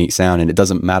super unique sound. And it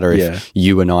doesn't matter if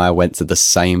you and I went to the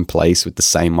same place with the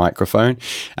same microphone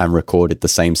and recorded the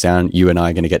same sound. You and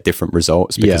I are going to get different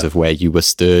results because of where you were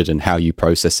stood and how you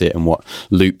process it and what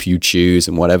loop you choose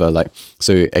and whatever. Like,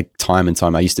 so time and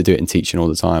time, I used to do it in teaching all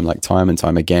the time, like time and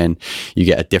time again, you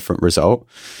get a different result.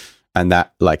 And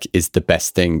that like is the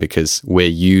best thing, because we're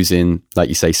using, like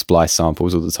you say, splice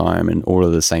samples all the time and all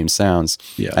of the same sounds.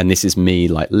 Yeah. And this is me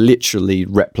like literally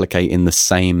replicating the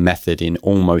same method in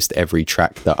almost every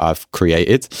track that I've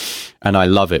created. And I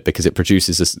love it because it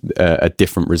produces a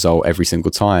different result every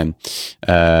single time.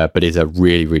 But it's a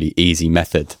really, really easy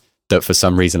method that for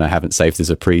some reason I haven't saved as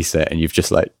a preset, and you've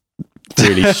just like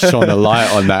really shone a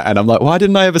light on that. And I'm like, why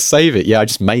didn't I ever save it? Yeah, I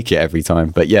just make it every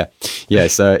time. But yeah,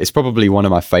 so it's probably one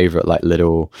of my favorite like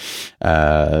little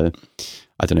I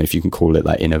don't know if you can call it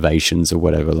like innovations or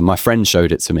whatever. My friend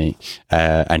showed it to me,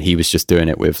 and he was just doing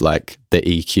it with like the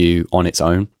EQ on its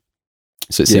own,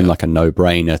 so it seemed like a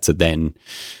no-brainer to then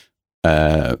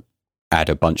add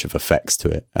a bunch of effects to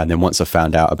it. And then once I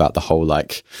found out about the whole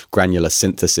like granular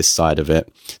synthesis side of it,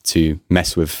 to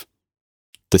mess with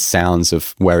the sounds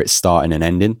of where it's starting and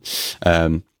ending.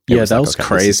 That was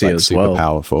crazy as super well.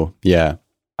 Powerful. Yeah.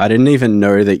 I didn't even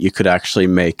know that you could actually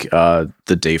make the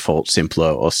default simpler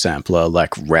or sampler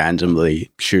like randomly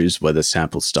choose where the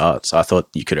sample starts. I thought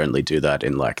you could only do that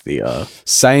in like the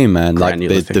same, man. Like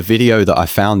the video that I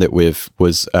found it with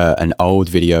was an old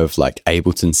video of like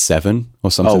Ableton 7 or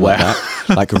something like that.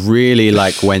 Like really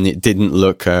like when it didn't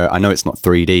look, I know it's not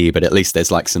 3D, but at least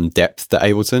there's like some depth to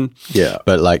Ableton. Yeah.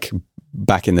 But like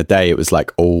back in the day, it was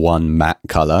like all one matte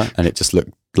color and it just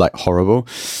looked like horrible.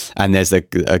 And there's a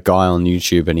guy on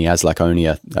YouTube, and he has like only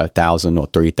 1,000 or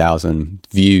 3,000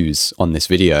 views on this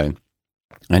video,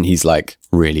 and he's like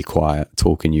really quiet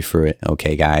talking you through it.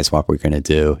 Okay guys, what we're gonna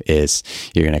do is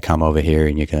you're gonna come over here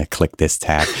and you're gonna click this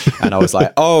tab. And I was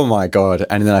like, oh my god.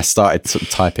 And then I started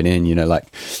typing in, you know,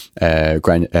 like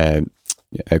grain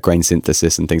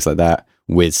synthesis and things like that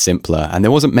with simpler, and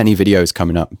there wasn't many videos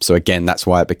coming up. So again, that's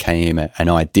why it became an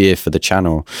idea for the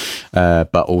channel,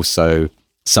 but also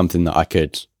something that I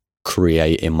could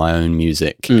create in my own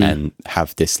music and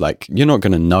have this, like, you're not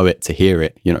going to know it to hear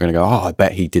it. You're not going to go, oh, I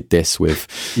bet he did this with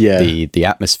the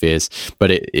atmospheres,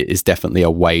 but it is definitely a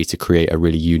way to create a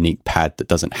really unique pad that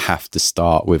doesn't have to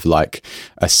start with like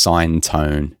a sine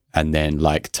tone and then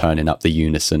like turning up the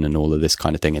unison and all of this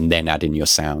kind of thing and then add in your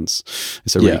sounds.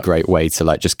 It's a really great way to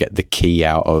like just get the key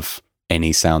out of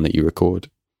any sound that you record.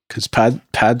 Because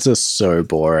pads are so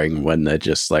boring when they're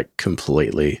just like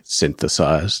completely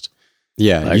synthesized.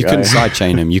 Yeah, like, you can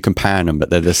sidechain them, you can pan them, but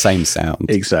they're the same sound.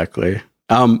 Exactly.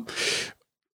 I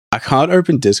can't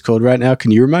open Discord right now.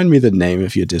 Can you remind me the name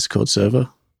of your Discord server?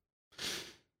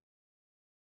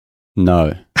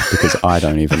 No, because I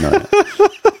don't even know it.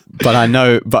 But I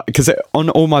know, but because on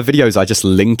all my videos, I just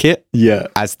link it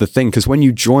as the thing. Because when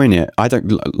you join it, I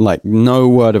don't like, no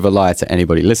word of a lie to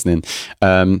anybody listening.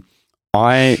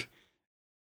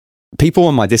 People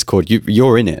on my Discord,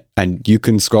 you're in it, and you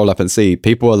can scroll up and see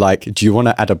people are like, do you want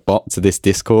to add a bot to this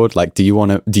Discord? Like, do you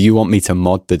want me to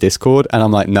mod the Discord? And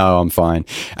I'm like, no, I'm fine.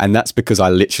 And that's because I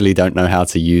literally don't know how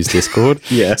to use Discord.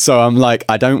 So I'm like,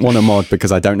 I don't want a mod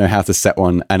because I don't know how to set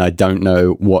one, and I don't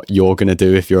know what you're going to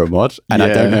do if you're a mod. And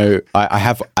I don't know, I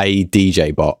have a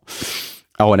DJ bot.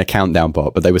 Oh, and a countdown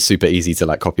bot, but they were super easy to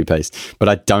like copy paste. But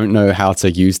I don't know how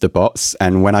to use the bots.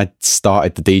 And when I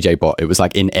started the DJ bot, it was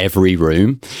like in every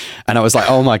room. And I was like,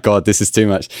 oh my God, this is too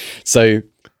much. So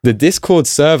the Discord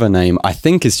server name, I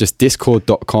think, is just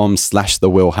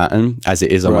discord.com/thewillhatton, as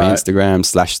it is on my Instagram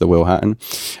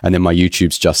 /thewillhatton. And then my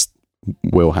YouTube's just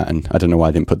Will Hatton. I don't know why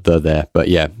I didn't put the there, but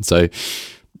yeah. So,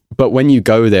 but when you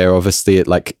go there, obviously it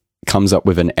like comes up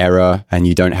with an error and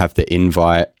you don't have the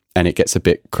invite. And it gets a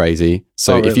bit crazy.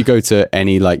 So if you go to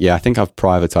any, like, I think I've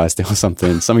privatized it or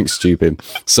something stupid.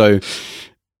 So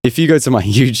if you go to my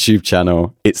YouTube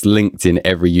channel, it's linked in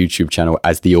every YouTube channel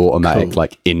as the automatic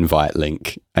like invite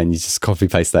link, and you just copy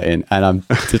paste that in. And I'm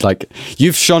just like,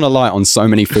 you've shone a light on so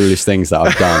many foolish things that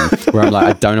I've done where I'm like,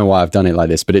 I don't know why I've done it like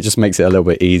this, but it just makes it a little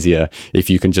bit easier if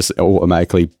you can just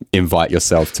automatically invite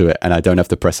yourself to it, and I don't have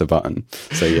to press a button.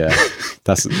 So yeah,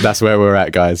 that's where we're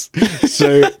at, guys.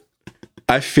 So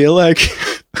I feel like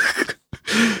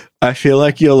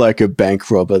you're like a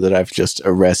bank robber that I've just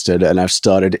arrested, and I've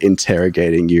started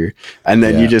interrogating you, and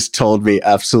then you just told me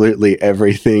absolutely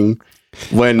everything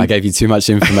when I gave you too much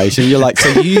information. You're like,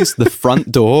 so you use the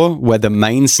front door where the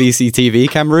main CCTV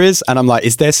camera is? And I'm like,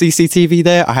 is there CCTV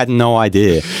there? I had no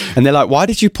idea. And they're like, why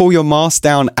did you pull your mask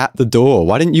down at the door?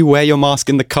 Why didn't you wear your mask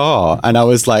in the car? And I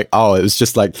was like, oh, it was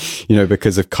just like,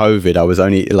 because of COVID, I was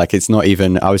only like, it's not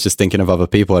even, I was just thinking of other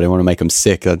people. I didn't want to make them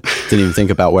sick. I didn't even think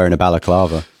about wearing a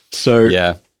balaclava. So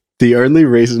yeah. The only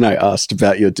reason I asked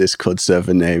about your Discord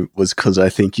server name was because I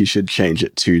think you should change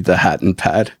it to the Hatton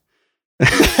Pad.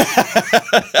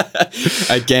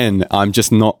 Again, I'm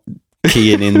just not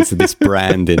keying into this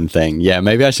branding thing. Yeah,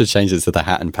 maybe I should change it to the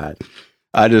Hatton Pad.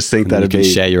 I just think that you can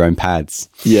share your own pads.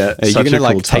 Yeah, you're gonna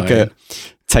like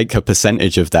take a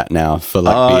percentage of that now for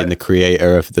like being the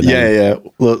creator of the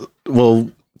name. Yeah.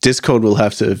 Well, Discord will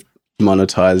have to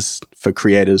monetize for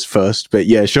creators first, but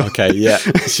yeah, sure. Okay, yeah,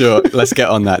 sure. Let's get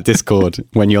on that. Discord,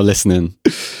 when you're listening,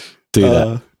 do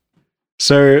that.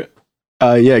 So,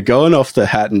 going off the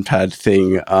Hatton Pad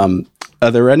thing,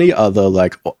 are there any other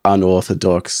like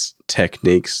unorthodox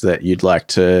techniques that you'd like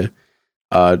to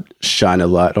shine a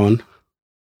light on?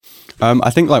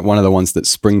 I think like one of the ones that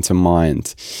spring to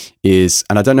mind is,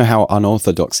 and I don't know how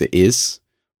unorthodox it is,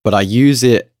 but I use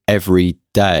it every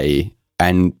day.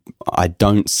 And I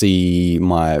don't see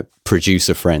my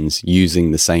producer friends using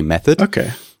the same method.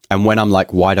 Okay. And when I'm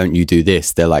like, why don't you do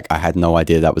this? They're like, I had no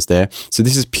idea that was there. So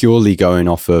this is purely going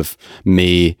off of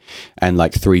me and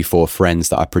like 3-4 friends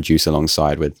that I produce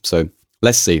alongside with. So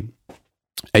let's see.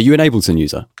 Are you an Ableton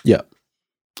user? Yeah.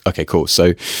 Okay, cool.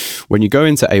 So when you go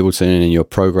into Ableton and you're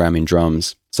programming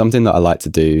drums, something that I like to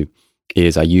do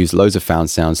is I use loads of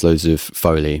found sounds, loads of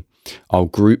Foley. I'll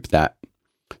group that.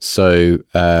 So,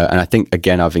 and I think,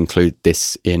 again, I've included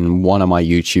this in one of my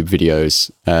YouTube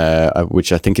videos,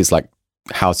 which I think is like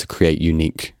how to create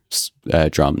unique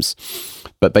drums.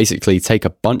 But basically take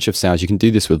a bunch of sounds. You can do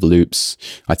this with loops.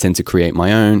 I tend to create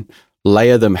my own,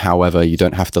 layer them. However, you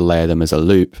don't have to layer them as a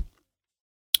loop,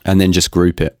 and then just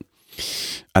group it.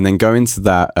 And then go into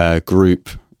that group.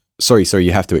 Sorry,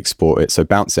 you have to export it. So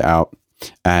bounce it out.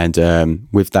 And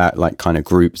with that like kind of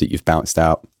group that you've bounced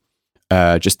out,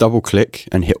 just double click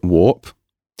and hit warp,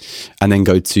 and then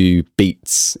go to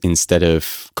beats instead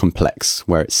of complex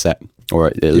where it's set, or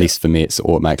at least for me, it's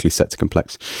automatically set to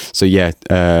complex. So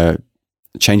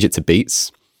change it to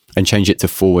beats and change it to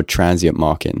forward transient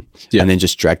marking, and then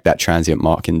just drag that transient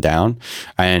marking down,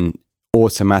 and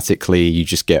automatically you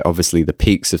just get obviously the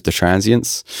peaks of the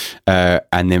transients,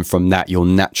 and then from that you'll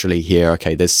naturally hear,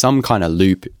 okay, there's some kind of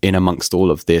loop in amongst all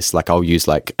of this. Like I'll use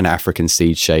like an African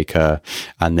seed shaker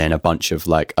and then a bunch of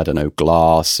like, I don't know,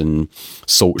 glass and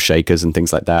salt shakers and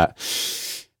things like that.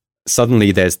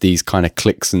 Suddenly there's these kind of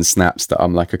clicks and snaps that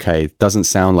I'm like, okay, it doesn't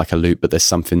sound like a loop, but there's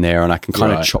something there, and I can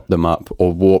kind of chop them up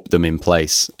or warp them in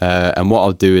place. And what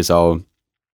I'll do is I'll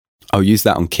use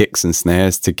that on kicks and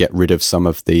snares to get rid of some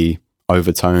of the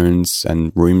overtones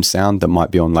and room sound that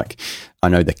might be on, like, I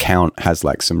know the Count has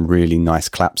like some really nice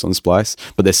claps on Splice,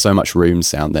 but there's so much room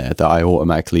sound there that I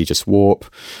automatically just warp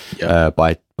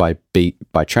by beat,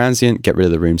 by transient, get rid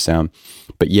of the room sound.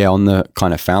 But yeah, on the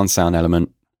kind of found sound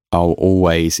element, I'll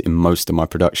always, in most of my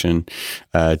production,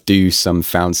 do some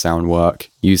found sound work,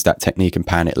 use that technique and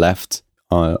pan it left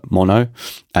mono,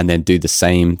 and then do the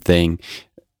same thing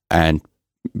and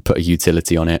put a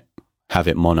utility on it, have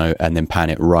it mono, and then pan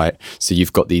it right. So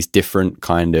you've got these different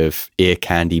kind of ear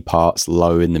candy parts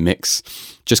low in the mix,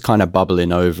 just kind of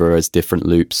bubbling over as different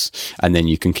loops. And then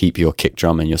you can keep your kick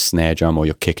drum and your snare drum, or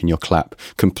your kick and your clap,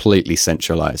 completely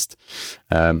centralized.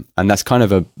 And that's kind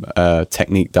of a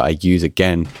technique that I use.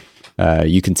 Again,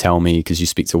 you can tell me, because you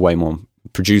speak to way more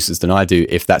producers than I do,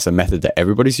 if that's a method that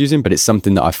everybody's using, but it's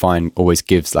something that I find always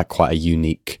gives like quite a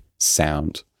unique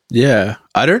sound. Yeah,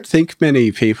 I don't think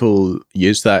many people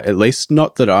use that, at least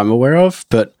not that I'm aware of,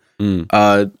 but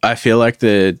I feel like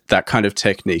that kind of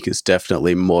technique is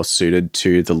definitely more suited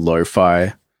to the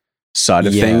lo-fi side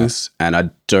of things, and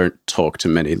I don't talk to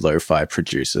many lo-fi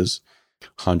producers.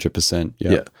 100%,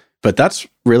 yeah. But that's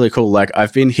really cool. Like,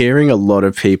 I've been hearing a lot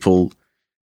of people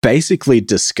basically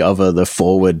discover the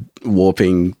forward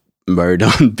warping mode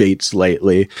on beats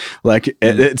lately. Like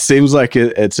it seems like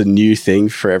it's a new thing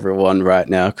for everyone right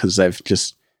now, because they've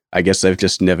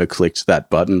just never clicked that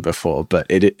button before, but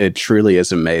it truly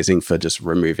is amazing for just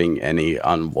removing any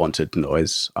unwanted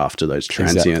noise after those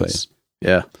transients. Exactly.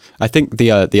 Yeah. I think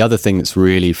the other thing that's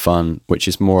really fun, which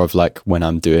is more of like when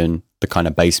I'm doing the kind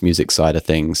of bass music side of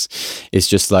things, is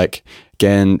just like,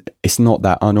 again, it's not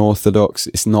that unorthodox,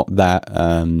 it's not that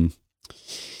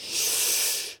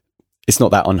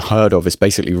unheard of. It's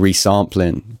basically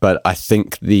resampling. But I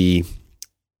think the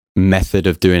method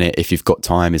of doing it, if you've got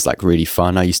time, is like really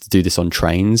fun. I used to do this on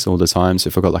trains all the time. So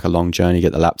if I've got like a long journey,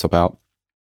 get the laptop out,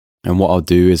 And what I'll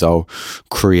do is I'll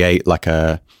create like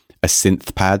a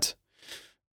synth pad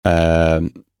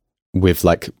with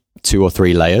like 2 or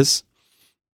 3 layers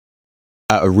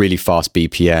at a really fast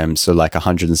BPM, so like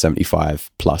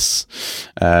 175 plus.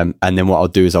 And then what I'll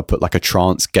do is I'll put like a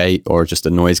trance gate or just a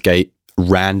noise gate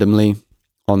randomly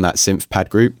on that synth pad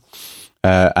group.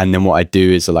 And then what I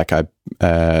do is like I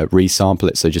resample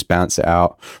it, so just bounce it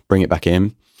out, bring it back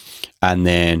in, and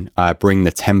then I bring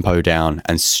the tempo down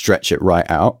and stretch it right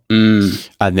out, and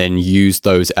then use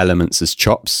those elements as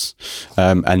chops.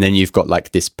 And then you've got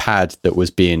like this pad that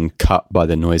was being cut by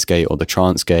the noise gate or the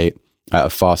trance gate at a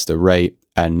faster rate,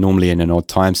 and normally in an odd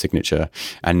time signature.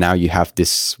 And now you have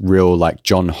this real like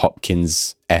John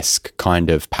Hopkins-esque kind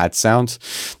of pad sound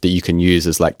that you can use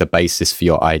as like the basis for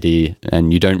your ID.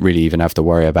 And you don't really even have to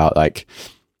worry about like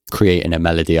creating a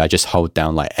melody. I just hold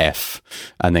down like F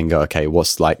and then go, okay,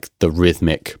 what's like the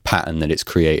rhythmic pattern that it's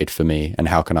created for me, and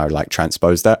how can I like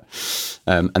transpose that?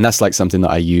 And that's like something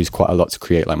that I use quite a lot to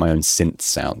create like my own synth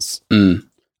sounds.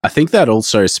 I think that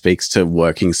also speaks to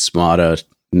working smarter,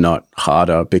 not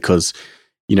harder, because,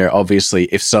 you know, obviously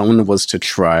if someone was to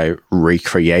try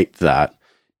recreate that,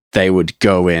 they would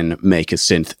go in, make a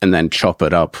synth, and then chop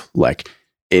it up like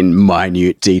in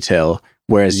minute detail.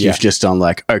 Whereas you've just done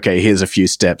like, okay, here's a few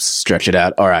steps, stretch it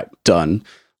out. All right, done.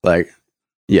 Like,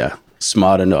 yeah,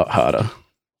 smarter, not harder.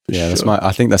 Yeah, that's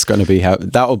I think that's going to be how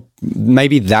that'll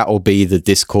be the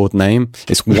Discord name.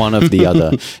 It's one of the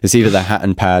other. It's either the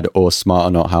Hatton pad or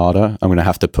Smarter Not Harder. I'm going to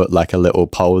have to put like a little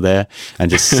poll there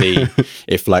and just see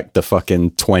if like the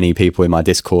fucking 20 people in my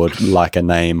Discord like a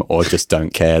name or just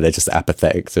don't care. They're just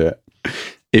apathetic to it.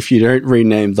 If you don't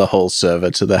rename the whole server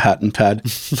to the Hatton pad,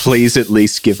 please at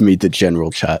least give me the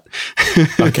general chat.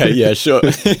 Okay, yeah, sure.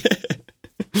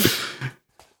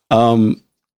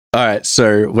 All right,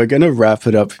 so we're going to wrap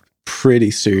it up pretty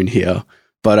soon here,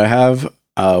 but I have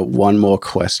one more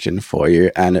question for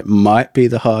you, and it might be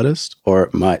the hardest or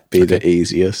it might be the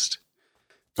easiest.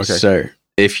 Okay. So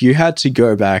if you had to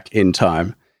go back in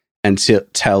time and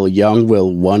tell young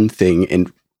Will one thing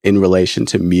in relation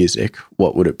to music,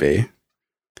 what would it be?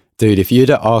 Dude, if you'd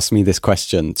have asked me this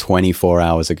question 24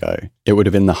 hours ago, it would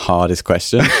have been the hardest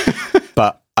question.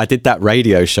 But I did that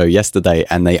radio show yesterday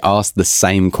and they asked the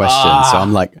same question. So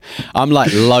I'm like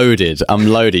loaded. I'm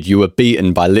loaded. You were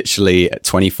beaten by literally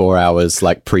 24 hours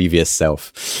like previous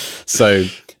self. So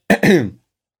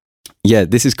yeah,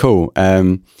 this is cool.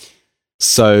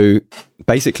 So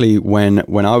basically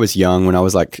when I was young, when I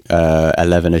was like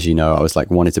 11, as you know, I was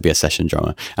like wanted to be a session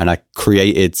drummer, and I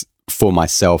created for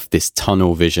myself this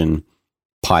tunnel vision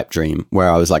pipe dream where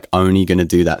I was like only going to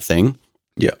do that thing.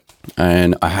 Yeah.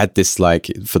 And I had this, like,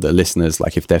 for the listeners,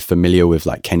 like if they're familiar with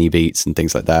like Kenny Beats and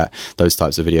things like that, those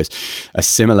types of videos, a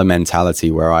similar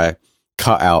mentality where I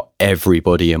cut out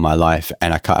everybody in my life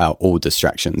and I cut out all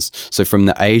distractions. So from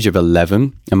the age of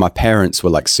 11, and my parents were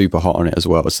like super hot on it as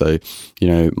well. So, you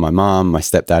know, my mom, my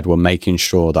stepdad were making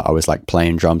sure that I was like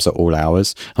playing drums at all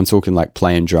hours. I'm talking like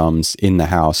playing drums in the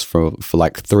house for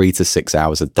like 3 to 6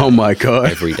 hours a day. Oh my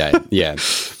God. Every day. Yeah.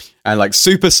 And like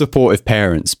super supportive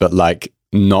parents, but like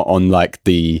not on like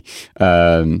the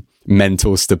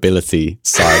mental stability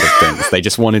side of things. They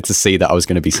just wanted to see that I was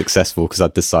going to be successful because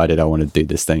I'd decided I wanted to do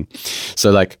this thing. So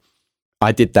like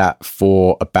I did that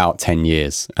for about 10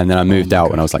 years, and then I moved out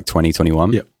when I was like 20,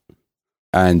 21. Yep.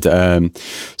 And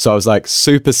so I was like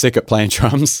super sick at playing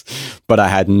drums, but I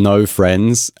had no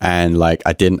friends, and like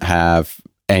I didn't have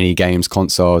any games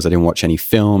consoles. I didn't watch any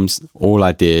films. All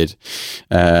I did,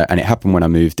 and it happened when I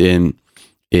moved in,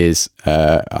 is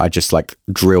I just like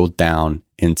drilled down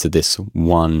into this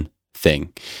one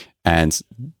thing. And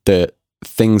the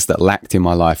things that lacked in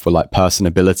my life were like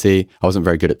personability. I wasn't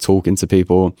very good at talking to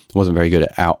people. I wasn't very good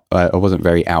at I wasn't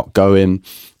very outgoing.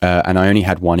 And I only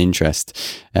had one interest.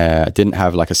 I didn't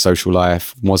have like a social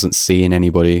life, wasn't seeing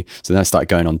anybody. So then I started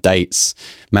going on dates.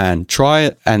 Man, try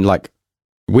it. And like,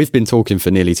 we've been talking for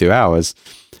nearly 2 hours.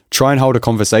 Try and hold a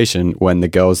conversation when the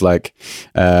girl's like,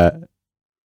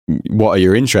 what are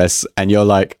your interests? And you're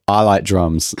like, I like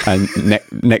drums. And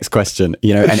next question,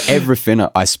 you know, and everything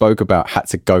I spoke about had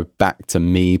to go back to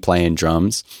me playing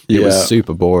drums. It was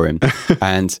super boring.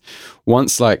 And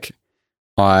once like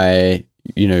I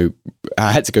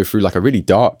had to go through like a really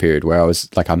dark period where I was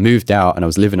like, I moved out and I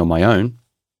was living on my own,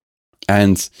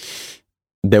 and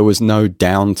there was no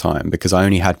downtime because I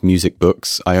only had music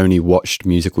books. I only watched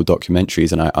musical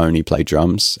documentaries, and I only played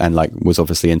drums, and like was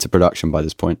obviously into production by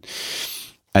this point.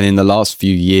 And in the last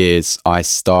few years, I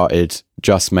started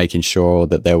just making sure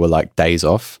that there were like days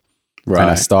off. Right. And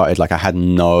I started like, I had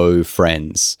no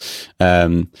friends.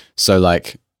 So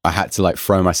like I had to like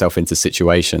throw myself into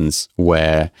situations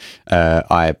where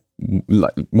I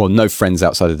like, well, no friends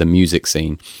outside of the music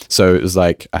scene. So it was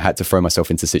like I had to throw myself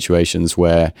into situations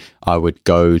where I would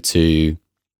go to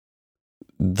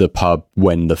the pub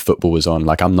when the football was on.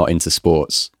 Like, I'm not into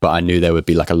sports, but I knew there would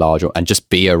be like a large, and just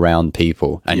be around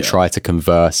people and try to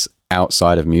converse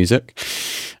outside of music,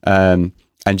 and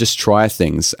just try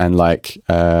things. And like,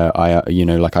 I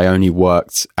only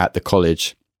worked at the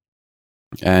college,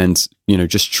 and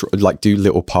just like do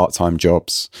little part-time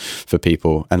jobs for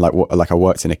people, and like I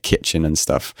worked in a kitchen and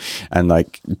stuff, and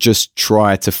like just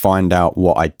try to find out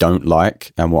what I don't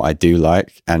like and what I do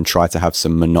like, and try to have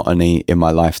some monotony in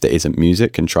my life that isn't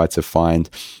music, and try to find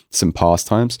some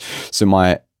pastimes. So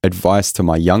my advice to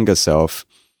my younger self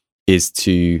is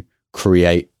to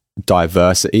create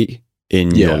diversity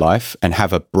in your life and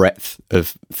have a breadth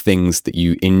of things that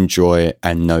you enjoy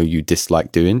and know you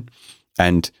dislike doing,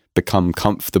 and become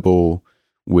comfortable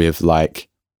with like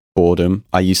boredom.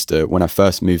 I used to, when I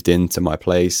first moved into my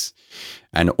place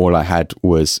and all I had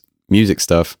was music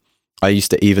stuff, I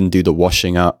used to even do the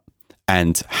washing up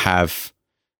and have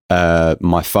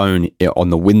my phone on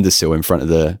the windowsill in front of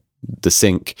the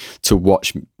sink to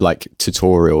watch like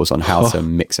tutorials on how to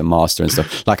mix and master and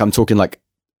stuff. Like, I'm talking like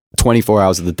 24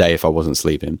 hours of the day if I wasn't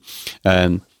sleeping.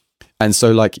 And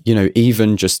so like,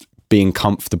 even just being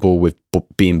comfortable with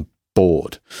being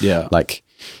bored. Yeah. Like,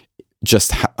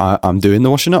 just I'm doing the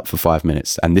washing up for 5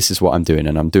 minutes, and this is what I'm doing,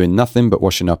 and I'm doing nothing but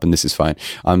washing up, and this is fine.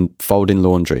 I'm folding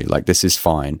laundry, like this is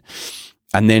fine.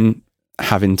 And then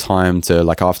having time to,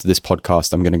 like, after this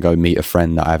podcast, I'm going to go meet a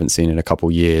friend that I haven't seen in a couple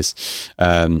years,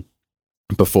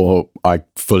 before I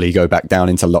fully go back down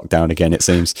into lockdown again, it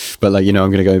seems. But like, I'm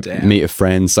going to go meet a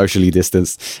friend, socially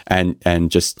distanced,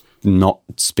 and just not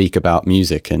speak about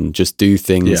music, and just do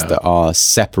things that are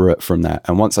separate from that.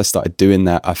 And once I started doing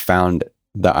that, I found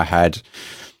that I had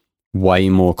way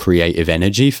more creative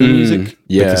energy for music,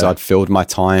 because I'd filled my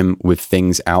time with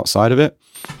things outside of it,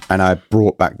 and I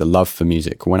brought back the love for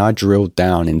music. When I drilled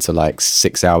down into like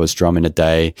 6 hours drumming a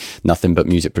day, nothing but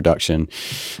music production,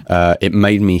 it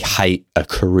made me hate a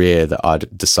career that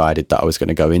I'd decided that I was going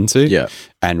to go into,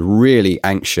 and really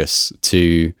anxious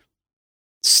to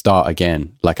start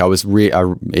again. Like, I was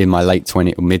in my mid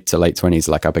to late 20s,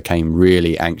 like I became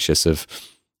really anxious of,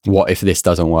 what if this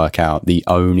doesn't work out? The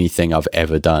only thing I've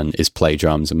ever done is play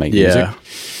drums and make music.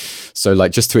 So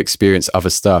like, just to experience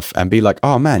other stuff and be like,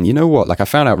 oh man, you know what? Like, I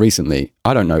found out recently,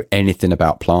 I don't know anything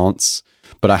about plants,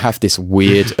 but I have this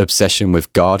weird obsession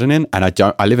with gardening, and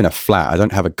I live in a flat. I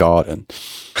don't have a garden,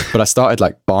 but I started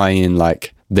like buying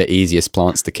like the easiest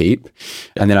plants to keep.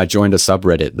 And then I joined a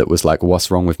subreddit that was like,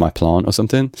 what's wrong with my plant or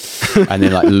something? And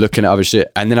then like looking at other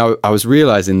shit. And then I was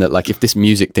realizing that like, if this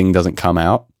music thing doesn't come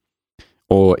out,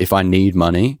 or if I need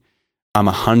money, I'm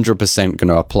 100% going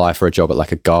to apply for a job at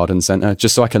like a garden center,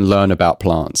 just so I can learn about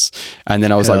plants. And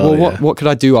then I was what could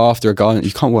I do after a garden?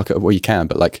 You can't work at, well, you can,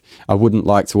 but like, I wouldn't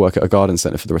like to work at a garden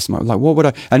center for the rest of my life. Like, what would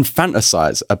I, and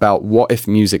fantasize about what if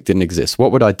music didn't exist?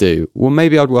 What would I do? Well,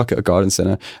 maybe I'd work at a garden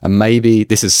center, and maybe,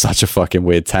 this is such a fucking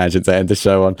weird tangent to end the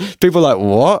show on. People are like,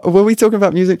 what? Were we talking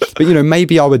about music? But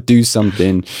maybe I would do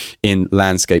something in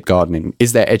landscape gardening.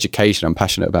 Is there education? I'm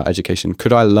passionate about education.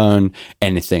 Could I learn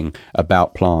anything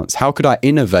about plants? How could I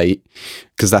innovate?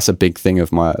 Because that's a big thing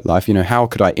of my life. How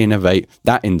could I innovate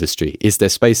that industry? Is there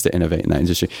space to innovate in that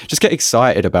industry? Just get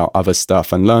excited about other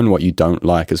stuff and learn what you don't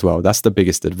like as well. That's the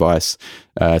biggest advice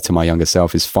to my younger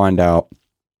self, is find out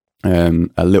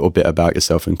a little bit about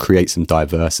yourself and create some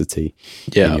diversity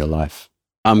in your life.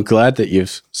 I'm glad that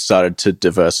you've started to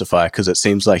diversify, because it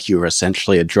seems like you were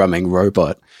essentially a drumming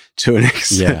robot to an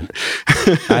extent.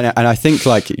 Yeah. and I think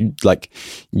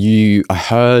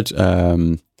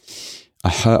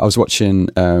I was watching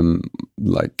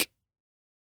like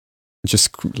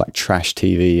just like trash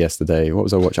TV yesterday. What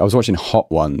was I watching? I was watching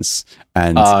Hot Ones,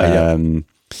 and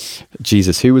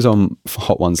Jesus, who was on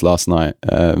Hot Ones last night?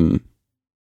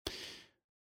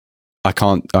 I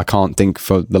can't think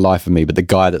for the life of me, but the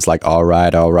guy that's like, all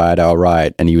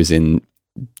right, and he was in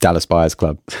Dallas Buyers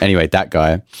Club. Anyway, that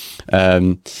guy.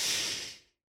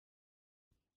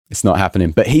 It's not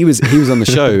happening, but he was on the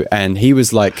show, and he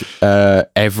was like,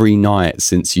 every night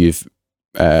since you've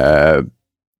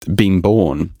been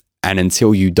born and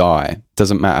until you die,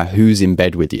 doesn't matter who's in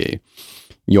bed with you,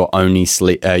 you're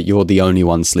the only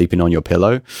one sleeping on your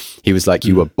pillow. He was like,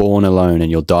 you were born alone and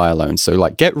you'll die alone. So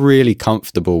like, get really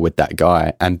comfortable with that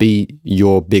guy and be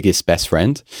your biggest best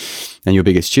friend and your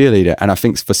biggest cheerleader. And I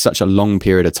think for such a long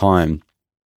period of time,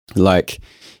 like,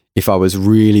 if I was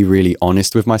really, really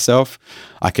honest with myself,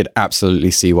 I could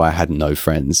absolutely see why I had no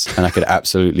friends, and I could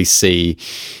absolutely see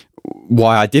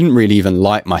why I didn't really even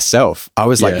like myself. I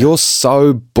was like, you're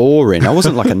so boring. I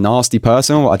wasn't like a nasty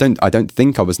person. I don't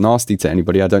think I was nasty to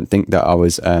anybody. I don't think that I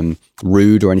was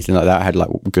rude or anything like that. I had like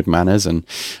good manners, and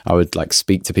I would like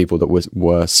speak to people that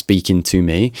were speaking to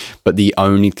me. But the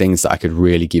only things that I could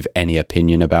really give any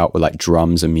opinion about were like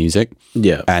drums and music.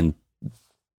 Yeah. And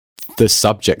the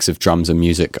subjects of drums and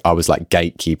music, I was like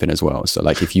gatekeeping as well. So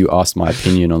like if you asked my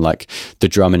opinion on like the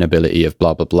drumming ability of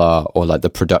blah blah blah, or like the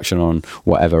production on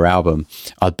whatever album,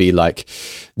 I'd be like,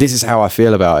 this is how I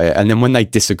feel about it. And then when they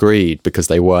disagreed because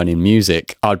they weren't in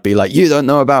music, I'd be like, you don't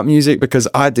know about music because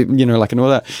I do, you know, like, and all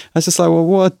that. I was just like, well,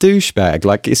 what a douchebag.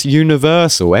 Like, it's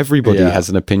universal. Everybody has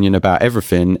an opinion about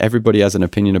everything. Everybody has an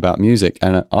opinion about music.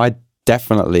 And I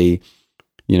definitely,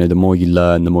 you know, the more you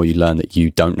learn that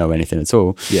you don't know anything at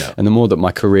all. Yeah. And the more that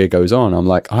my career goes on, I'm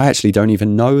like, I actually don't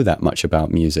even know that much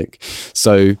about music.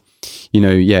 So, you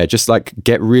know, yeah, just like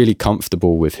get really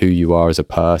comfortable with who you are as a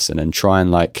person and try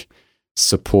and like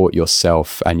support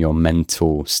yourself and your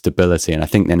mental stability. And I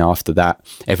think then after that,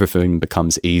 everything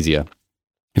becomes easier.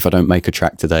 If I don't make a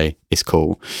track today, it's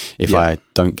cool. If I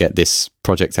don't get this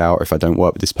project out, or if I don't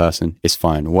work with this person, it's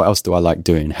fine. What else do I like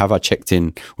doing? Have I checked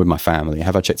in with my family?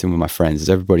 Have I checked in with my friends? Is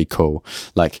everybody cool?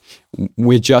 Like,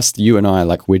 you and I,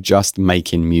 like, we're just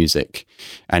making music.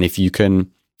 And if you can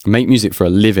make music for a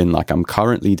living, like I'm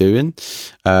currently doing,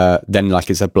 then like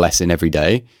it's a blessing every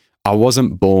day. I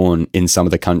wasn't born in some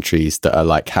of the countries that are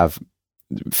like have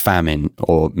famine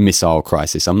or missile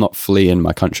crisis. I'm not fleeing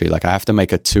my country. Like, I have to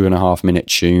make a 2.5 minute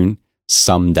tune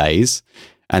some days,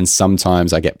 and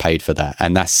sometimes I get paid for that,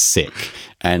 and that's sick.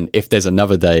 And if there's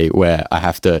another day where I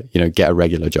have to, you know, get a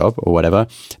regular job or whatever,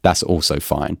 that's also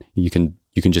fine. You can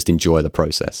just enjoy the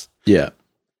process. Yeah.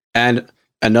 And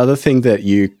another thing that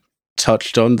you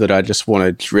touched on that I just want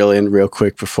to drill in real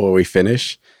quick before we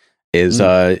finish is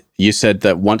you said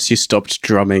that once you stopped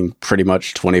drumming pretty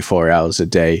much 24 hours a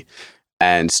day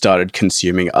and started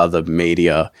consuming other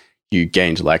media, you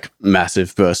gained like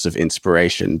massive bursts of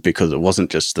inspiration because it wasn't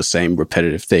just the same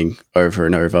repetitive thing over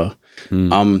and over.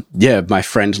 My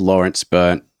friend Lawrence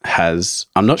Burnt has,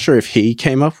 I'm not sure if he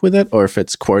came up with it or if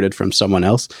it's quoted from someone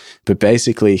else, but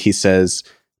basically he says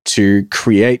to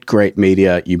create great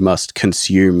media, you must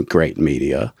consume great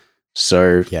media.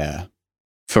 So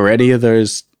for any of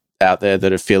those out there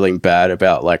that are feeling bad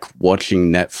about like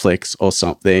watching Netflix or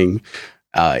something,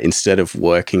 instead of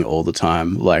working all the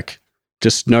time, like,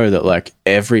 just know that like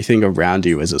everything around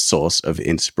you is a source of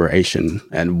inspiration.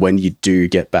 And when you do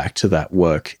get back to that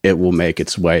work, it will make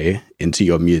its way into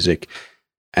your music.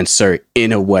 And so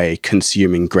in a way,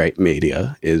 consuming great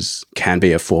media can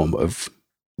be a form of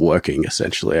working,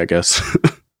 essentially, I guess.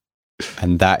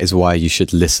 And that is why you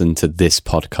should listen to this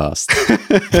podcast.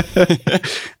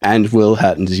 And Will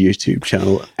Hatton's YouTube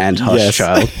channel and Hush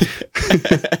Child.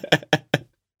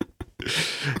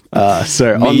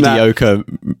 So mediocre,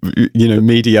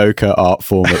 mediocre art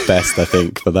form at best, I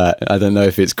think, for that. I don't know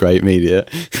if it's great media.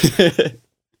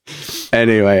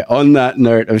 Anyway, on that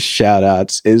note of shout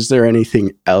outs, is there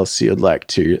anything else you'd like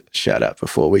to shout out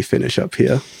before we finish up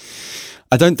here?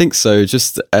 I don't think so.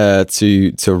 Just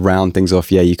to round things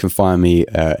off, you can find me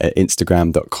at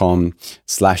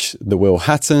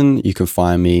Instagram.com/TheWillHatton. You can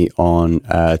find me on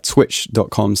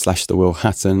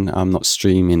Twitch.com/TheWillHatton. I'm not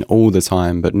streaming all the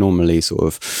time, but normally sort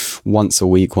of once a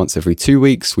week, once every 2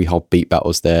 weeks, we hold beat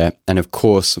battles there. And of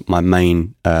course, my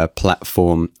main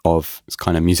platform of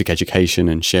kind of music education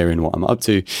and sharing what I'm up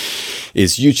to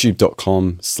is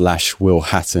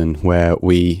YouTube.com/WillHatton, where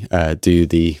we do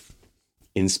the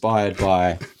Inspired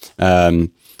by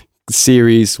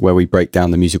series where we break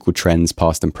down the musical trends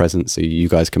past and present so you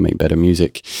guys can make better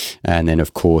music. And then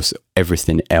of course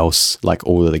everything else, like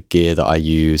all of the gear that I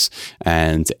use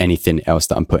and anything else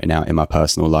that I'm putting out in my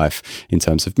personal life in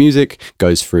terms of music,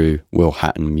 goes through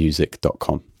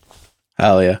willhattonmusic.com.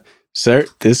 Hell yeah. So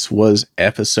this was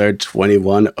episode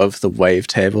 21 of the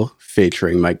Wavetable,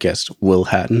 featuring my guest Will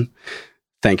Hatton.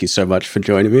 Thank you so much for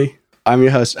joining me. I'm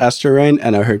your host, Astro Rain,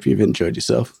 and I hope you've enjoyed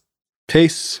yourself.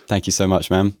 Peace. Thank you so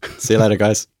much, man. See you later,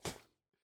 guys.